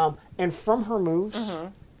 And from her moves,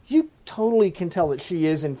 you totally can tell that she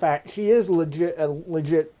is legit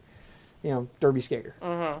derby skater.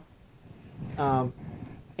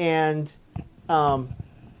 And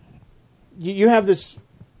you have this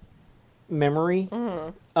memory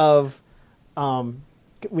of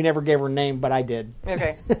we never gave her name, but I did.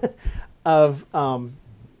 Okay. of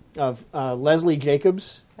Leslie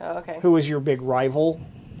Jacobs, Oh, okay. who was your big rival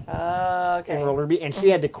Okay. in roller derby, and she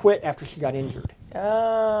had to quit after she got injured,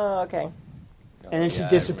 Oh, okay. and then she Yeah, I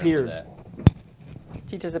disappeared. remember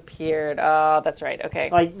She disappeared. Oh, that's right. Okay.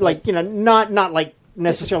 Not like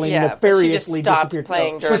necessarily Yeah, but she nefariously just stopped disappeared.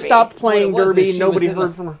 playing She derby. stopped playing What it was derby. is she Nobody was in heard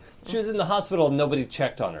the- from her. that. She was in the hospital and nobody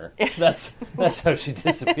checked on her. That's how she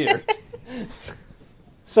disappeared.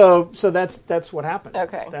 So that's what happened.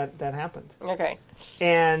 Okay. That happened. Okay.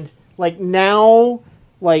 And now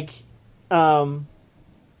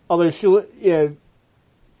although she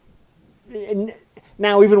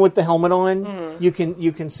now even with the helmet on, you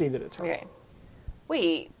can see that it's her. Okay.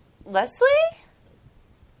 Wait, Leslie?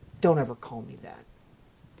 Don't ever call me that.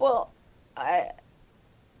 Well,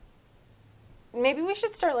 maybe we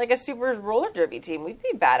should start like a super roller derby team. We'd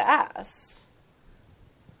be badass.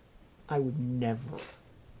 I would never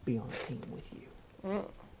be on a team with you.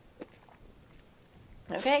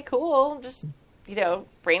 Okay, cool. Just,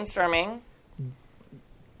 brainstorming.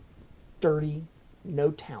 Dirty,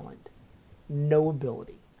 no talent, no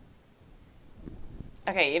ability.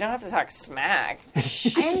 Okay, you don't have to talk smack.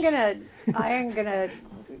 I am gonna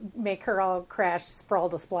make her all crash, sprawl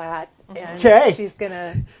to splat, and Okay. she's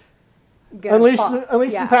gonna Unleash fall.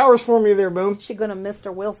 some powers for me there, Boom. She's gonna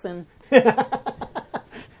Mr. Wilson.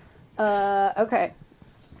 Okay.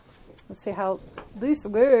 Let's see how this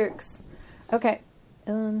works. Okay.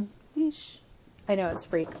 Unleash. I know it's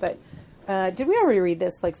freak, but did we already read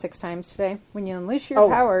this like 6 times today? When you unleash your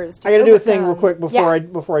powers, I got to do a thing overcome- real quick Yeah.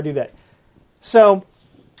 before I do that. So,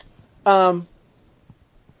 the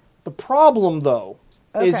problem though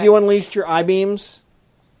is Okay. you unleashed your I-beams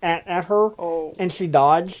at her, Oh. and she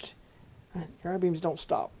dodged. Your I-beams don't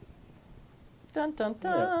stop, Dun, dun,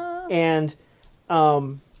 dun. and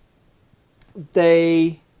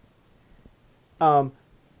they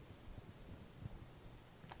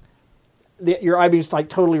your I-beams like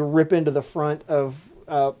totally rip into the front of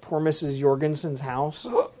poor Mrs. Jorgensen's house.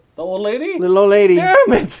 The old lady? Little old lady. Damn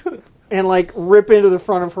it! And like rip into the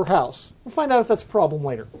front of her house. We'll find out if that's a problem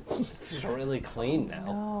later. She's really clean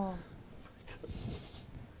now.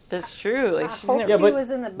 That's true. Like, I she's hope never... Yeah, she but-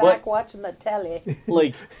 was in the but- back watching the telly.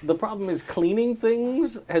 Like, the problem is cleaning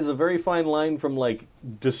things has a very fine line from, like,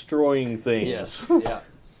 destroying things. Yes. Yeah.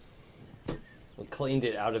 We cleaned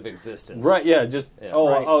it out of existence. Right, yeah, just, Yeah.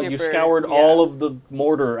 oh, you Super, scoured yeah. all of the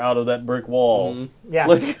mortar out of that brick wall. Yeah,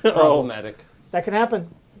 Like, oh, Problematic. that can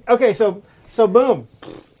happen. Okay, so boom.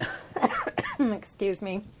 Excuse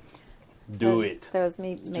me. do it. That was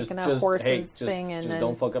me making a Just- horses hey, just- thing, and just then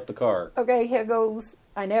don't fuck up the car. okay, here goes.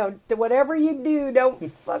 I know. Whatever you do,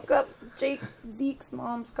 don't fuck up Zeke's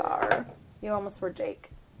mom's car. You almost were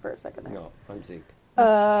Jake for a second there. No, I'm Zeke.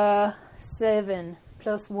 7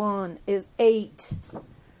 plus 1 is 8.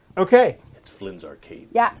 Okay, It's Flynn's arcade.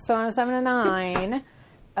 Yeah, so on a 7 and 9,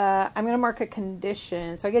 I'm going to mark a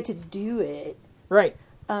condition. So I get to do it. right.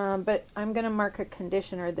 But I'm going to mark a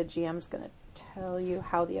condition, or the GM's going to tell you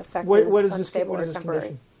how the effect What is is this? unstable What or is this temporary.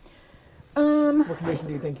 condition? What condition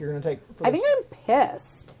do you think you're going to take? For I this? think I'm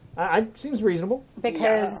pissed seems reasonable.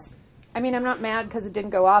 because, I mean, I'm not mad because it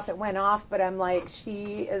didn't go off. It went off, but I'm like,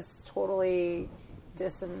 she is totally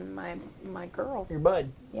dissing my girl. Your bud.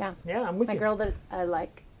 Yeah. Yeah, I'm with My you. girl that I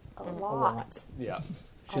like a lot. lot. Yeah.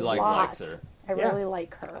 She A likes lot. her. I Yeah. really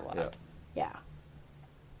like her a lot. Yeah. Yeah.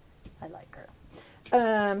 I like her.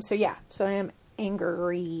 So yeah, so I am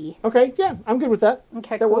angry. Okay, yeah, I'm good with that.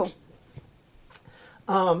 Okay, that cool. works.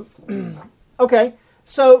 Okay,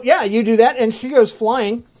 so yeah, you do that, and she goes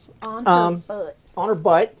flying On her butt. on her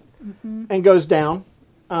butt and goes down.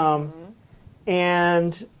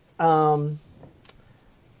 And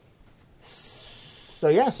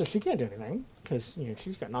so she can't do anything because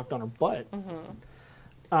she's got knocked on her butt.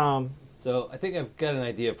 So I think I've got an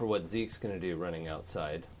idea for what Zeke's going to do running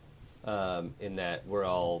outside. In that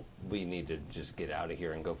we need to just get out of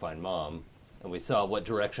here and go find Mom. And we saw what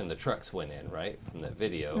direction the trucks went in, right, from that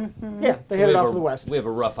video. Yeah, they headed off to the west. We have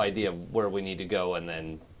a rough idea of where we need to go and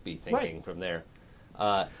then be thinking from there.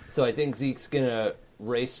 So I think Zeke's going to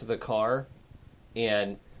race to the car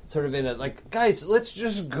and sort of in a, guys, let's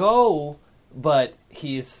just go. But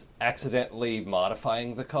he's accidentally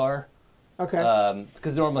modifying the car. Okay.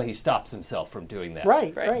 Because normally he stops himself from doing that.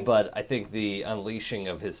 Right. But I think the unleashing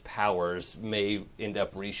of his powers may end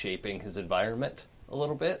up reshaping his environment a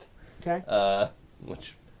little bit. Okay.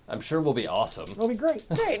 Which I'm sure will be awesome. It'll be great.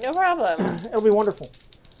 Great, no problem. It'll be wonderful.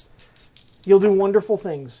 You'll do wonderful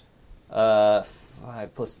things. 5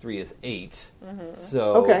 plus 3 is 8.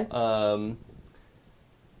 So Okay.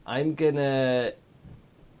 I'm gonna.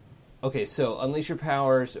 Okay, so unleash your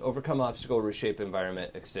powers, overcome obstacle, reshape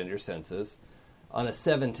environment, extend your senses. On a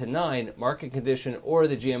 7 to 9, mark a condition, or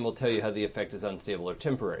the GM will tell you how the effect is unstable or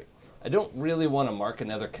temporary. I don't really want to mark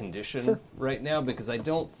another condition right now because I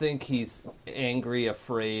don't think he's angry,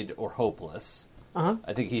 afraid, or hopeless.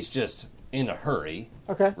 I think he's just in a hurry.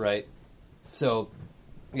 Okay. Right? So,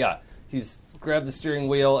 yeah, he's grabbed the steering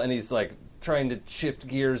wheel and he's trying to shift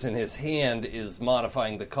gears, and his hand is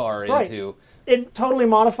modifying the car into... It totally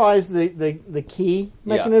modifies the key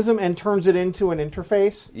mechanism and turns it into an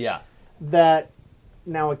interface. Yeah. That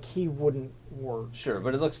now a key wouldn't work. Sure,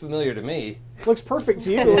 but it looks familiar to me. It looks perfect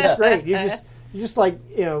to you. It looks great. You just kind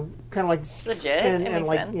of like It's legit. and it makes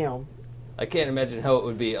like sense. I can't imagine how it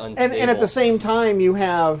would be unstable. and at the same time you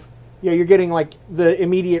have you're getting the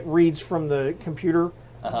immediate reads from the computer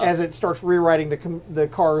as it starts rewriting the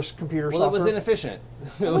car's computer software. Well, it was inefficient.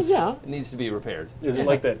 It needs to be repaired. Is it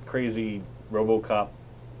like that crazy RoboCop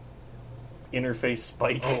interface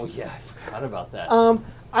spike? Oh, yeah, I forgot about that.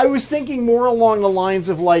 I was thinking more along the lines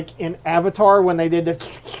of in Avatar when they did the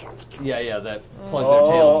Yeah, that plug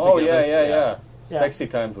their tails together. Yeah. Yeah. Sexy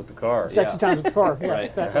times with the car. sexy times with the car. Yeah, Right.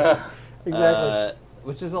 exactly.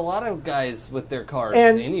 Which is a lot of guys with their cars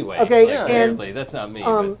And- anyway. okay, and- Apparently, that's not me.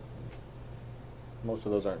 But Most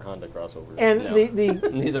of those aren't Honda crossovers. And No. the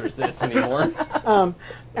neither is this anymore.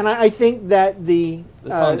 and I think that the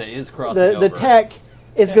This Honda is crossing over. the tech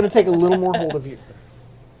is going to take a little more hold of you.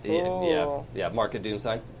 Yeah. Mark a Doom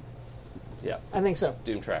sign. Yeah, I think so.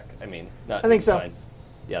 Doom track. I mean, not I think Doom so. sign.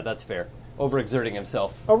 Yeah, that's fair. Overexerting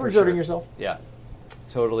himself. for Overexerting sure. yourself. Yeah,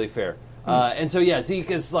 totally fair. And so Zeke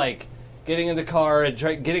is getting in the car and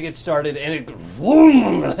getting it started, and it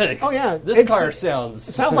boom. Oh yeah, This car sounds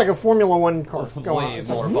It sounds like a Formula One car going on. way It's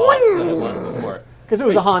more like, boss than it was before. because it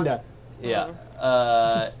was a Honda.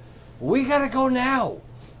 Yeah. We gotta go now.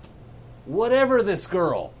 Whatever this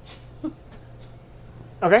girl.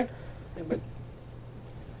 Okay.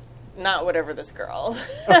 Not whatever this girl.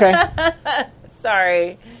 Okay.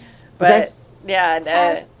 Sorry. But, Okay.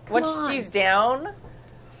 Tess, once come on. she's down,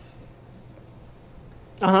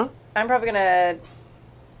 I'm probably going to...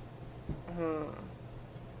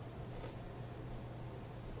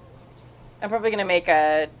 I'm probably going to make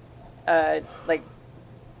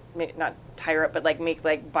not tie her up, but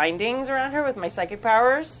make bindings around her with my psychic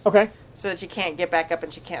powers. Okay. So that she can't get back up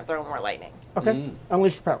and she can't throw more lightning. Okay.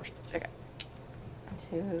 Unleash your powers. Okay.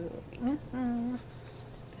 2.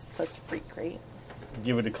 This plus freak, right?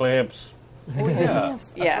 Give it to clamps. Yeah.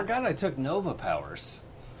 Yeah. I forgot I took Nova powers.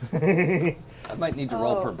 I might need to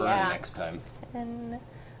roll for burn yeah. next time. 10,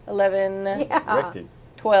 11, Yeah. Wrecked it.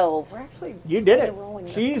 12. We're actually You did it. rolling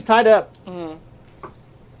this. She's tied up.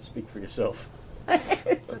 Speak for yourself.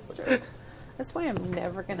 That's true. That's why I'm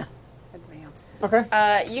never gonna advance.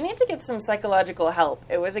 Okay. You need to get some psychological help.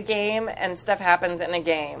 It was a game, and stuff happens in a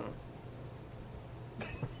game.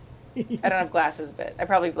 I don't have glasses, but I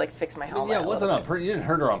probably fix my helmet. Yeah, it a wasn't little on you didn't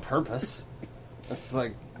hurt her on purpose. It's I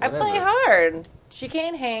whatever. play hard. She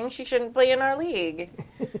can't hang. She shouldn't play in our league.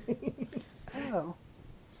 Oh.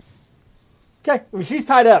 Okay. Well, she's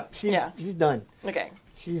tied up. She's Yeah. she's done. Okay.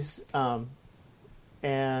 She's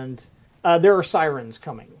and there are sirens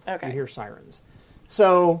coming. Okay. You hear sirens.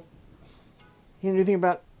 So, you know anything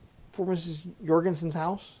about poor Mrs. Jorgensen's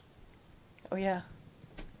house? Oh yeah.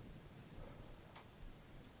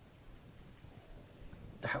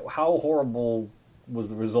 How horrible was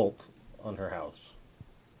the result on her house?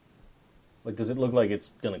 Does it look like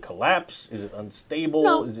it's going to collapse? Is it unstable?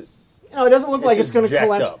 No. Is it? No, it doesn't look like it's just going to jacked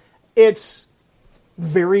collapse. up. It's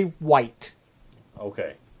very white.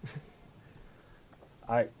 Okay.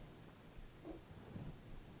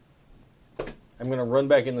 I'm going to run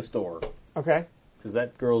back in the store. Okay. Because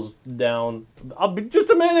that girl's down. I'll be just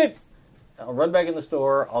a minute. I'll run back in the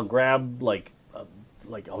store. I'll grab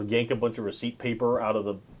I'll yank a bunch of receipt paper out of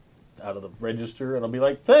the register, and I'll be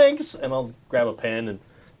like, "Thanks," and I'll grab a pen and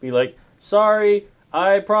be like, "Sorry,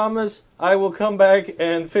 I promise I will come back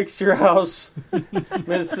and fix your house,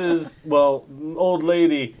 Mrs. Old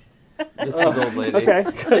Lady." This is old lady. Okay.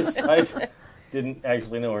 Because I didn't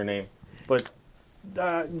actually know her name, but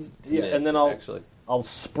yeah, Miss, and then I'll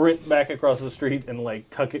sprint back across the street and like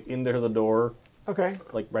tuck it into the door, Okay.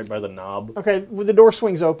 like right by the knob. Okay. Well, the door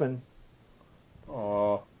swings open,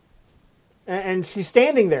 Aw. and she's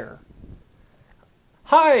standing there.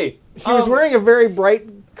 Hi. She was wearing a very bright,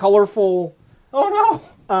 colorful, Oh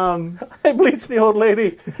no. I bleached the old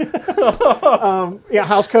lady.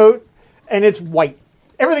 house coat, and it's white.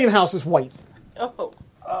 Everything in the house is white. Oh.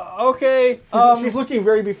 Okay. She's looking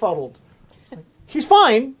very befuddled. She's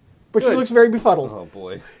fine, but she Good. looks very befuddled. Oh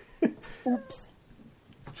boy. Oops.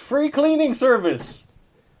 Free cleaning service.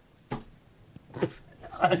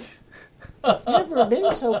 Never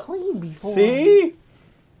been so clean before. See?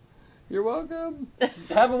 You're welcome.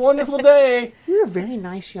 Have a wonderful day. You're a very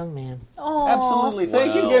nice young man. Absolutely.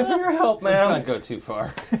 Thank you Wow. again for your help, Let's ma'am. not go too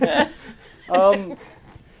far.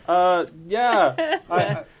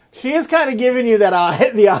 Yeah. She is kind of giving you that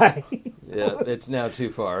eye, the eye. Yeah, it's now too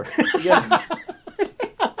far. Yeah.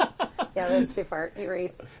 Yeah, that's too far.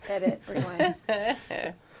 Erase, edit, rewind.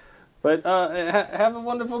 But have a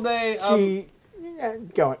wonderful day.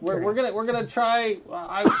 Go on. We're gonna try.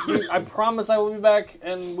 I promise I will be back,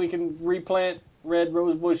 and we can replant red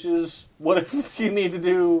rose bushes. Whatever you need to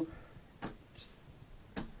do.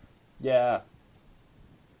 Yeah.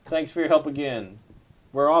 Thanks for your help again.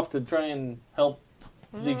 We're off to try and help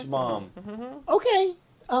Zeke's mom. Okay.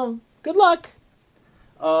 Good luck.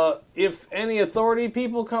 If any authority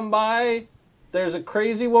people come by, there's a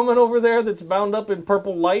crazy woman over there that's bound up in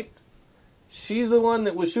purple light. She's the one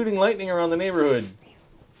that was shooting lightning around the neighborhood.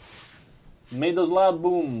 Made those loud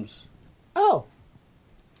booms. Oh.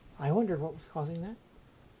 I wondered what was causing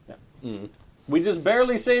that. We just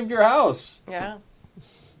barely saved your house. Yeah.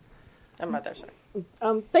 I'm not there, sir.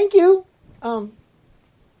 Thank you.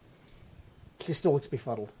 She still looks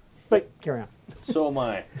befuddled. But carry on. So am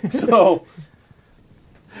I. So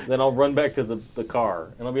then I'll run back to the car,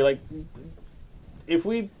 and I'll be like, if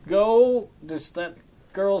we go, does that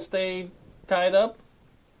girl stay tied up?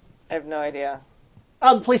 I have no idea.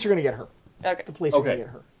 The police are going to get her. Okay. The police are going Okay. to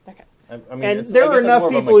get her. Okay. I mean, And it's- there I are guess it's enough more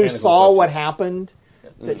of a people who mechanical saw question. what happened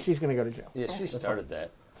that she's going to go to jail. Yeah, she started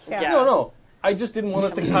that. Yeah. No. I just didn't want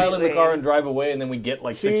us to pile in the car and drive away, and then we get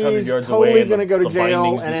like 600 She's yards away. totally and going to go to the jail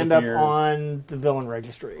bindings and end up disappear. on the villain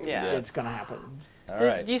registry. Yeah. It's going to happen. All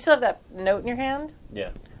right. Do you still have that note in your hand? Yeah.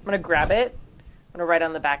 I'm going to grab it. I'm going to write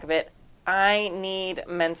on the back of it, I need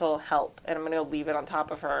mental help. And I'm going to leave it on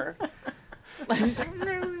top of her.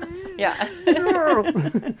 Yeah.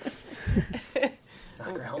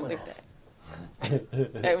 Knock her helmet off. I'm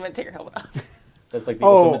going to take her helmet off. That's like the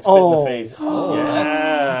ultimate spit in the face. Oh, yeah.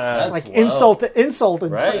 that's Like low. insult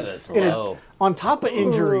and Right. That's in a- low. on top of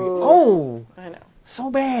injury. Oh, I know. so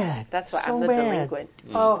bad. That's why so I'm the bad. delinquent.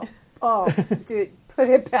 Oh, dude, put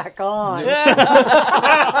it back on.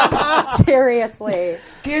 Seriously.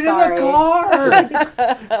 Get Sorry. in the car.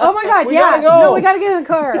 Oh my God, We yeah. gotta go. No, we gotta get in the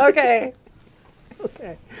car. Okay.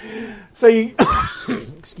 Okay. So you,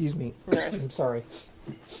 excuse me. I'm sorry.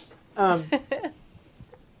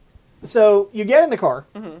 So you get in the car,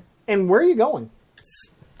 and where are you going?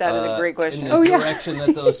 That is a great question. In the Oh, yeah. direction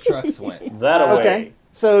that those trucks went. That away. Okay.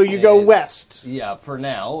 So you go And- west. Yeah, for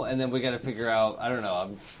now, and then we got to figure out. I don't know.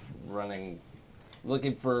 I'm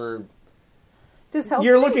looking for Does Hell's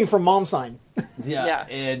You're looking for mom sign. Yeah.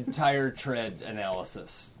 and tire tread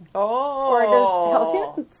analysis. Oh. Or does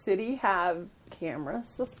Halcyon City have camera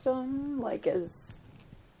system? Like as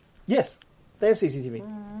Yes, they have CCTV.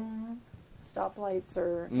 stoplights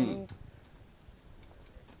or any...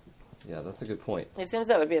 Yeah, that's a good point. It seems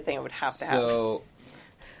that would be a thing I would have to have. So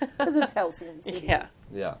Because it's Halcyon City. Yeah.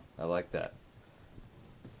 yeah, I like that.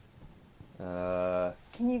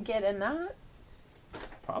 Can you get in that?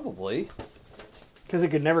 Probably. Because it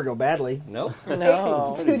could never go badly. Nope.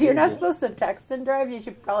 No. Dude, you're not supposed to text and drive. You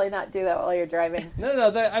should probably not do that while you're driving. No.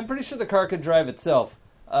 I'm pretty sure the car could drive itself.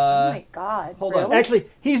 Oh my God. hold really? on. Actually,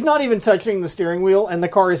 he's not even touching the steering wheel, and the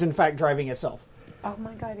car is in fact driving itself. Oh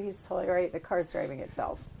my God, he's totally right. The car's driving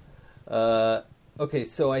itself. Okay,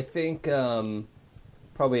 so I think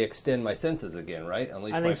probably extend my senses again, right?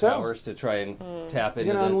 Unleash I my think so. powers to try and tap You're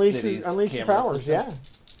into gonna the city's unleash your camera powers,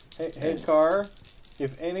 system. yeah. Hey, car,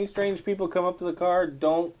 if any strange people come up to the car,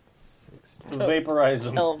 don't Vaporize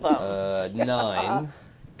them. Kill them. 9.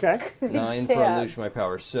 Okay. 9 for Yeah. Unleash My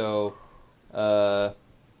Power. So,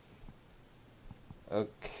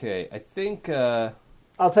 okay. I think,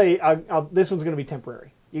 I'll tell you. This one's going to be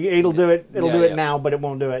temporary. It'll do it. It'll Yeah, do it yeah. now, but it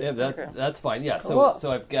won't do it. yeah, Okay. that's fine. Yeah, Cool.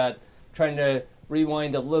 so I've got trying to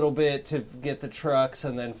rewind a little bit to get the trucks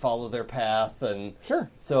and then follow their path. And Sure.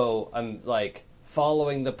 so I'm like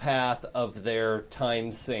following the path of their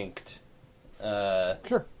time synced.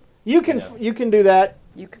 Sure. You can Yeah. you can do that.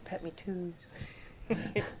 You can pet me too.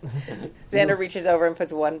 Xander reaches over and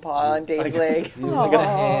puts one paw on Dave's leg. You got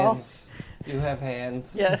hands. You have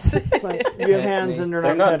hands. Yes. It's like you have hands and they're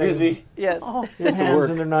They're not not petting. busy. Yes. You have hands work.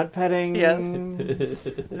 and they're not petting. Yes.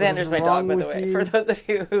 Xander's my wrong dog, by the with way. you? For those of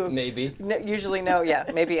you who Maybe. usually know, yeah,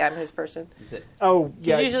 maybe I'm his person. Is it? Oh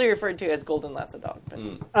yeah. He's usually referred to as Golden Lasso Dog.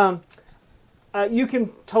 But You can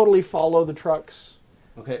totally follow the trucks,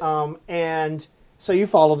 Okay. and so you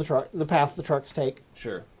follow the path the trucks take,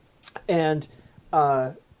 Sure. and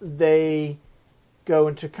they go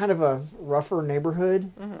into kind of a rougher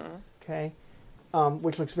neighborhood. Okay,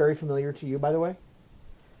 which looks very familiar to you, by the way.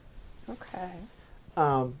 Okay.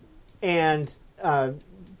 And Boom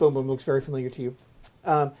Boom looks very familiar to you.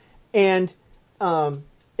 And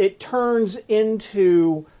it turns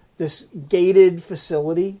into this gated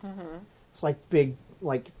facility. It's like big,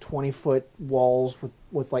 like 20-foot walls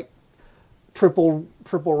with like triple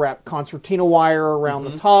wrap concertina wire around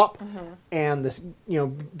the top, and this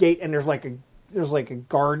gate. And there's like a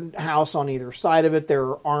guard house on either side of it. There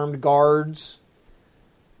are armed guards,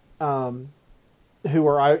 who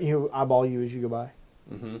eyeball you as you go by.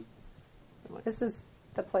 This is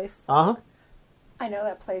the place. Uh huh. I know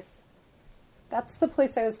that place. That's the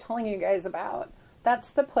place I was telling you guys about.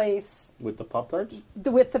 That's the place With the Pop-Tarts?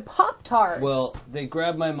 with the Pop-Tarts. Well, they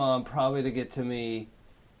grabbed my mom probably to get to me.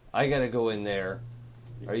 I gotta go in there.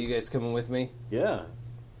 Are you guys coming with me? Yeah.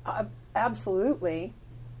 Absolutely.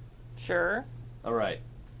 sure. All right.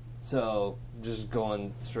 So just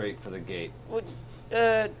going straight for the gate. Well,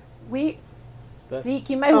 Zeke,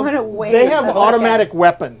 you might want to wait. They have a second. automatic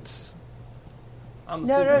weapons. I'm a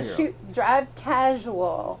No, superhero. shoot. Drive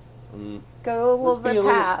casual. Go a little Let's be bit a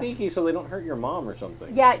little past. sneaky so they don't hurt your mom or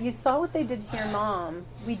something. Yeah, you saw what they did to your mom.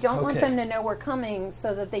 We don't want Okay. them to know we're coming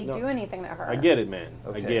so that they No. do anything to her. I get it, man.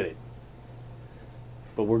 Okay. I get it.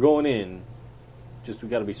 But we're going in. Just we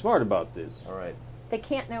got to be smart about this. All right. They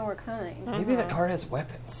can't know we're coming. Maybe the car has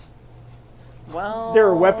weapons. well, There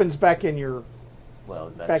are weapons back in your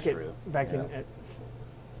Well, that's back true.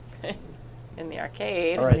 in the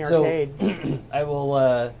arcade. All in right, the so arcade. I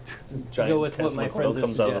will Giant go with what Tesla my coil friends are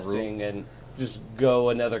comes out of the room. suggesting and just go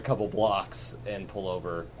another couple blocks and pull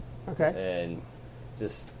over Okay. and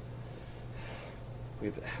just.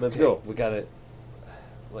 Let's go. We gotta.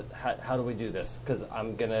 How do we do this? Because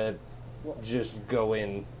I'm gonna just go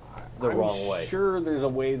in the wrong way. Sure, there's a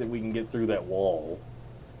way that we can get through that wall,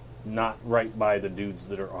 not right by the dudes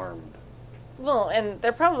that are armed. Well, and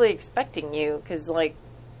they're probably expecting you because, like,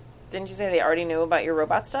 didn't you say they already knew about your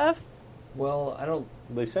robot stuff? Well, I don't.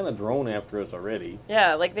 They sent a drone after us already.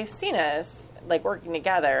 Yeah, like they've seen us like working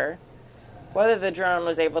together. Whether the drone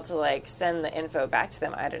was able to like send the info back to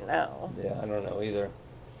them, I don't know. Yeah, I don't know either.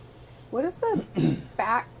 What does the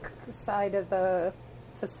back side of the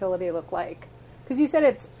facility look like? Because you said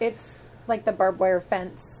it's like the barbed wire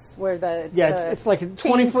fence where It's like a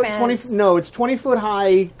chain 20-foot, fence. it's 20-foot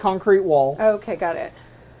high concrete wall Okay, got it.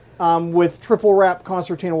 with triple wrap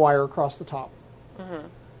concertina wire across the top.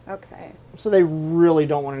 Okay. So they really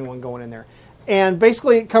don't want anyone going in there. And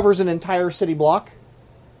basically it covers an entire city block.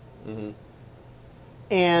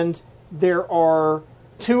 And there are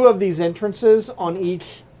 2 of these entrances on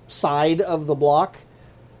each side of the block.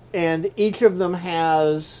 And each of them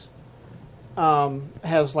has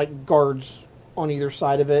like guards on either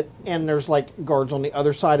side of it. And there's like guards on the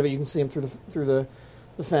other side of it. You can see them through the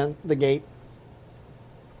gate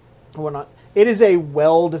and whatnot. It is a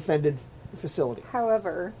well-defended facility.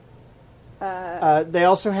 However, They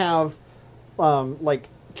also have like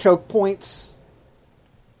choke points.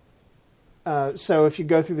 So if you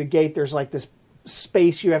go through the gate, there's like this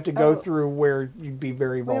space you have to go through where you'd be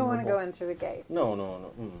very we vulnerable. don't want to go in through the gate.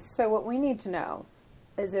 No. So what we need to know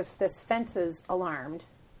is if this fence is alarmed.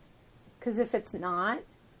 Because if it's not,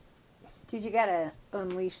 dude, you gotta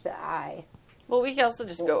unleash the eye. Well, we can also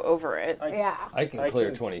just go over it. Yeah. I can I clear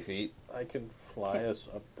can- 20 feet. I could fly us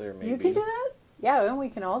up there, maybe. You can do that? Yeah, and we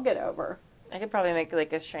can all get over. I could probably make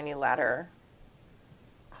like a shiny ladder.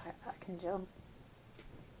 I can jump.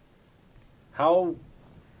 How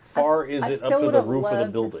far is I it still up to would the have roof of the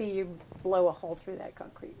loved building? to see you blow a hole through that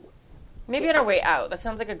concrete. Maybe on our way out. That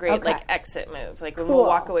sounds like a great Okay. like exit move. Like when Cool. we'll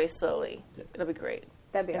walk away slowly. It'll be great.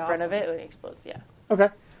 That'd be In awesome. front of it when it explodes. Yeah. Okay.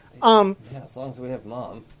 Yeah, as long as we have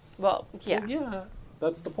Mom. Well, yeah. Yeah,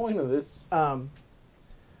 that's the point of this.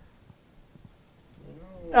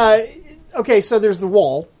 Okay, so there's the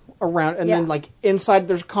wall around, and then Yeah. like inside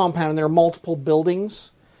there's a compound, and there are multiple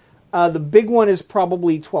buildings. The big one is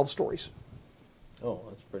probably 12 stories, Oh,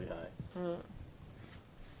 that's pretty high.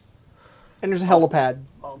 and there's a helipad.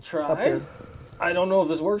 I'll try. Up there. I don't know if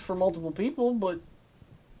this works for multiple people, but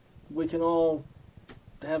we can all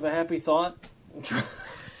have a happy thought. and try-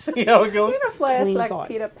 See how it goes. Peter Flash Clean like thought.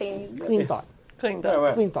 Peter Pan. Clean thought. Clean All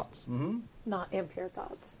right. Clean thoughts. Not impure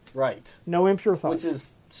thoughts. Right. No impure thoughts. Which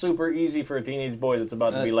is super easy for a teenage boy that's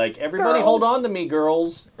about to be like, everybody Girls. hold on to me,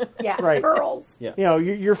 girls. Yeah, Right. girls. Yeah. you know,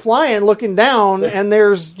 you're flying, looking down, and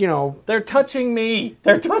there's They're touching me.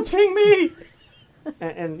 They're touching me.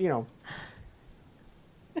 and you know,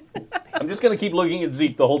 I'm just going to keep looking at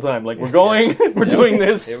Zeke the whole time. Like, we're going, we're doing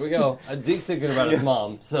this. Here we go. Zeke's thinking about his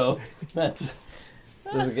mom, so that's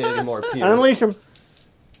doesn't get any more pure. unleash them.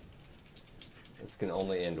 This can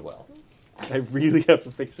only end well. I really have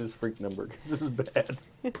to fix this freak number because this is bad.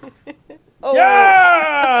 Oh,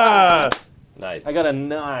 Yeah! Nice. I got a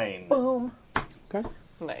 9. Boom. Okay.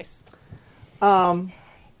 nice. So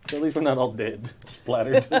at least we're not all dead,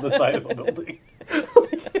 splattered to the side of a building.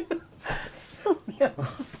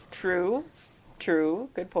 True. True.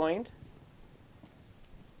 Good point.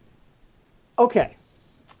 Okay,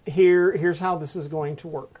 here's how this is going to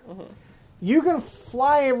work. You can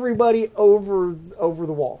fly everybody over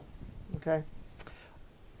the wall, okay?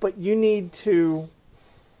 But you need to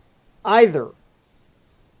either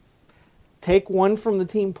take one from the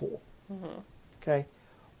team pool, okay,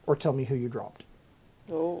 or tell me who you dropped.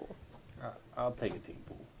 Oh. I'll take a team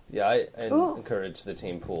pool. Yeah, I Ooh. encourage the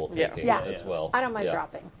team pool Yeah. taking Yeah. as well. I don't mind Yeah.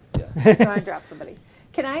 dropping. Yeah. I want to drop somebody.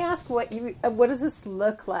 Can I ask what does this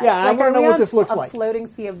look like? Yeah, I like, wanna are know we what on this looks a like. floating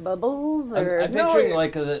sea of bubbles, I'm or picturing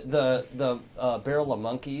like the barrel of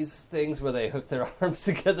monkeys things where they hook their arms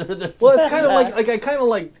together. Well, it's kind of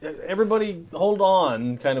like everybody hold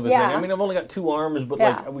on kind of a Yeah. thing. I mean, I've only got 2 arms, but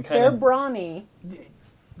yeah, like we kind they're of brawny.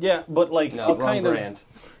 yeah, but like no, it wrong kind brand.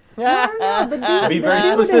 No, the dude, Be the very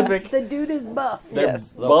dude specific. Is, the dude is buff. they're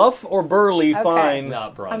Yes. buff or burly, Okay. fine.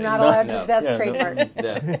 Not brawny. I'm not allowed No. to. That's Yeah, no. trademark.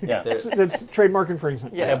 Yeah. Yeah, That's trademark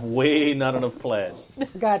infringement. I Yes. have way not enough plaid.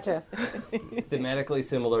 Gotcha. Thematically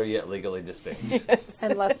similar yet legally distinct.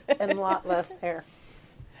 And a lot less hair.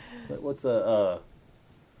 But what's a?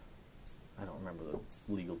 I don't remember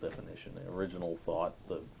the legal definition. The original thought,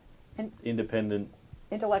 the In- independent.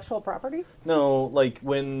 Intellectual property. No, like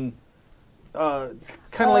when. Kind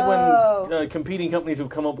of like when competing companies have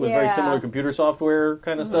come up with very Yeah. similar computer software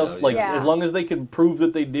kind of stuff. Like Yeah. as long as they can prove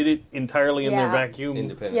that they did it entirely in their Yeah. vacuum.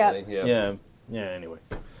 Independently. Yeah. Yeah. Yeah. Anyway.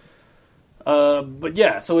 But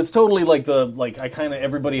yeah, so it's totally like I kind of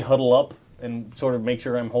everybody huddle up and sort of make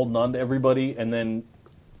sure I'm holding on to everybody, and then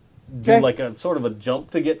do Okay. like a sort of a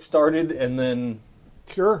jump to get started, and then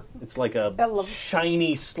Sure. it's like a I love-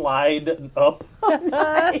 shiny slide up.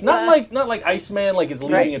 Not like Iceman, like it's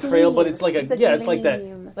leaving a trail, but it's like It's it's like that.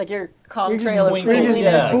 gleam. Like your calm You're just, trail of twinkling, you're just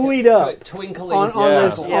yeah. buoyed up Twinkling on Yeah.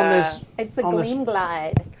 this Yeah. It's the on this- gleam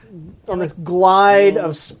glide. on this glide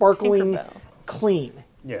of sparkling Tinkerbell. clean.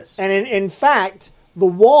 Yes. And in fact, the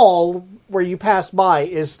wall where you pass by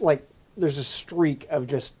is like there's a streak of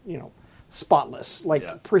just spotless, like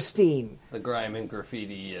Yeah. pristine. The grime and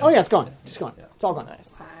graffiti. Oh yeah, it's gone. It's gone. Yeah. It's all gone.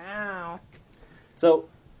 Nice. Wow. So,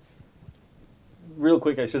 real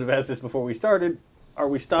quick, I should have asked this before we started. Are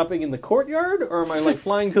we stopping in the courtyard, or am I like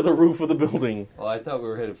flying to the roof of the building? Well, I thought we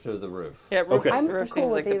were headed to the roof. Yeah, roof, Okay. I'm roof cool seems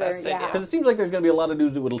with like the either, best yeah. idea. Because it seems like there's going to be a lot of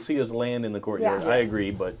dudes that will see us land in the courtyard. Yeah. I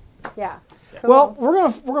agree, but Yeah. Cool. Well, we're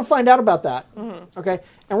gonna find out about that. Okay,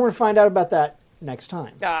 and we're gonna find out about that next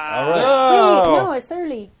time All right. Wait, no, it's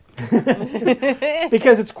early.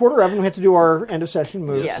 because it's 11:15 and we have to do our end of session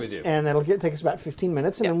moves. Yes. we do. And that'll take us about 15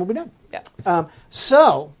 minutes, and Yeah. then we'll be done. Yeah.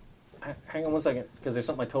 So, hang on one second, because there's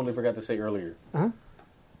something I totally forgot to say earlier.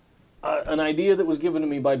 An idea that was given to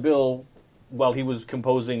me by Bill while he was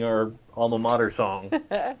composing our alma mater song.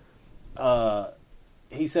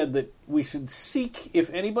 He said that we should seek, if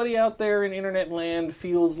anybody out there in internet land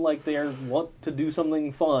feels like they want to do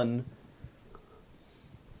something fun,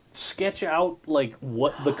 sketch out like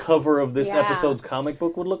what the cover of this Yeah. episode's comic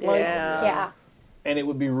book would look like, Yeah. Yeah. and it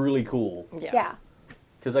would be really cool. Yeah. Yeah.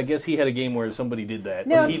 Because I guess he had a game where somebody did that.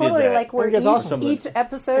 No, he totally. did that. Like where That's awesome. each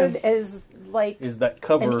episode is like Is that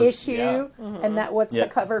cover an issue, Yeah. and that what's Yeah. the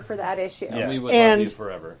cover for that issue. Yeah. We would And- love you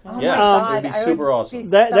forever. Oh Yeah, my God, it'd be I super would awesome. Be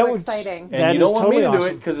That so would- exciting. And That you don't is want me to totally do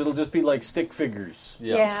awesome. it because it'll just be like stick figures.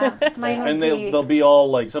 Yeah, mine would And be they'll be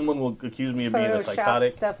all like, someone will accuse me of being a Photoshop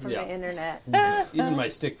psychotic. stuff from Yeah. the internet. Even my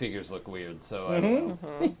stick figures look weird, so I don't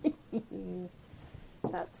know.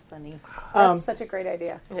 That's funny. That's such a great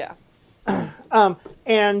idea. Yeah.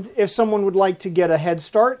 And if someone would like to get a head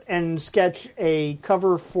start and sketch a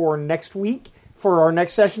cover for next week, for our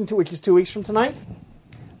next session, which is 2 weeks from tonight,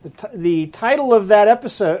 the title of that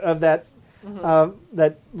episode of that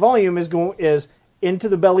that volume is Into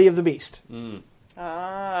the Belly of the Beast.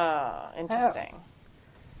 Ah, interesting.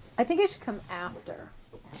 I think it should come after.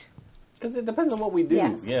 Because it depends on what we do.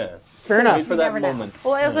 Yes. Yeah. Fair Wait enough. for that never know. moment.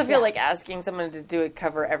 Well, I also feel Yeah. like asking someone to do a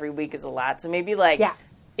cover every week is a lot. So maybe like Yeah.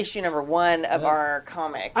 issue number 1 of our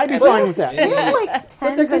comic. I'd be And fine with that. We have like But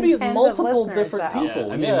tens there could and be tens multiple of listeners, different though.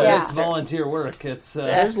 people. I mean, Yeah. when Yeah. it's volunteer work, it's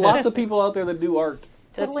There's lots of people out there that do art.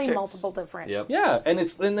 That's Totally true. multiple different. Yep. Yeah, and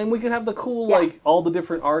then we could have the cool Yeah. like all the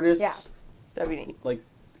different artists. Yeah. That'd be neat. Like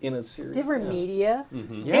in a series. Different media.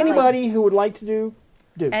 Yeah. Anybody who would like to do.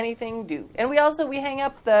 Anything do. And we hang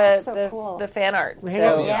up the so cool. the fan art. We hang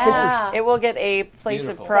up So Yeah. it will get a place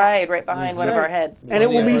Beautiful. of pride right behind one of Right. our heads. And it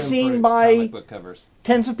will be Room seen for by comic book covers.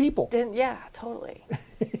 tens of people. Then, yeah, totally.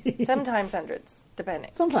 Sometimes hundreds,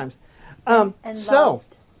 depending. Sometimes. And So,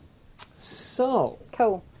 loved.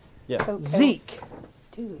 Cool. Yeah. Cool. Zeke,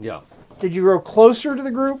 Dude. Yeah. did you grow closer to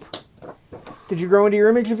the group? Did you grow into your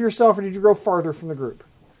image of yourself, or did you grow farther from the group?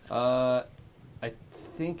 I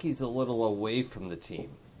think he's a little away from the team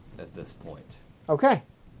at this point. Okay.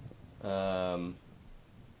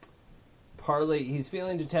 Partly, he's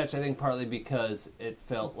feeling detached, I think partly because it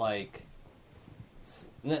felt like,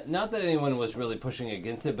 not that anyone was really pushing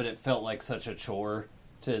against it, but it felt like such a chore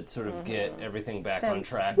to sort of get everything back on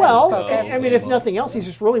track. Well, and go. I mean, if nothing else, he's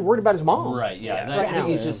just really worried about his mom. Right, yeah. Yeah. I think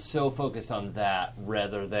he's Yeah. just so focused on that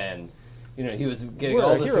rather than, he was getting We're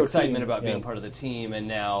all a this hero excitement team. about being Yeah. part of the team, and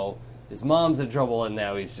now his mom's in trouble, and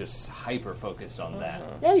now he's just hyper focused on that.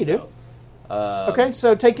 Yeah, you do. Okay,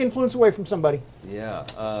 so take influence away from somebody. Yeah.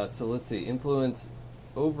 So let's see. Influence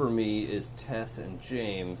over me is Tess and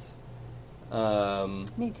James.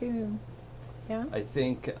 Me too. Yeah. I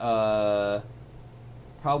think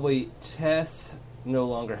probably Tess no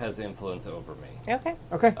longer has influence over me. Okay.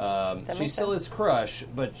 Okay. She makes still sense. is Crush,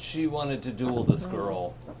 but she wanted to duel this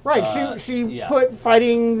girl. Right, she yeah. put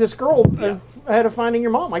fighting this girl Yeah. ahead of finding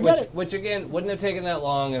your mom. I get it. Which again wouldn't have taken that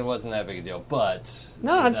long and wasn't that big a deal. But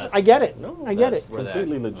No, that's- I get it. No, I get that's it. Where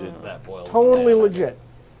Completely that, legit. That boils Totally down. legit.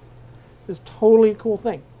 It's totally a cool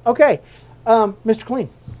thing. Okay, Mr. Clean.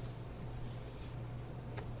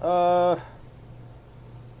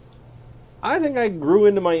 I think I grew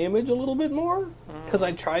into my image a little bit more because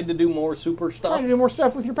I tried to do more super stuff. Trying to do more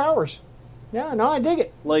stuff with your powers. Yeah, no, I dig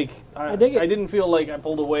it. Like I dig it. I didn't feel like I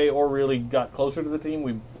pulled away or really got closer to the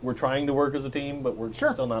team. We're trying to work as a team, but we're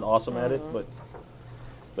Sure. still not awesome at it.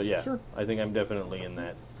 But yeah, Sure. I think I'm definitely in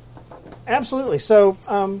that. Absolutely. So,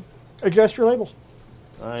 adjust your labels.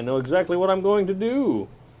 I know exactly what I'm going to do.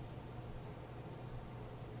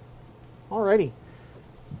 Alrighty.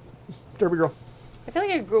 Derby Girl. I feel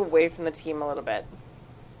like I grew away from the team a little bit.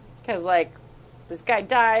 Because, like, this guy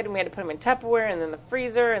died, and we had to put him in Tupperware and then the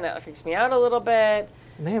freezer, and that freaks me out a little bit.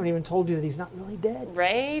 And they haven't even told you that he's not really dead.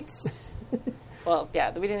 Right? Well,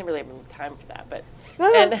 yeah, we didn't really have time for that, but...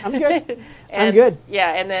 No, and, I'm good. I'm and, good.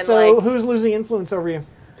 Yeah, and then, So, like... who's losing influence over you?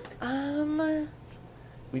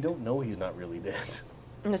 We don't know he's not really dead.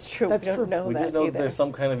 It's true. That's we don't true. know We that just know either. there's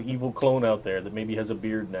some kind of evil clone out there that maybe has a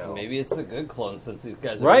beard now. Maybe it's the good clone since these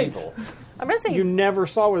guys are Right. evil. I'm going to say... You never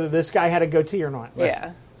saw whether this guy had a goatee or not.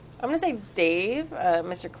 Yeah. I'm going to say Dave,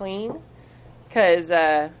 Mr. Clean, because,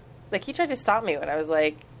 like, he tried to stop me when I was,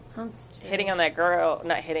 like, hitting on that girl.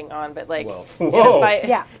 Not hitting on, but, like, Well, in a Whoa. fight,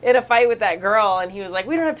 Yeah. in a fight with that girl, and he was like,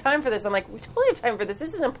 we don't have time for this. I'm like, we totally have time for this.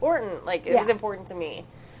 This is important. Like, it was Yeah. important to me.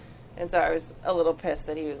 And so I was a little pissed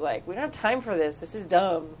that he was like, we don't have time for this. This is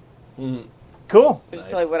dumb. Cool. Which is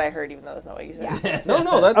Nice. totally what I heard, even though that's not what you said. Yeah.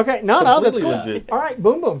 No, that's Okay, no, that's completely cool. legit. All right,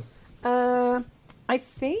 boom, boom. I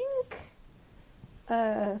think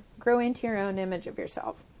grow into your own image of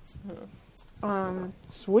yourself.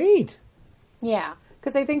 Sweet. Yeah,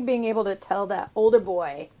 because I think being able to tell that older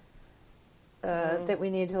boy that we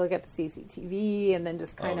need to look at the CCTV and then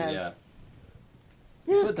just kind of yeah.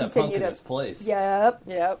 Put that punk continue in to- his place. yep,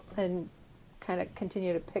 Yep. and kind of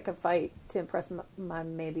continue to pick a fight to impress my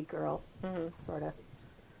maybe girl, sort of.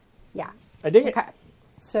 Yeah. I dig it. Okay.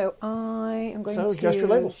 So I am going So, adjust your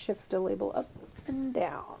to labels. shift a label up and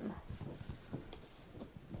down.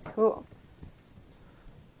 Cool.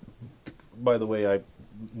 By the way, I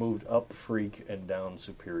moved up freak and down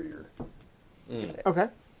superior. Okay.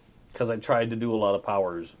 Because I tried to do a lot of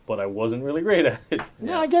powers, but I wasn't really great at it.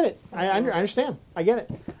 No, I get it. I understand. I get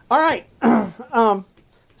it. All right.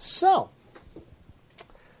 So,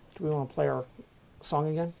 do we want to play our song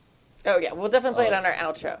again? Oh yeah, we'll definitely play it on our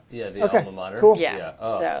outro. Yeah, the Okay, alma mater. cool. Yeah.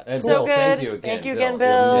 Oh. So And so Bill, good. thank you again, again,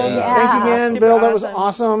 Bill. Bill. Yeah. Thank you again, Super Bill. That was awesome.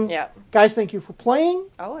 awesome. Yeah. Guys, thank you for playing.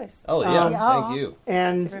 Always. Oh yeah, Yeah. thank you.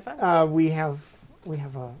 And Super fun. we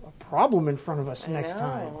have a problem in front of us next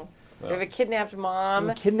time. No. We have a kidnapped mom,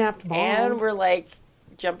 A kidnapped mom. and we're like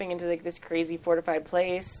jumping into like this crazy fortified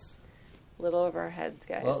place, little over our heads,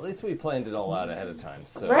 guys. Well, at least we planned it all out ahead of time.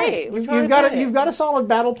 So. right. You've got you've got a solid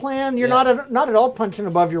battle plan. You're Yeah. not at all punching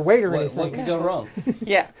above your weight or What anything. could go wrong?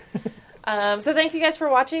 Yeah. So thank you guys for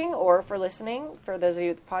watching or for listening. For those of you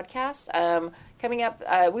with the podcast, coming up,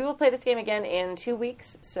 we will play this game again in 2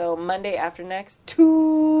 weeks. So Monday after next,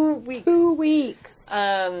 2 weeks. 2 weeks.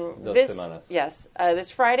 Dos This semanas. yes, this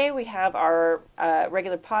Friday we have our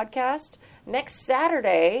regular podcast. Next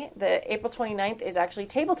Saturday, the April 29th, is actually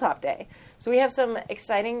Tabletop Day. So we have some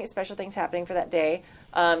exciting special things happening for that day.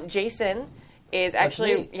 Jason is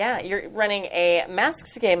actually me. you're running a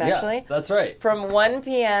Masks game actually. Yeah, that's right. From 1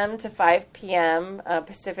 p.m. to 5 p.m.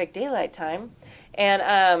 Pacific Daylight Time,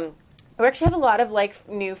 and we actually have a lot of like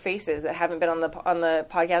new faces that haven't been on the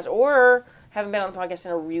podcast or haven't been on the podcast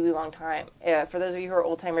in a really long time. For those of you who are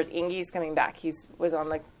old timers, Ingy's coming back. He was on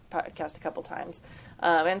the podcast a couple times,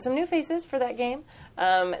 and some new faces for that game.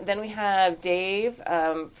 Then we have Dave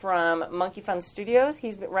from Monkey Fun Studios.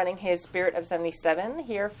 He's been running his Spirit of 77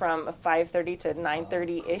 here from 5:30 to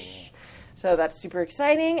 9:30-ish. So that's super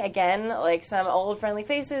exciting. Again, like some old friendly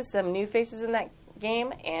faces, some new faces in that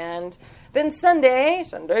game. And then Sunday,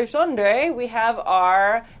 we have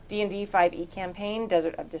our D&D 5e campaign,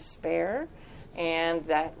 Desert of Despair. And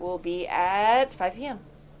that will be at 5 p.m.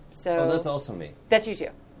 So Oh, that's also me. that's you too.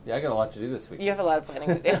 Yeah, I got a lot to do this week. You have a lot of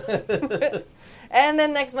planning to do. And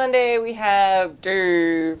then next Monday we have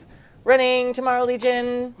Dave running Tomorrow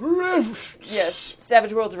Legion. Rifts. Yes,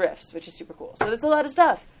 Savage Worlds Rifts, which is super cool. So that's a lot of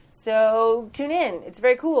stuff. So tune in. It's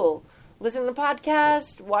very cool. Listen to the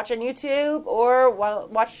podcast, watch on YouTube, or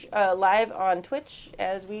watch live on Twitch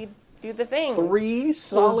as we do the thing. 3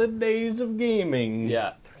 solid days of gaming.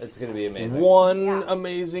 Yeah, it's going to be amazing. One Yeah.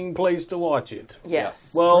 amazing place to watch it.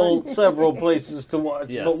 Yes. Well, several places to watch,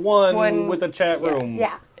 Yes. but one One- with a chat room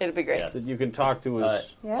Yeah. It'll be great. Yes. that you can talk to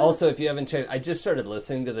us. Yeah. Also, if you haven't checked, I just started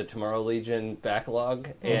listening to the Tomorrow Legion backlog,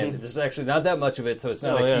 and there's actually not that much of it, so it's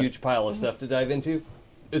not Oh, a yeah. huge pile of stuff to dive into.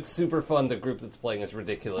 It's super fun. The group that's playing is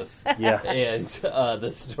ridiculous. Yeah. And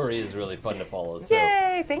the story is really fun to follow. So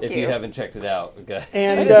Yay, thank if you. you haven't checked it out, guys.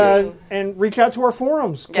 And reach out to our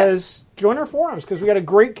forums join our forums because we got a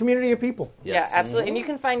great community of people. Yes. Yeah, absolutely. And you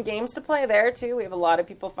can find games to play there, too. We have a lot of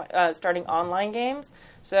people starting online games.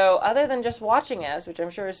 So other than just watching us, which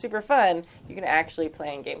I'm sure is super fun, you can actually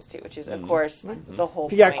play in games, too, which is, of course, the whole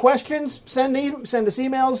If you got point. questions, send us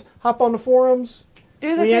emails, hop on the forums.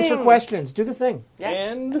 Do the We thing. answer questions. Do the thing. Yeah.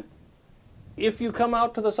 And if you come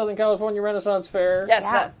out to the Southern California Renaissance Fair, Yes,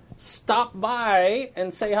 Yeah. that. stop by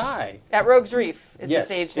and say hi. At Rogues Reef is Yes, the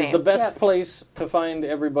stage it's name. the best Yep. place to find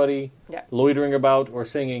everybody Yeah. loitering about or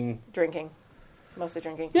singing. Drinking. Mostly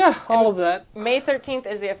drinking. Yeah, all of that. May 13th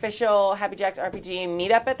is the official Happy Jacks RPG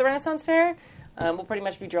meetup at the Renaissance Fair. We'll pretty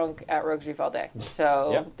much be drunk at Rogues Reef all day.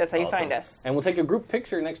 So Yep. that's how you Awesome. find us. And we'll take a group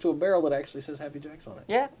picture next to a barrel that actually says Happy Jacks on it.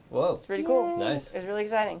 Yeah, Whoa. it's pretty cool. Nice. It's really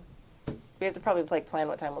exciting. We have to probably plan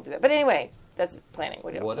what time we'll do that. But anyway, that's planning.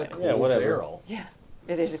 We don't What a plan. cool Yeah, whatever. barrel. Yeah,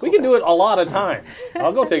 it is. We can do it a lot of time.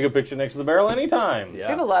 I'll go take a picture next to the barrel anytime. Yeah. We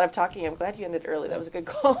have a lot of talking. I'm glad you ended early. That was a good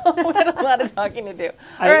call. We had a lot of talking to do.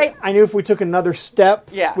 All right. I knew if we took another step,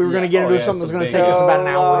 Yeah. we were going to get Oh, into yeah, something that was it's a going to big- take us about an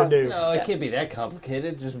So, hour to do. No, it Yes. can't be that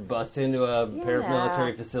complicated. Just bust into a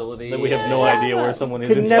paramilitary facility. That we have no Yeah. idea where someone is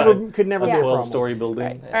Could inside never a be a 12-story problem.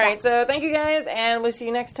 building. All right. So thank you guys, and we'll see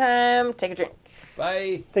you next time. Take a drink.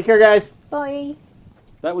 Bye. Take care, guys. Bye.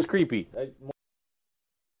 That was creepy.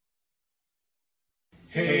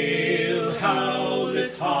 Hail,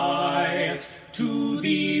 howlet high, to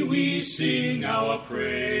thee we sing our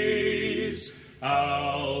praise.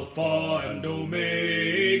 Alpha and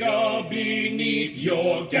Omega beneath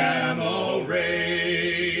your gamma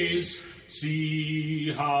rays.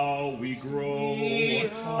 See how we grow,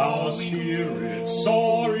 our spirits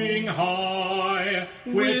soaring high.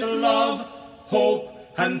 With love, hope,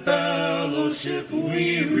 and fellowship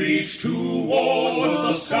we reach towards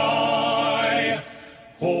the sky.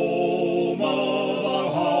 Home of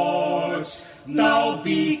our hearts, now a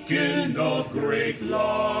beacon of great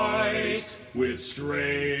light, with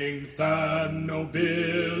strength and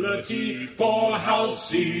nobility, for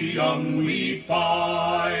Halcyon we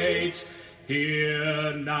fight.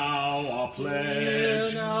 Here now our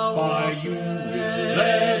pledge, by you will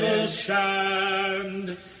ever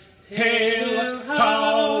stand. Hail,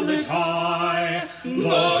 Howlet High,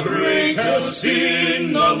 the greatest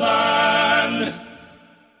in the land.